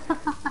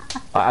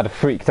 I'd have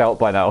freaked out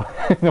by now.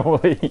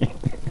 Normally.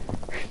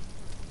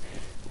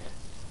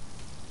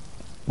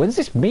 When's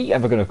this meat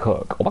ever gonna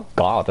cook? Oh my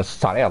god, that's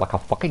sounding like a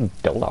fucking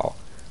dildo.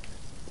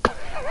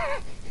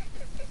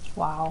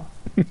 Wow.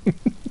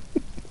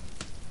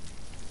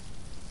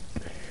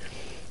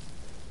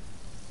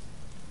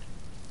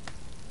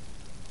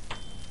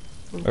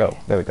 Okay. Oh,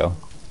 there we go.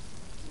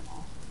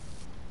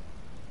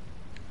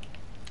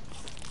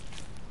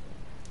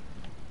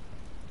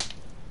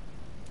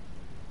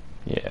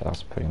 Yeah,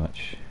 that's pretty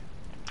much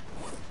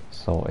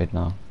sorted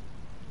now.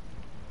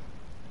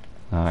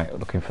 Alright,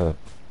 looking for...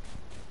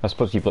 I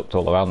suppose you've looked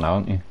all around now,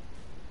 haven't you?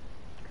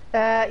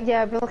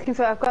 Yeah, I've been looking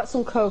for. I've got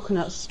some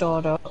coconuts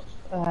stored up.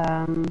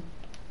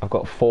 I've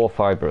got 4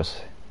 fibrous.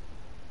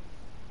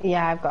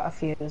 Yeah, I've got a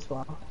few as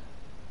well.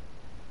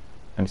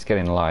 And it's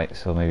getting light,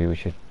 so maybe we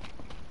should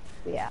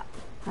Yeah,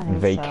 I think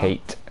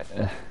vacate.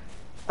 so.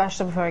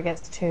 Especially before it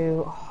gets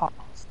too hot.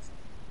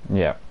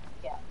 Yeah.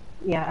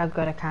 Yeah, I'm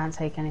good. I can't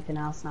take anything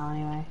else now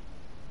anyway.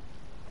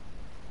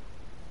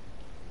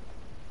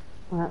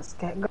 Let's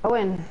get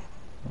going.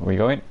 Are we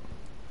going?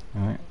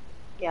 Alright.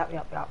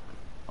 Yep.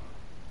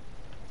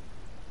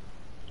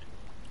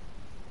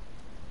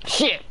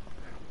 Shit!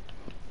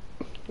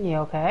 You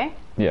okay?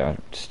 Yeah,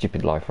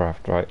 stupid life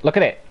raft, right? Look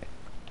at it!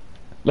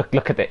 Look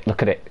at it,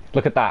 look at it,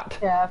 look at that!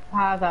 Yeah,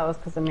 part of that was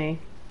because of me.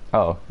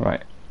 Oh,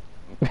 right.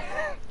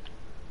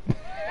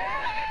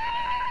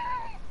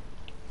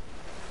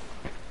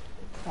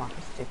 What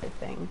a stupid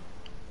thing.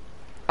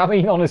 I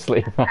mean,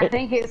 honestly, I right?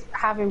 think it's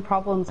having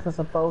problems because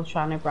they're both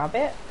trying to grab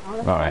it,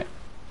 honestly. Alright.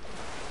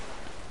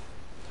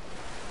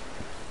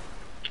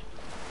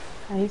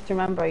 I used to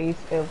remember I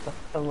used to be able to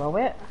throw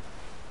it.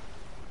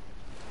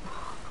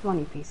 Oh, come on,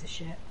 you piece of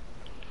shit.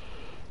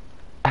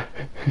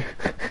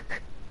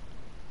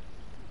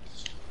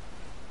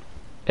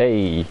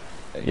 Hey.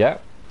 Yeah,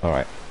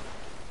 alright.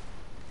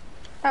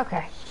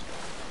 Okay.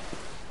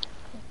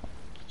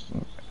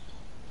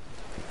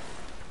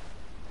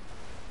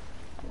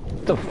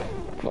 The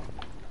fuck?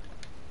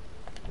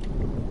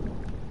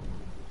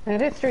 I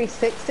did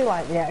 360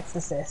 like The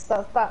Exorcist.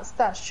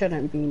 That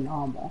shouldn't be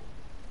normal.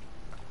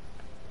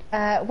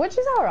 Which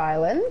is our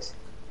island?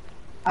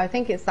 I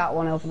think it's that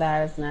one over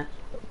there, isn't it?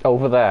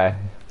 Over there.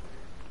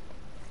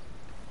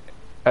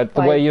 At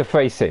the way you're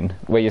facing,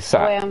 where you're The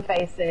sat. way I'm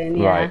facing,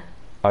 yeah. Right.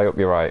 I hope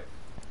you're right.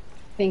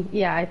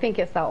 I think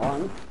it's that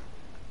one.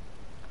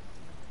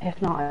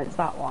 If not, it's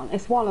that one.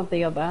 It's one of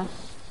the other.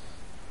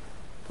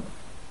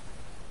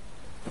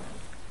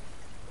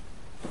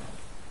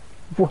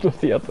 One or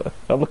the other.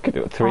 I'm looking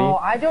at 3. Oh,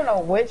 I don't know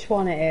which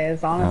one it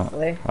is,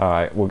 honestly.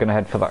 Alright, we're gonna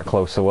head for that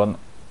closer one.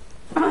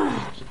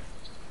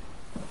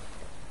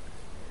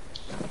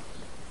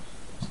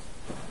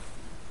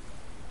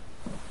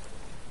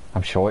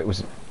 I'm sure it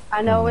was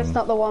I know it's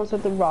not the ones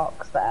with the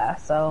rocks there,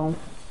 so...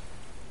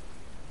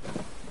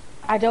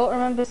 I don't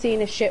remember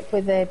seeing a ship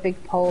with a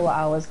big pole at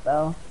ours,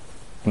 though.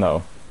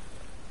 No.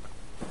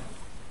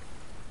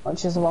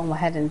 Which is the one we're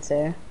heading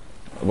to.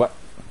 What?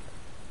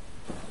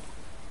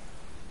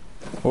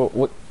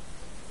 What?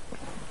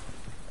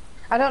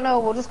 I don't know,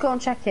 we'll just go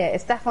and check it.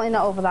 It's definitely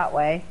not over that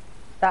way.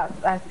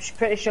 I'm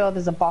pretty sure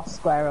there's a boss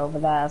square over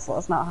there, so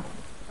let's not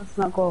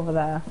go over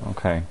there.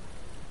 Okay.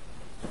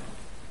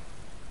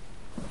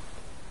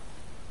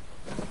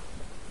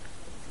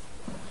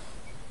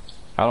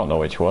 I don't know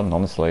which one,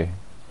 honestly.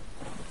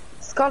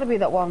 It's gotta be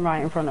that one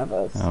right in front of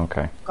us.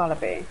 Okay. Gotta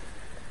be.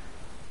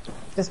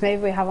 Just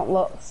maybe we haven't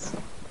looked.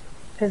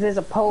 Because there's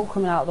a pole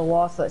coming out of the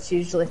water that's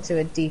usually to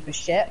a deeper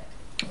ship.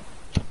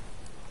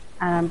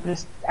 And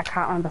I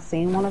can't remember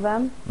seeing one of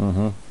them.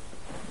 Mm-hmm.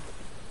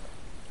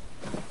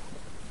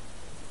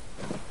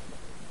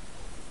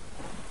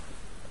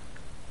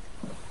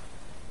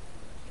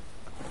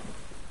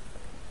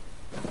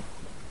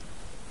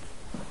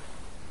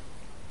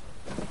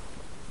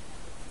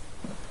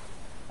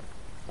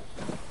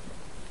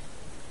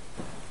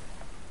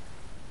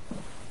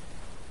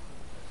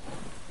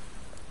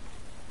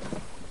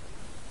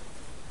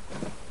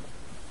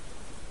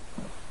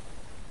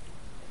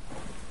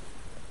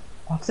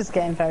 This is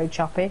getting very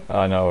choppy.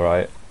 I know,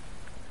 right?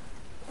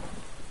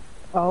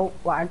 Oh,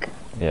 lag.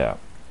 Yeah.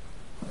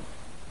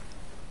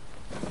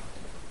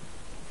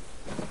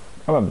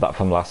 I remember that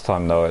from last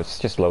time, though. It's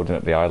just loading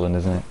up the island,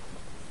 isn't it?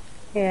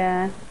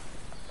 Yeah.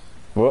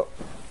 What?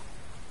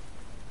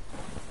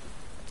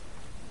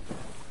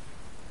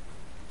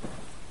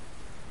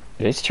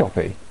 It is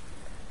choppy.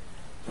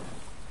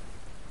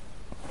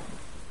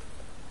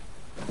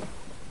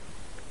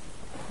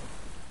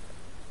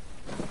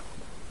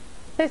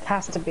 This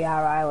has to be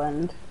our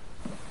island.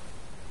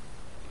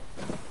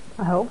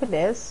 I hope it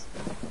is.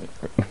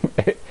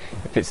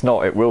 If it's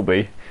not, it will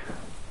be.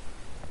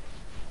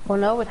 Well,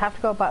 no, we'd have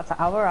to go back to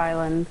our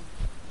island.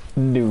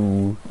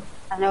 No.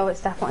 I know it's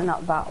definitely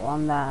not that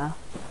one there.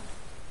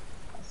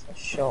 That's for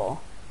sure.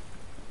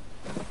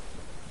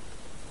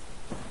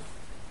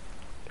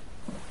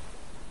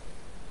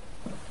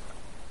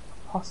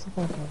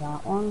 Possibly be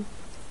that one.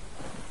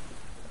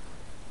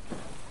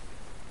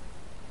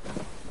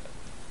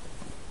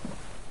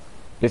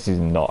 This is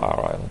not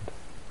our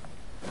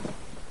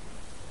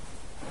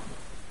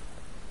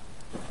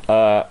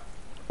island.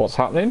 What's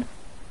happening?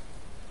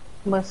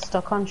 We're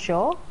stuck on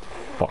shore?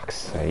 Fuck's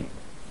sake.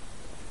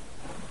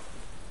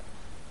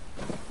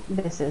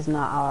 This is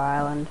not our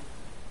island.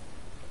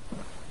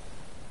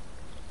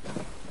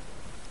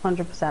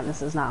 100%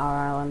 this is not our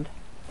island.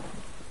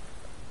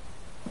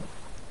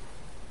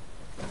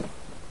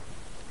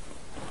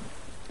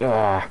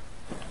 Ah.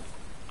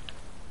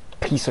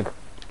 Piece of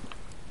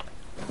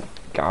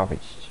garbage.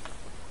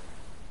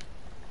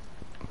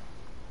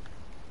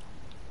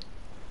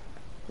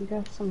 We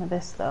got some of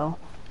this though,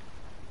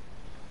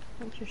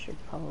 which you should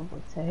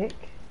probably take.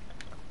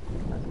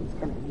 Who's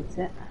gonna eat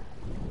it?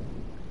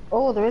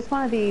 Oh, there is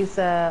one of these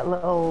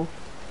little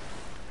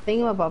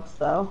thingamabobs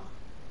though.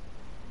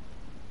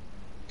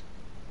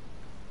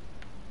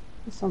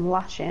 There's some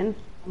lashing,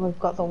 and we've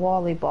got the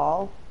Wally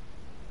ball.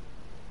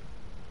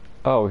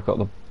 Oh, we've got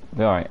the...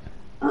 Right.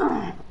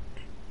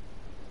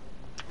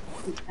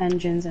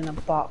 Engines in a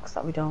box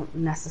that we don't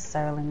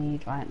necessarily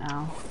need right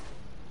now.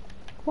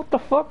 What the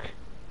fuck?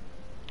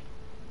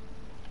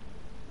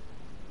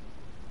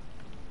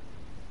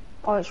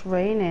 Oh, it's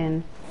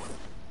raining.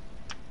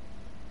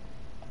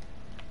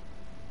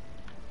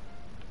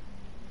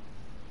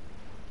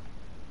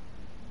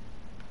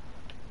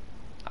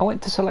 I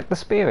went to select the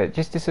spear, it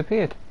just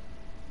disappeared.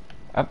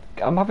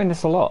 I'm having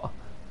this a lot.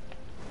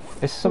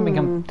 There's something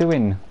I'm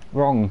doing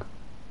wrong.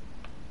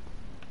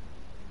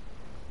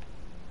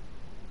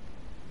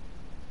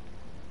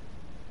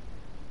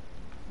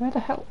 Where the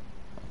hell?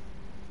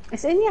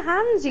 It's in your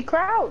hands, you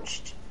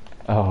crouched.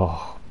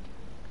 Oh.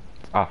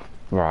 Ah,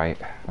 right.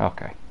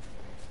 Okay.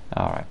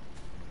 Alright.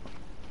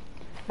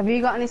 Have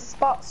you got any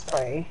spots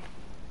free?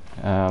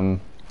 Let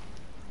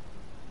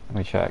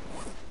me check.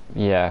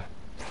 Yeah,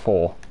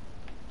 4.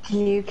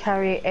 Can you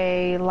carry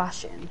a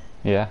lashing?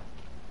 Yeah.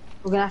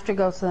 We're gonna have to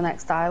go to the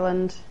next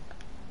island.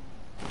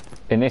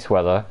 In this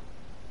weather?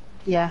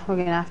 Yeah, we're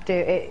gonna have to.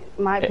 It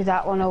might be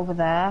that one over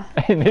there.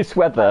 In this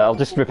weather, I'll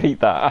just repeat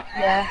that.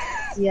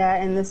 Yes,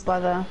 yeah, in this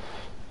weather.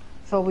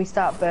 Before we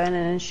start burning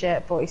and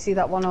shit, but you see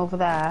that one over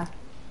there?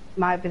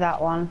 Might be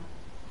that one.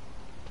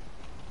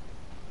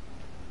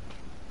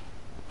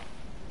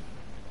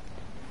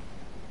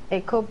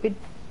 It could be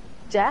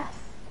death.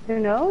 Who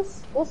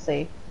knows? We'll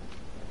see.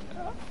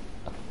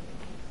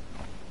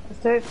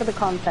 Let's do it for the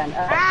content.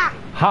 Ah!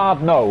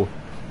 Hard no.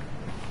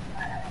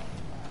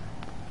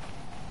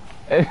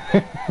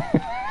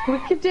 We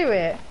can do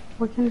it.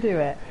 We can do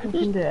it. We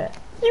can do it.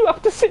 You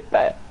have to sit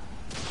there.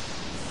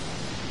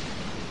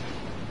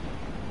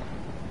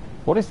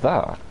 What is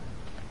that?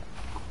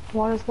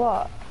 What is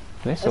what?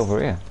 This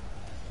over here.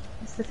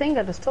 It's the thing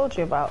I just told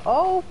you about.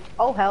 Oh,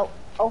 oh help.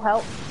 Oh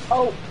help.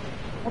 Oh,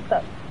 what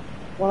the?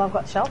 Well, I've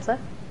got shelter.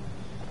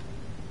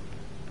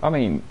 I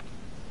mean,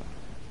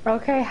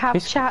 Okay,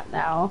 have chat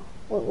now.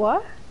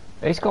 What?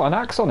 he's got an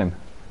axe on him.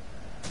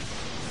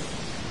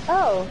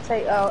 Oh,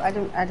 I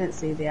didn't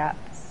see the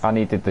axe. I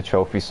needed the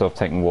trophy, so I've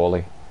taken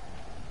Wally.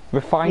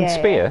 Refined Yeah,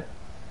 spear? yeah.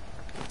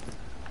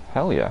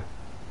 Hell yeah.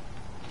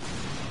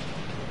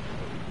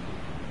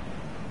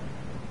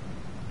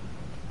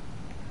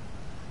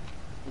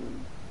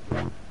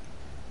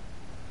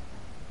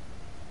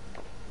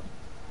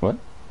 What?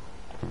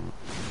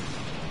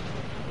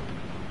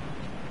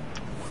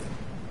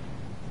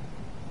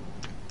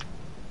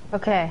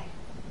 Okay.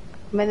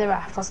 I'm in the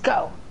raft, let's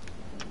go.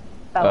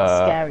 That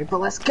was scary, but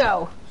let's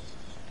go.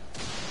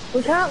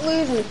 We can't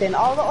lose anything.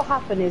 All that'll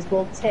happen is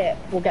we'll tip,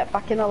 we'll get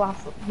back in the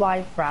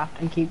life raft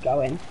and keep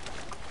going.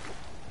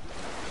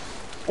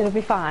 It'll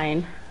be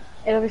fine.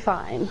 It'll be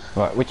fine.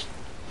 Right, which...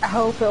 I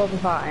hope it'll be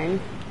fine.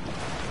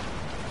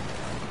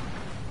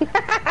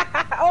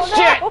 Oh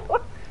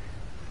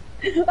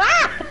Shit! no!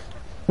 Ah!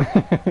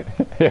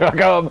 Here I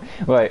come!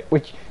 Wait,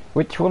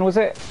 which one was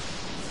it?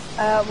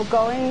 We're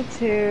going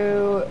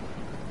to...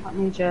 Let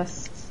me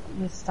just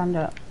stand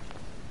up.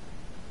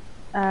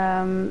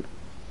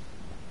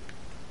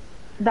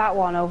 That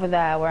one over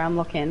there where I'm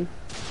looking.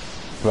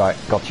 Right,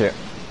 gotcha.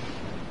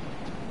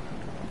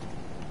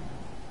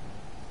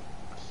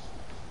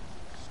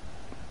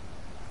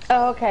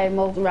 Oh, okay,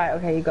 right,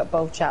 okay, you got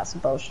both chats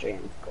and both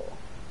streams. Cool.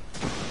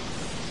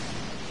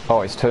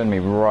 Oh, it's turned me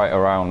right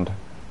around.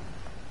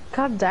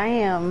 God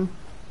damn.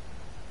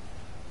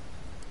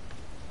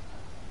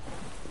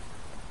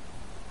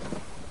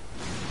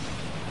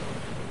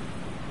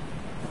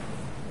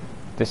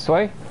 This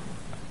way?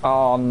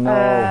 Oh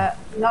no.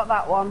 Not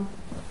that one.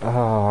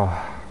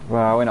 Oh,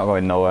 well, we're not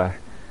going nowhere.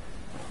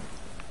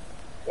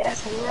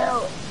 Yes, I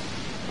know.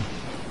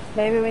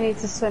 Maybe we need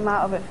to swim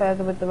out of it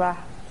further with the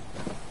raft.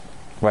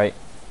 Wait,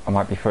 I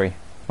might be free.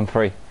 I'm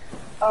free.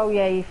 Oh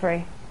yeah, you're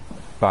free.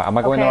 Right, am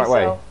I going the right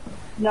way?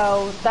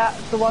 No,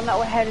 the one that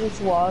we're heading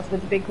towards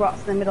with the big rocks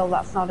in the middle,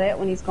 that's not it.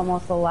 We need to go more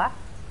to the left.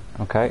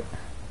 Okay.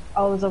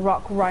 Oh, there's a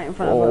rock right in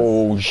front of us.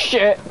 Oh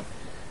shit!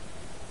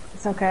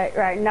 It's okay.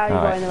 Right, now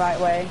you're going the right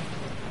way.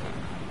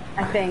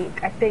 I think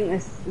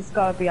this has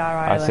got to be our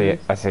island.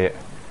 I see it.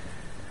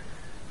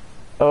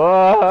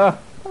 Oh!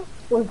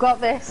 We've got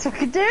this. We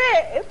can do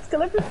it. It's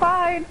gonna be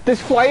fine.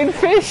 There's flying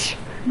fish!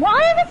 Why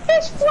are the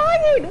fish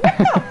flying? What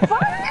the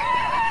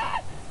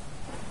fuck?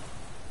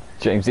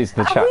 James is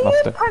the Are chat we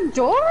master. in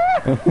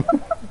Pandora?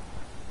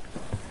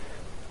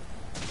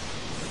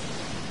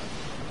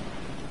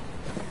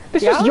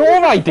 This was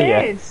your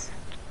idea!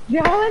 The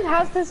island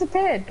has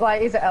disappeared.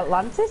 Like, is it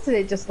Atlantis? Did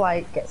it just,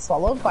 like, get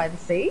swallowed by the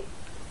sea?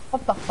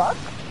 What the fuck?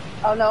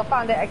 Oh no, I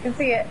found it. I can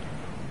see it.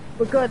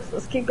 We're good.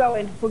 Let's keep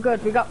going. We're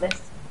good. We got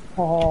this.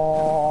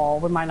 Oh,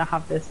 we might not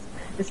have this.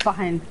 It's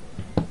fine.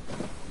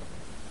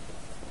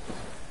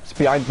 It's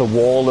behind the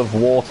wall of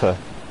water.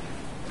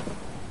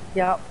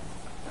 Yep.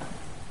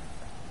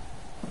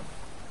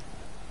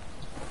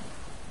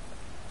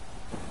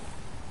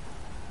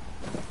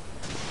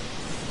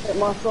 Bit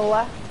more to the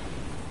left.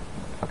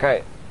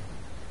 Okay.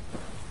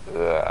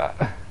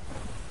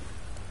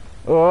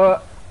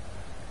 Oh.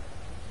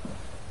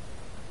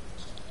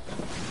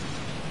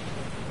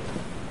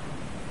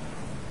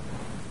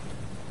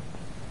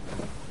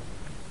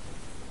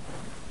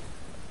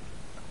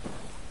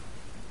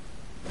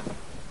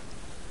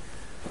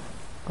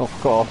 Oh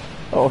god.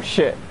 Oh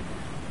shit.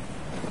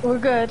 We're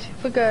good.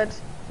 We're good.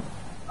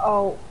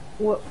 Oh,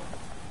 we're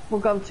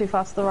going too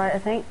fast to the right, I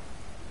think.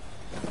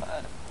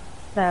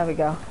 There we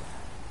go.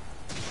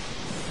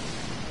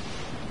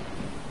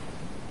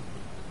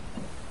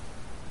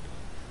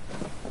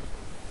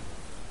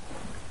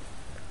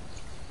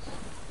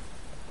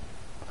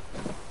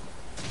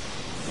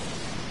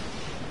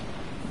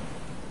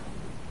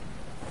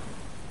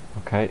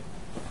 Okay.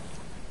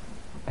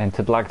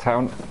 Entered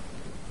Lagtown.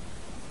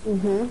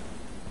 Mhm.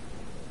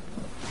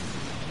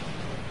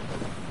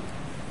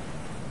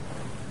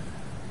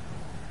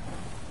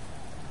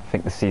 I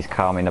think the sea's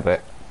calming a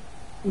bit.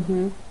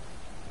 Mhm.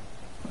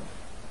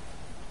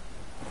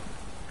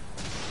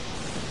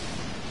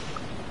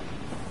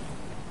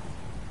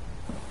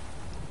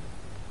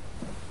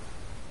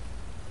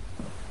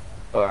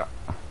 Uh.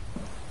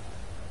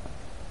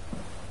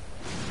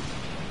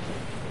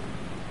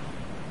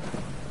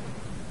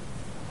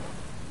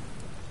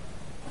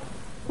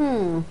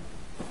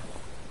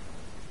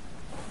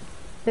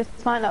 This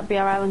might not be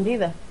our island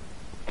either.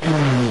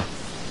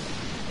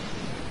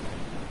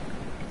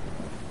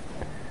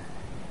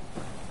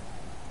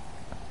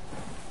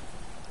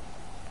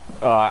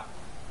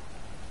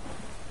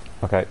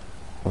 Okay,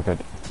 we're good.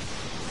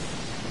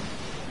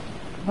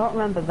 I don't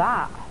remember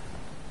that.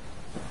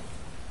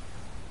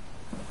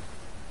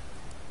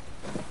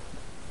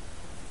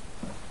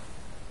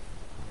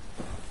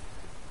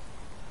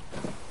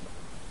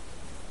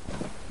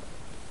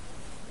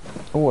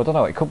 Oh, I don't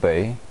know, it could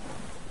be.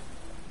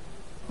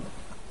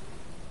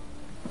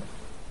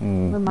 We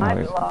might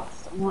be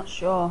lost, I'm not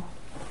sure.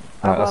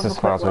 Right, that's as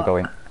far as we're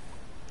going.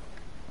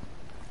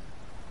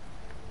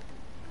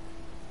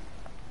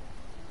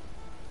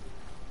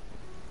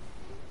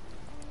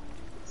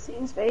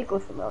 Seems vaguely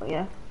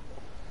familiar.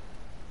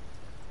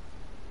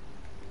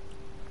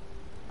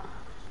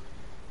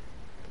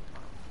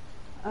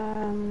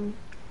 Um.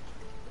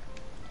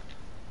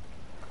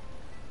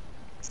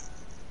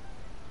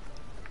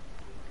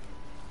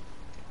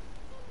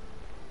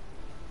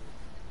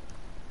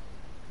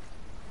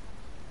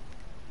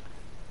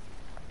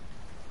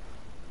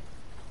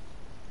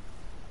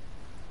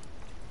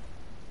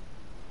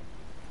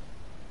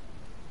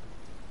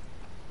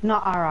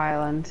 Not our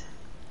island.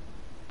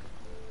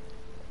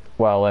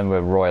 Well, then we're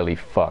royally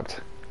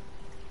fucked.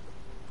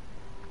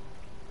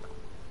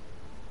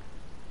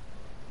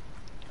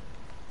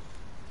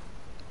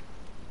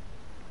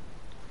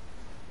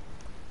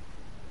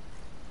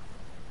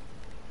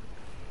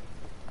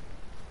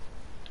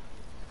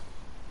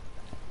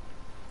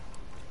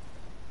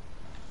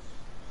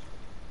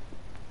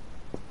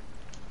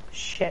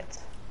 Shit.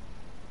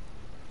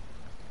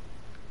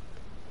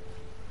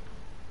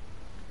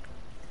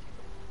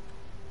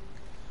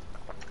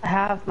 I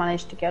have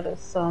managed to get us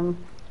some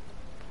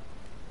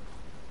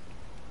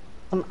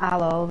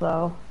aloe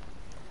though.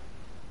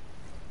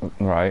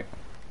 Right.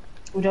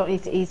 We don't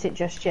need to eat it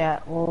just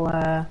yet. We'll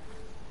where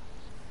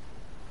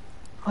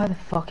the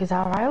fuck is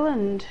our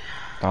island?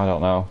 I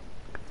don't know.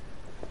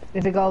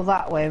 If we go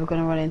that way, we're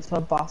gonna run into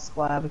a boss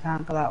square. We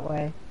can't go that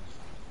way.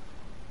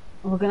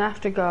 We're gonna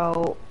have to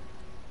go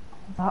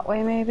that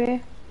way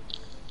maybe?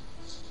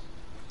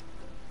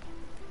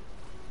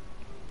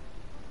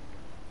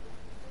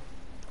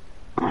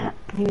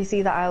 Can you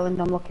see the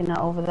island I'm looking at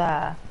over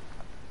there?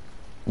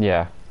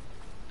 Yeah.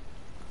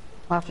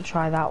 I'll have to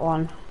try that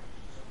one.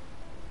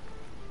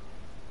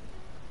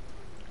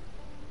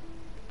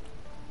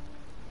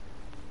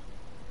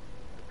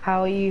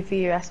 How are you for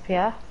your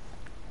SPF?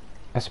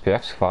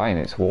 SPF's fine,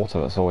 it's water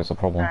that's always a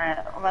problem. Alright,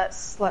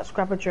 let's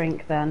grab a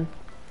drink then.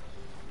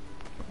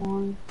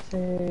 1,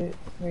 2,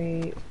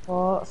 3,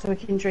 4. So we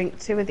can drink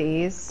 2 of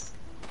these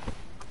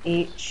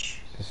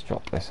each. Just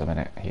drop this a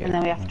minute here. And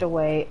then we have to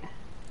wait.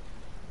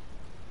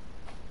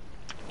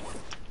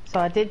 So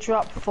I did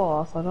drop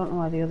 4, so I don't know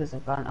where the others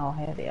have gone. Oh,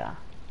 here they are.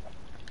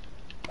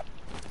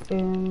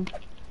 Boom.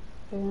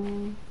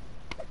 Boom.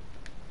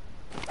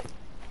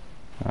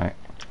 Right.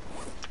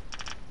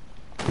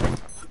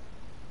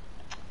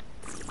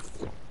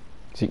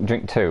 So you can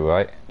drink 2,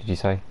 right? Did you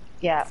say?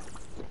 Yeah.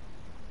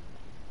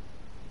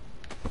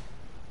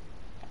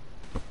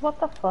 What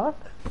the fuck?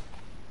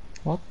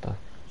 What the?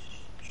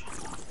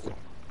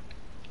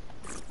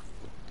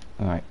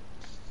 Alright.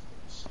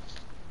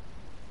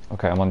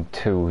 Okay, I'm on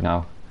 2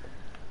 now.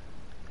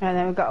 And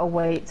then we've got to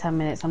wait 10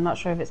 minutes. I'm not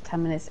sure if it's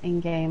 10 minutes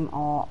in-game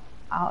or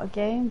out of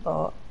game,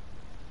 but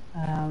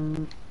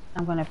I'm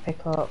going to pick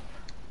up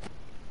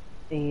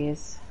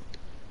these.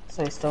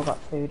 So we've still got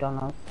food on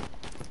us.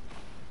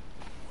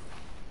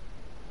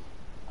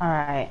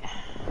 Alright.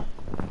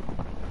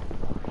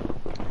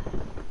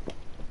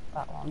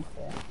 That one's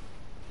here.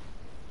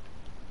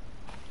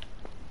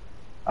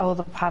 Oh,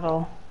 the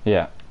paddle.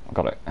 Yeah,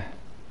 got it.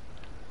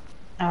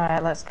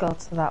 Alright, let's go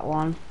to that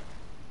one.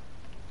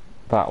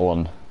 That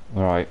one.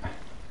 Right.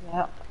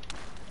 Yep.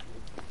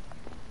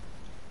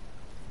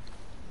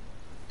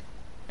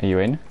 Are you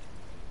in?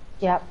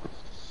 Yep.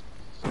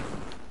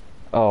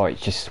 Oh, it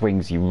just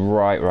swings you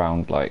right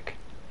round, like.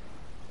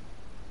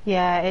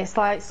 Yeah, it's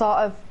like sort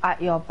of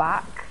at your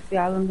back, the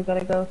island we're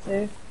gonna go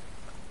to.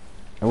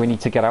 And we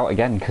need to get out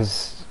again,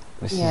 because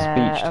this is beached.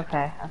 Yeah,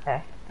 okay,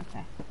 okay,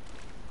 okay.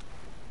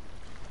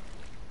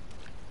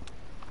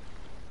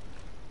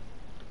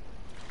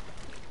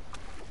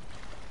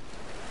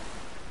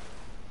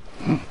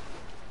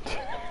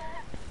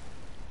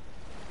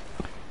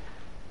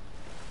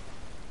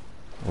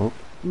 Oop.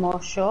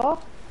 More shore?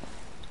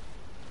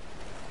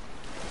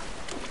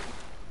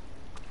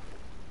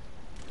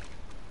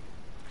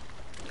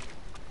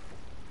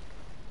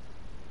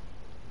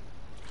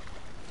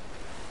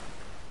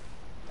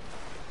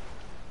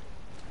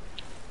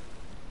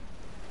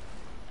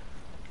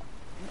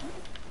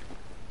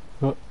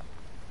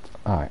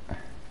 Alright.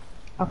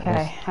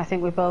 Okay, I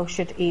think we both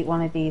should eat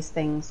one of these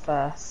things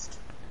first.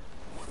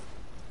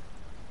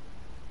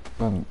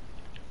 Um,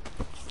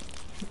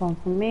 One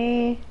for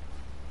me,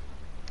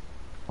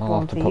 I'll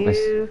one have to for put this.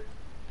 you.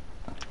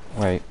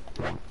 Wait.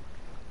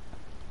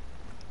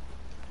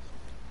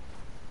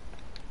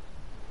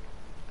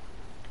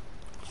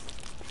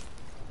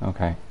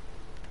 Okay.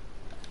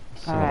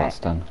 Let's see what that's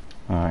done.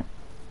 Alright.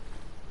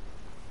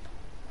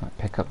 Right,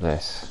 pick up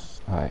this.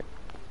 Right.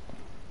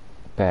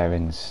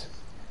 Bearings.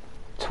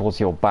 Towards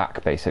your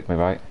back, basically,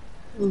 right?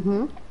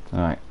 Mm-hmm.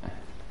 Alright.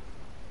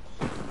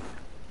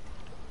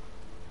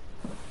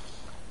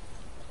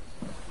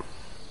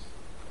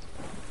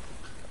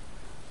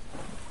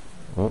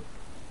 Whoop.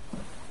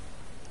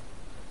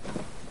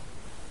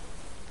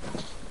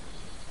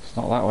 It's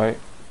not that way.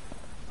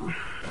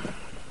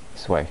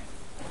 This way.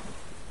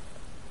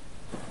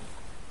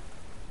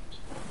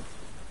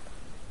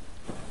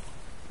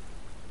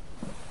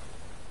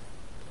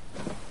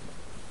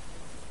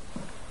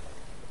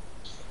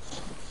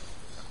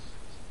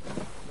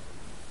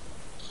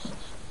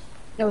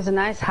 It was a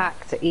nice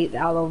hack to eat the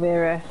aloe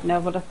vera.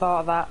 Nobody thought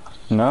of that.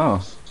 No,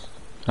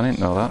 I didn't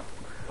know that.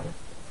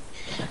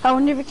 I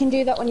wonder if you can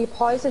do that when you're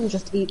poisoned,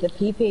 just eat the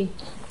pee-pee.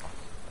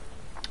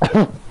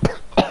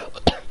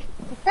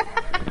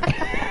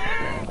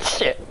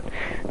 Shit.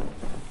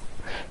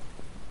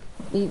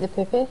 Eat the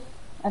pee-pee?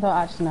 I don't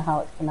actually know how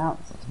it's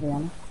pronounced, to be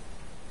honest.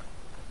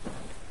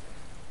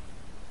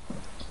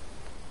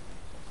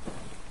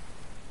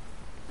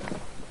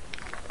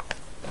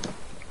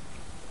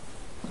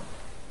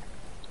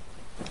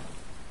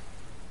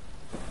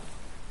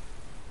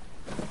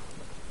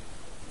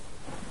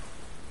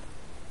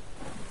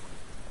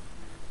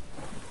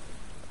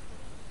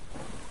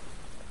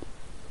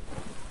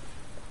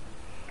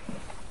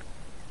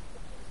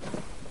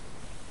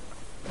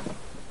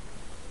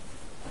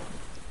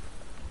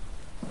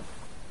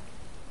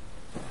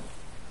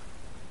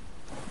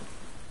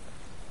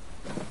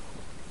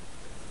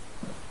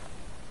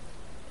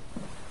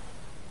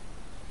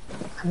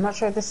 I'm not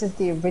sure if this is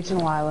the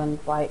original island,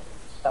 like,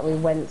 that we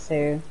went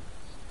to,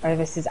 or if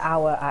this is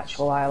our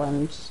actual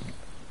island.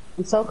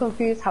 I'm so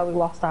confused how we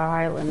lost our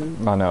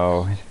island. I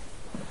know.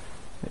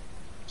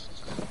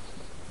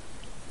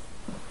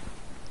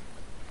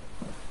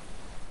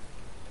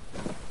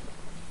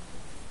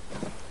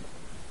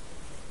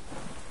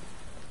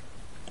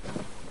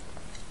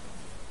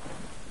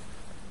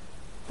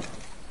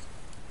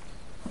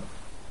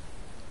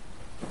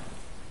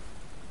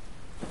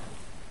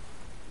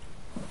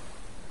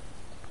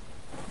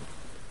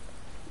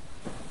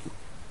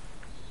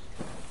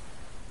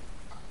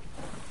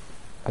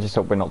 I just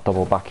hope we're not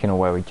double backing or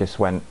where we just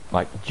went,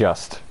 like,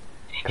 because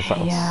that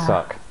would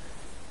suck.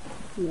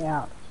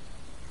 Yeah.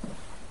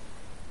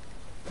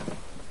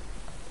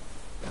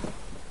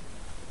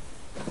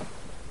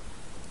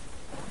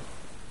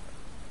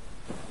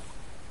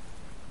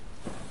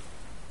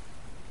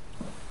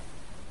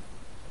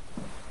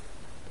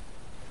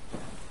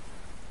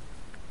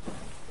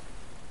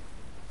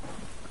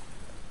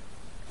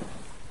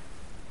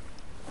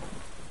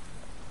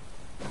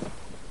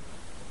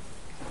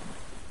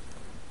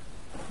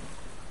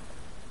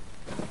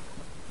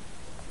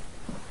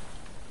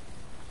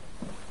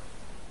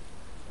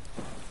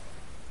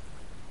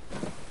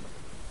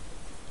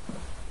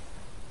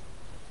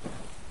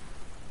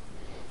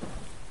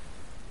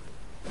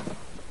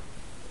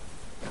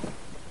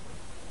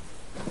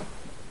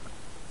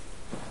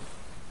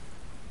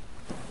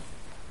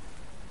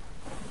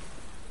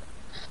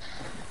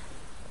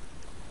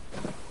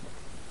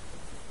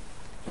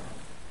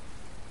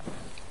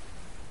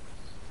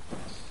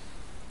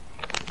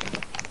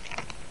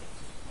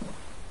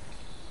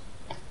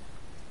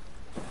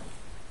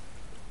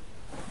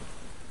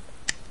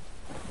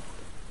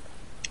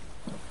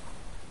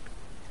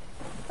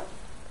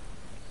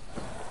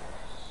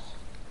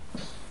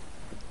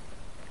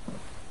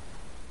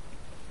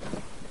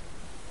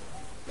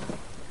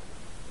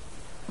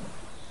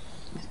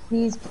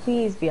 Please,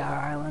 please be our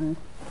island.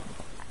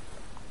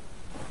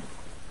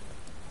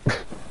 There's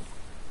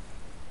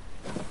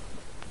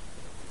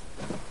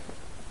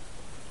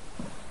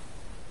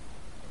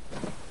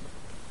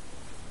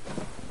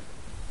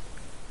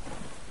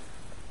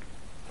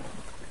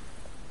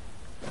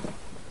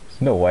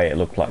no way it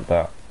looked like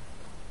that.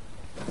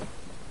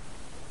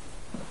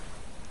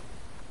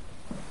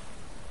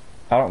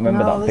 I don't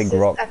remember that big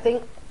rock. I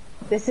think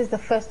this is the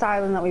first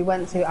island that we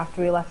went to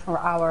after we left from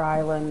our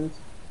island.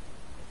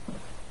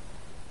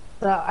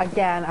 So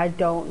again, I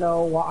don't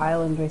know what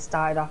island we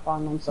started off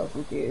on. I'm so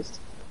confused.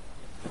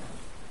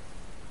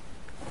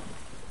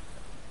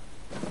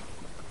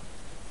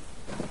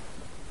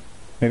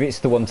 Maybe it's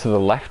the one to the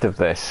left of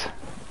this.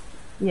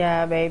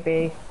 Yeah,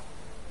 maybe.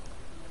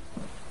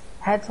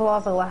 Head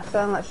towards the left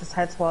then, let's just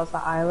head towards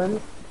that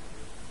island.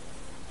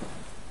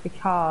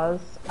 Because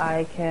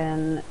I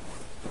can...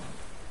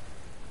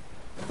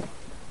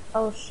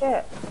 Oh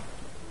shit.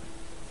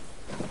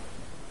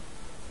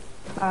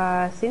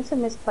 I seem to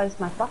misplace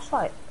my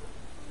flashlight.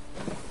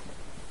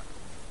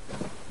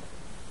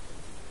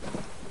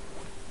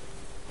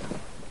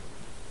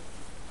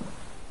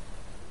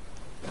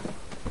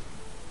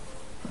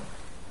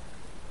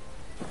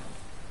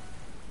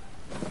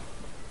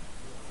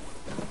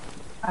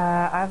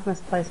 I've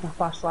misplaced my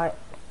flashlight.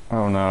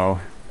 Oh no.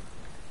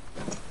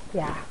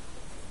 Yeah.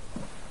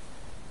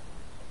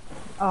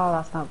 Oh,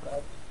 that's not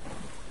good.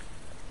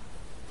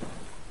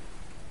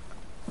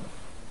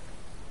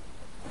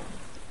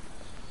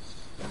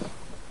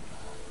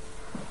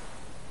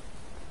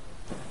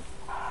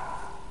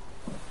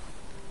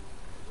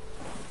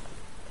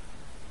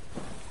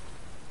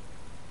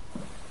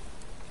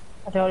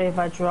 I don't know if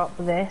I drop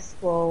this,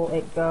 will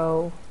it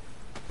go...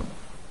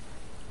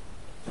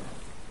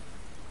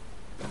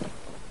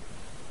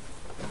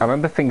 I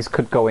remember things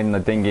could go in the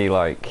dinghy,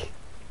 like,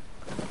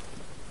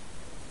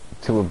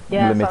 to a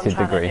limited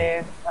degree.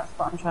 That's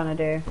what I'm trying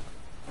to do.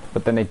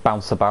 But then they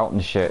bounce about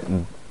and shit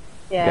and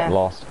get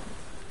lost.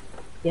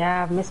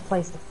 Yeah, I've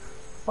misplaced the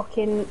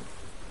fucking...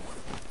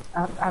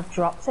 I've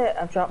dropped it.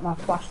 I've dropped my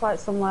flashlight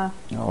somewhere.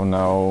 Oh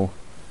no.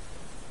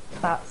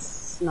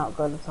 That's not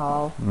good at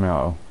all.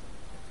 No.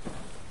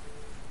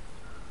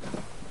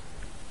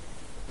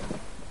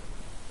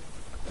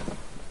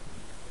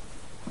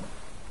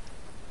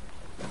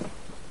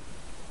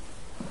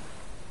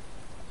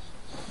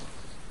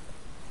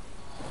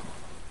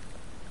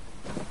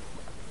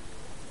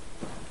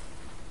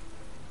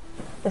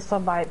 This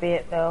one might be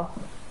it though.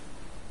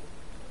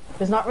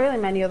 There's not really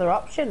many other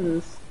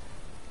options.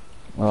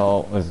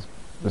 Well,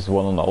 there's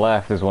one on the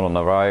left, there's one on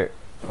the right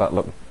that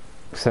look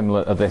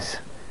similar to this,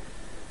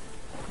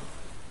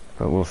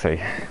 but we'll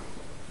see.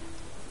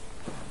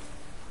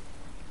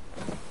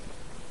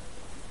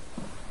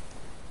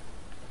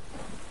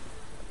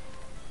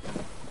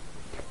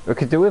 We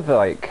could do with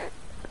like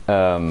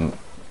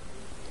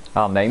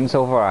our names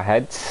over our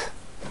heads,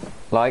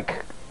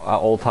 like at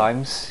all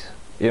times.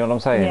 You know what I'm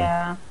saying?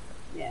 Yeah.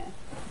 Yeah.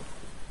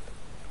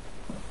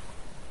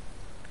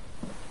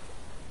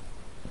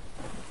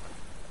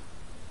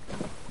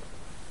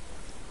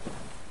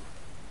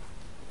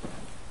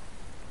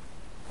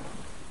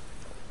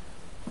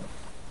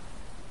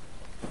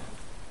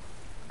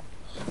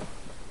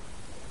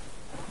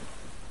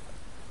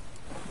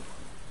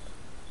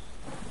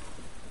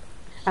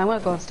 I'm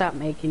gonna go and start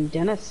making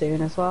dinner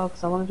soon as well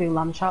because I want to do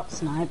lamb chops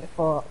tonight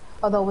before.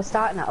 Although we're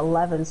starting at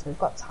 11, so we've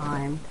got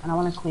time, and I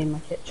want to clean my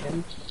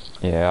kitchen.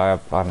 Yeah,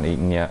 I haven't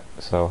eaten yet,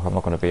 so I'm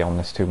not going to be on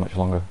this too much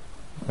longer.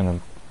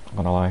 I'm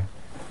gonna lie.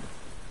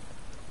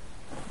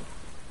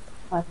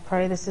 I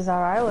pray this is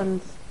our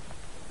island.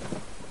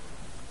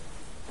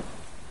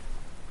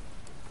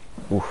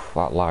 Oof,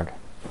 that lag.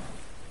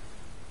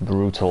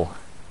 Brutal.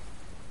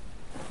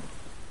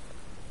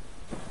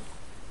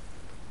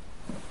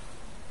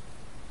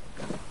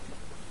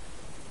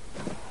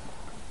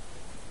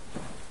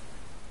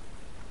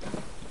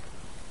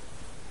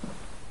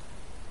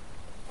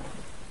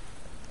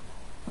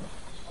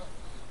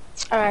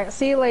 Alright,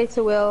 see you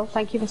later, Will.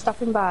 Thank you for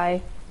stopping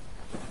by.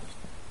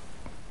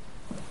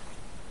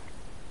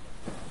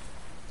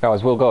 Oh,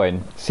 is Will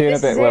going? See you in a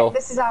bit, This is Will. it.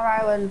 This is our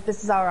island.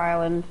 This is our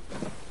island.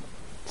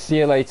 See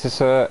you later,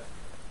 sir.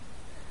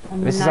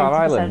 I'm This is our 90%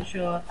 island?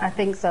 sure. I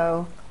think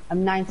so.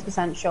 I'm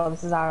 90% sure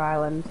this is our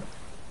island.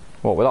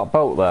 What, with that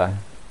boat there?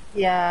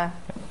 Yeah.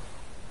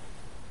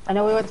 I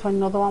know we went to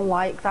another one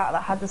like that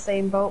that had the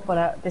same boat,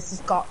 but this has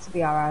got to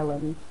be our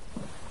island.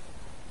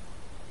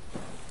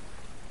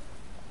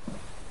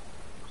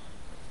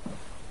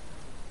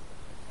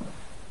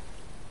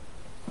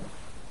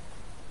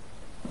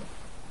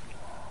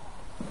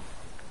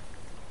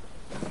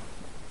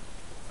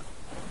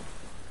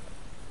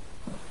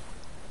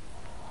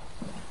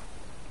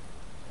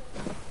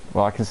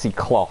 Well, I can see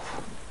cloth.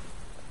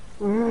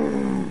 Could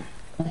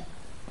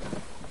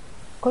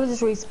have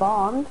just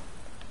respawned.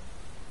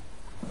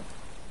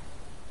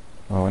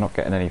 Well, we're not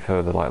getting any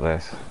further like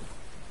this.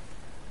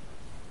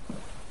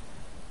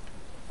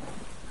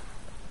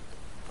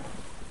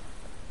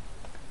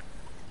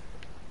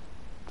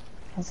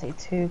 I can see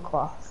 2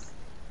 cloths.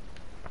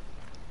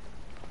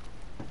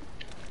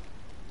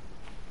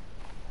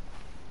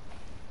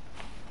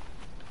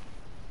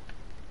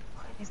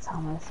 Please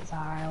tell me this is our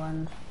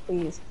island.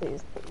 Please,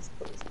 please, please,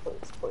 please,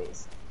 please,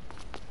 please.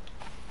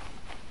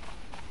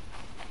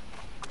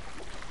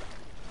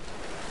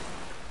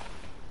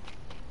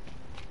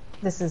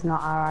 This is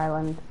not our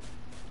island.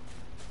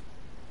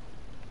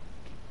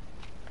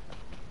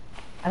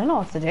 I don't know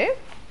what to do.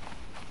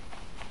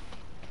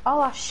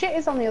 All our shit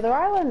is on the other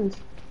island.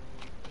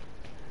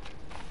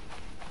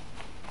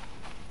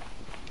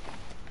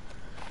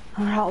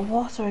 We're out of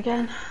water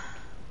again.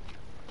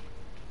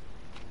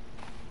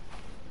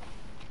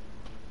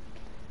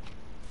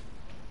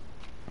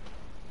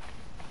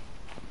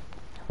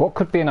 What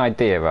could be an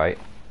idea, right,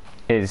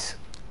 is...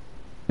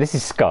 This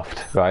is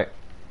scuffed, right?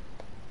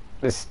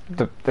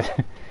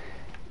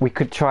 We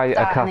could try a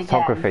Starting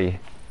cartography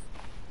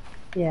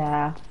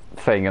Yeah.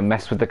 thing and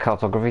mess with the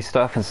cartography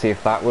stuff and see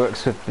if that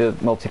works with the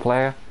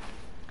multiplayer.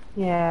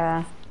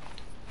 Yeah.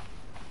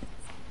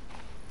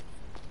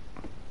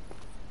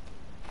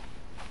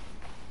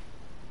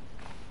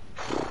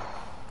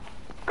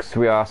 Because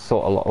we are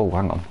sort of... Oh,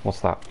 hang on.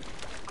 What's that?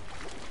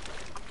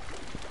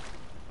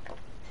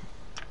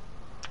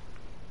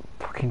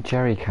 Fucking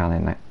jerry can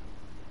in it.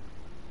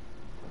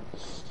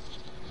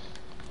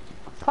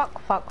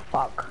 Fuck, fuck,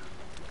 fuck.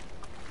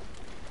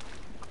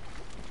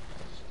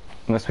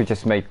 Unless we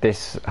just make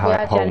this We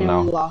are home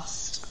genuinely now.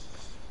 lost.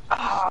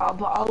 Ah,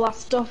 but all our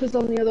stuff is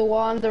on the other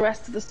one. The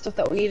rest of the stuff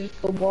that we needed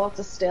for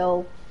water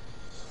still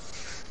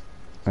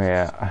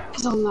Yeah.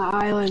 is on that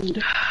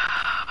island.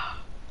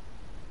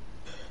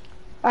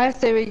 I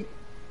say we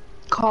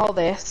call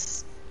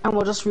this and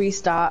we'll just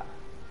restart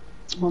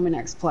when we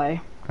next play.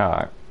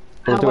 Alright.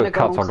 We'll I do want a to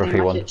go and cartography clean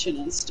my one. kitchen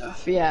and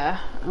stuff. Yeah,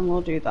 and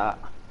we'll do that.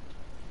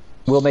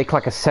 We'll make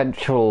like a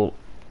central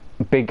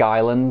big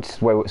island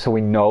where so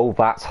we know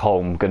that's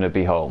home, gonna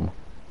be home.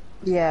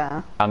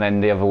 Yeah. And then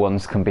the other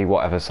ones can be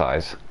whatever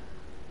size.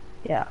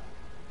 Yeah.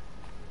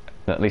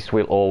 At least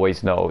we'll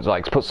always know. It's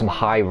like put some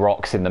high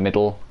rocks in the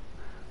middle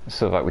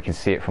so that we can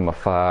see it from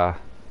afar.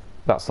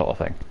 That sort of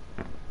thing.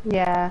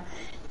 Yeah.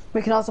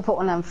 We can also put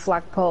one of them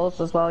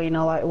flagpoles as well, you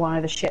know, like one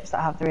of the ships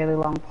that have the really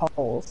long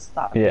poles.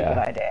 That would be a good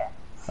idea.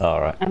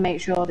 Alright. And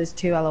make sure there's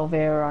 2 aloe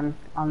vera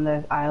on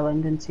the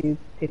island and 2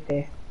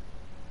 pipi.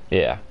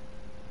 Yeah.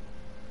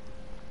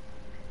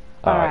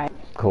 Alright.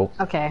 Cool.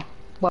 Okay.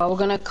 Well, we're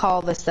going to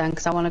call this then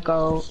because I want to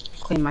go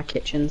clean my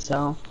kitchen,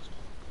 so...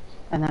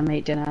 and then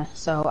make dinner.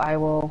 So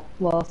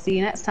we'll see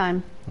you next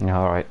time.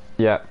 Alright,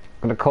 yeah.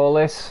 I'm gonna call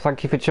this.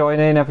 Thank you for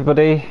joining,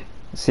 everybody.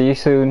 See you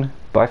soon.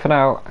 Bye for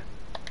now.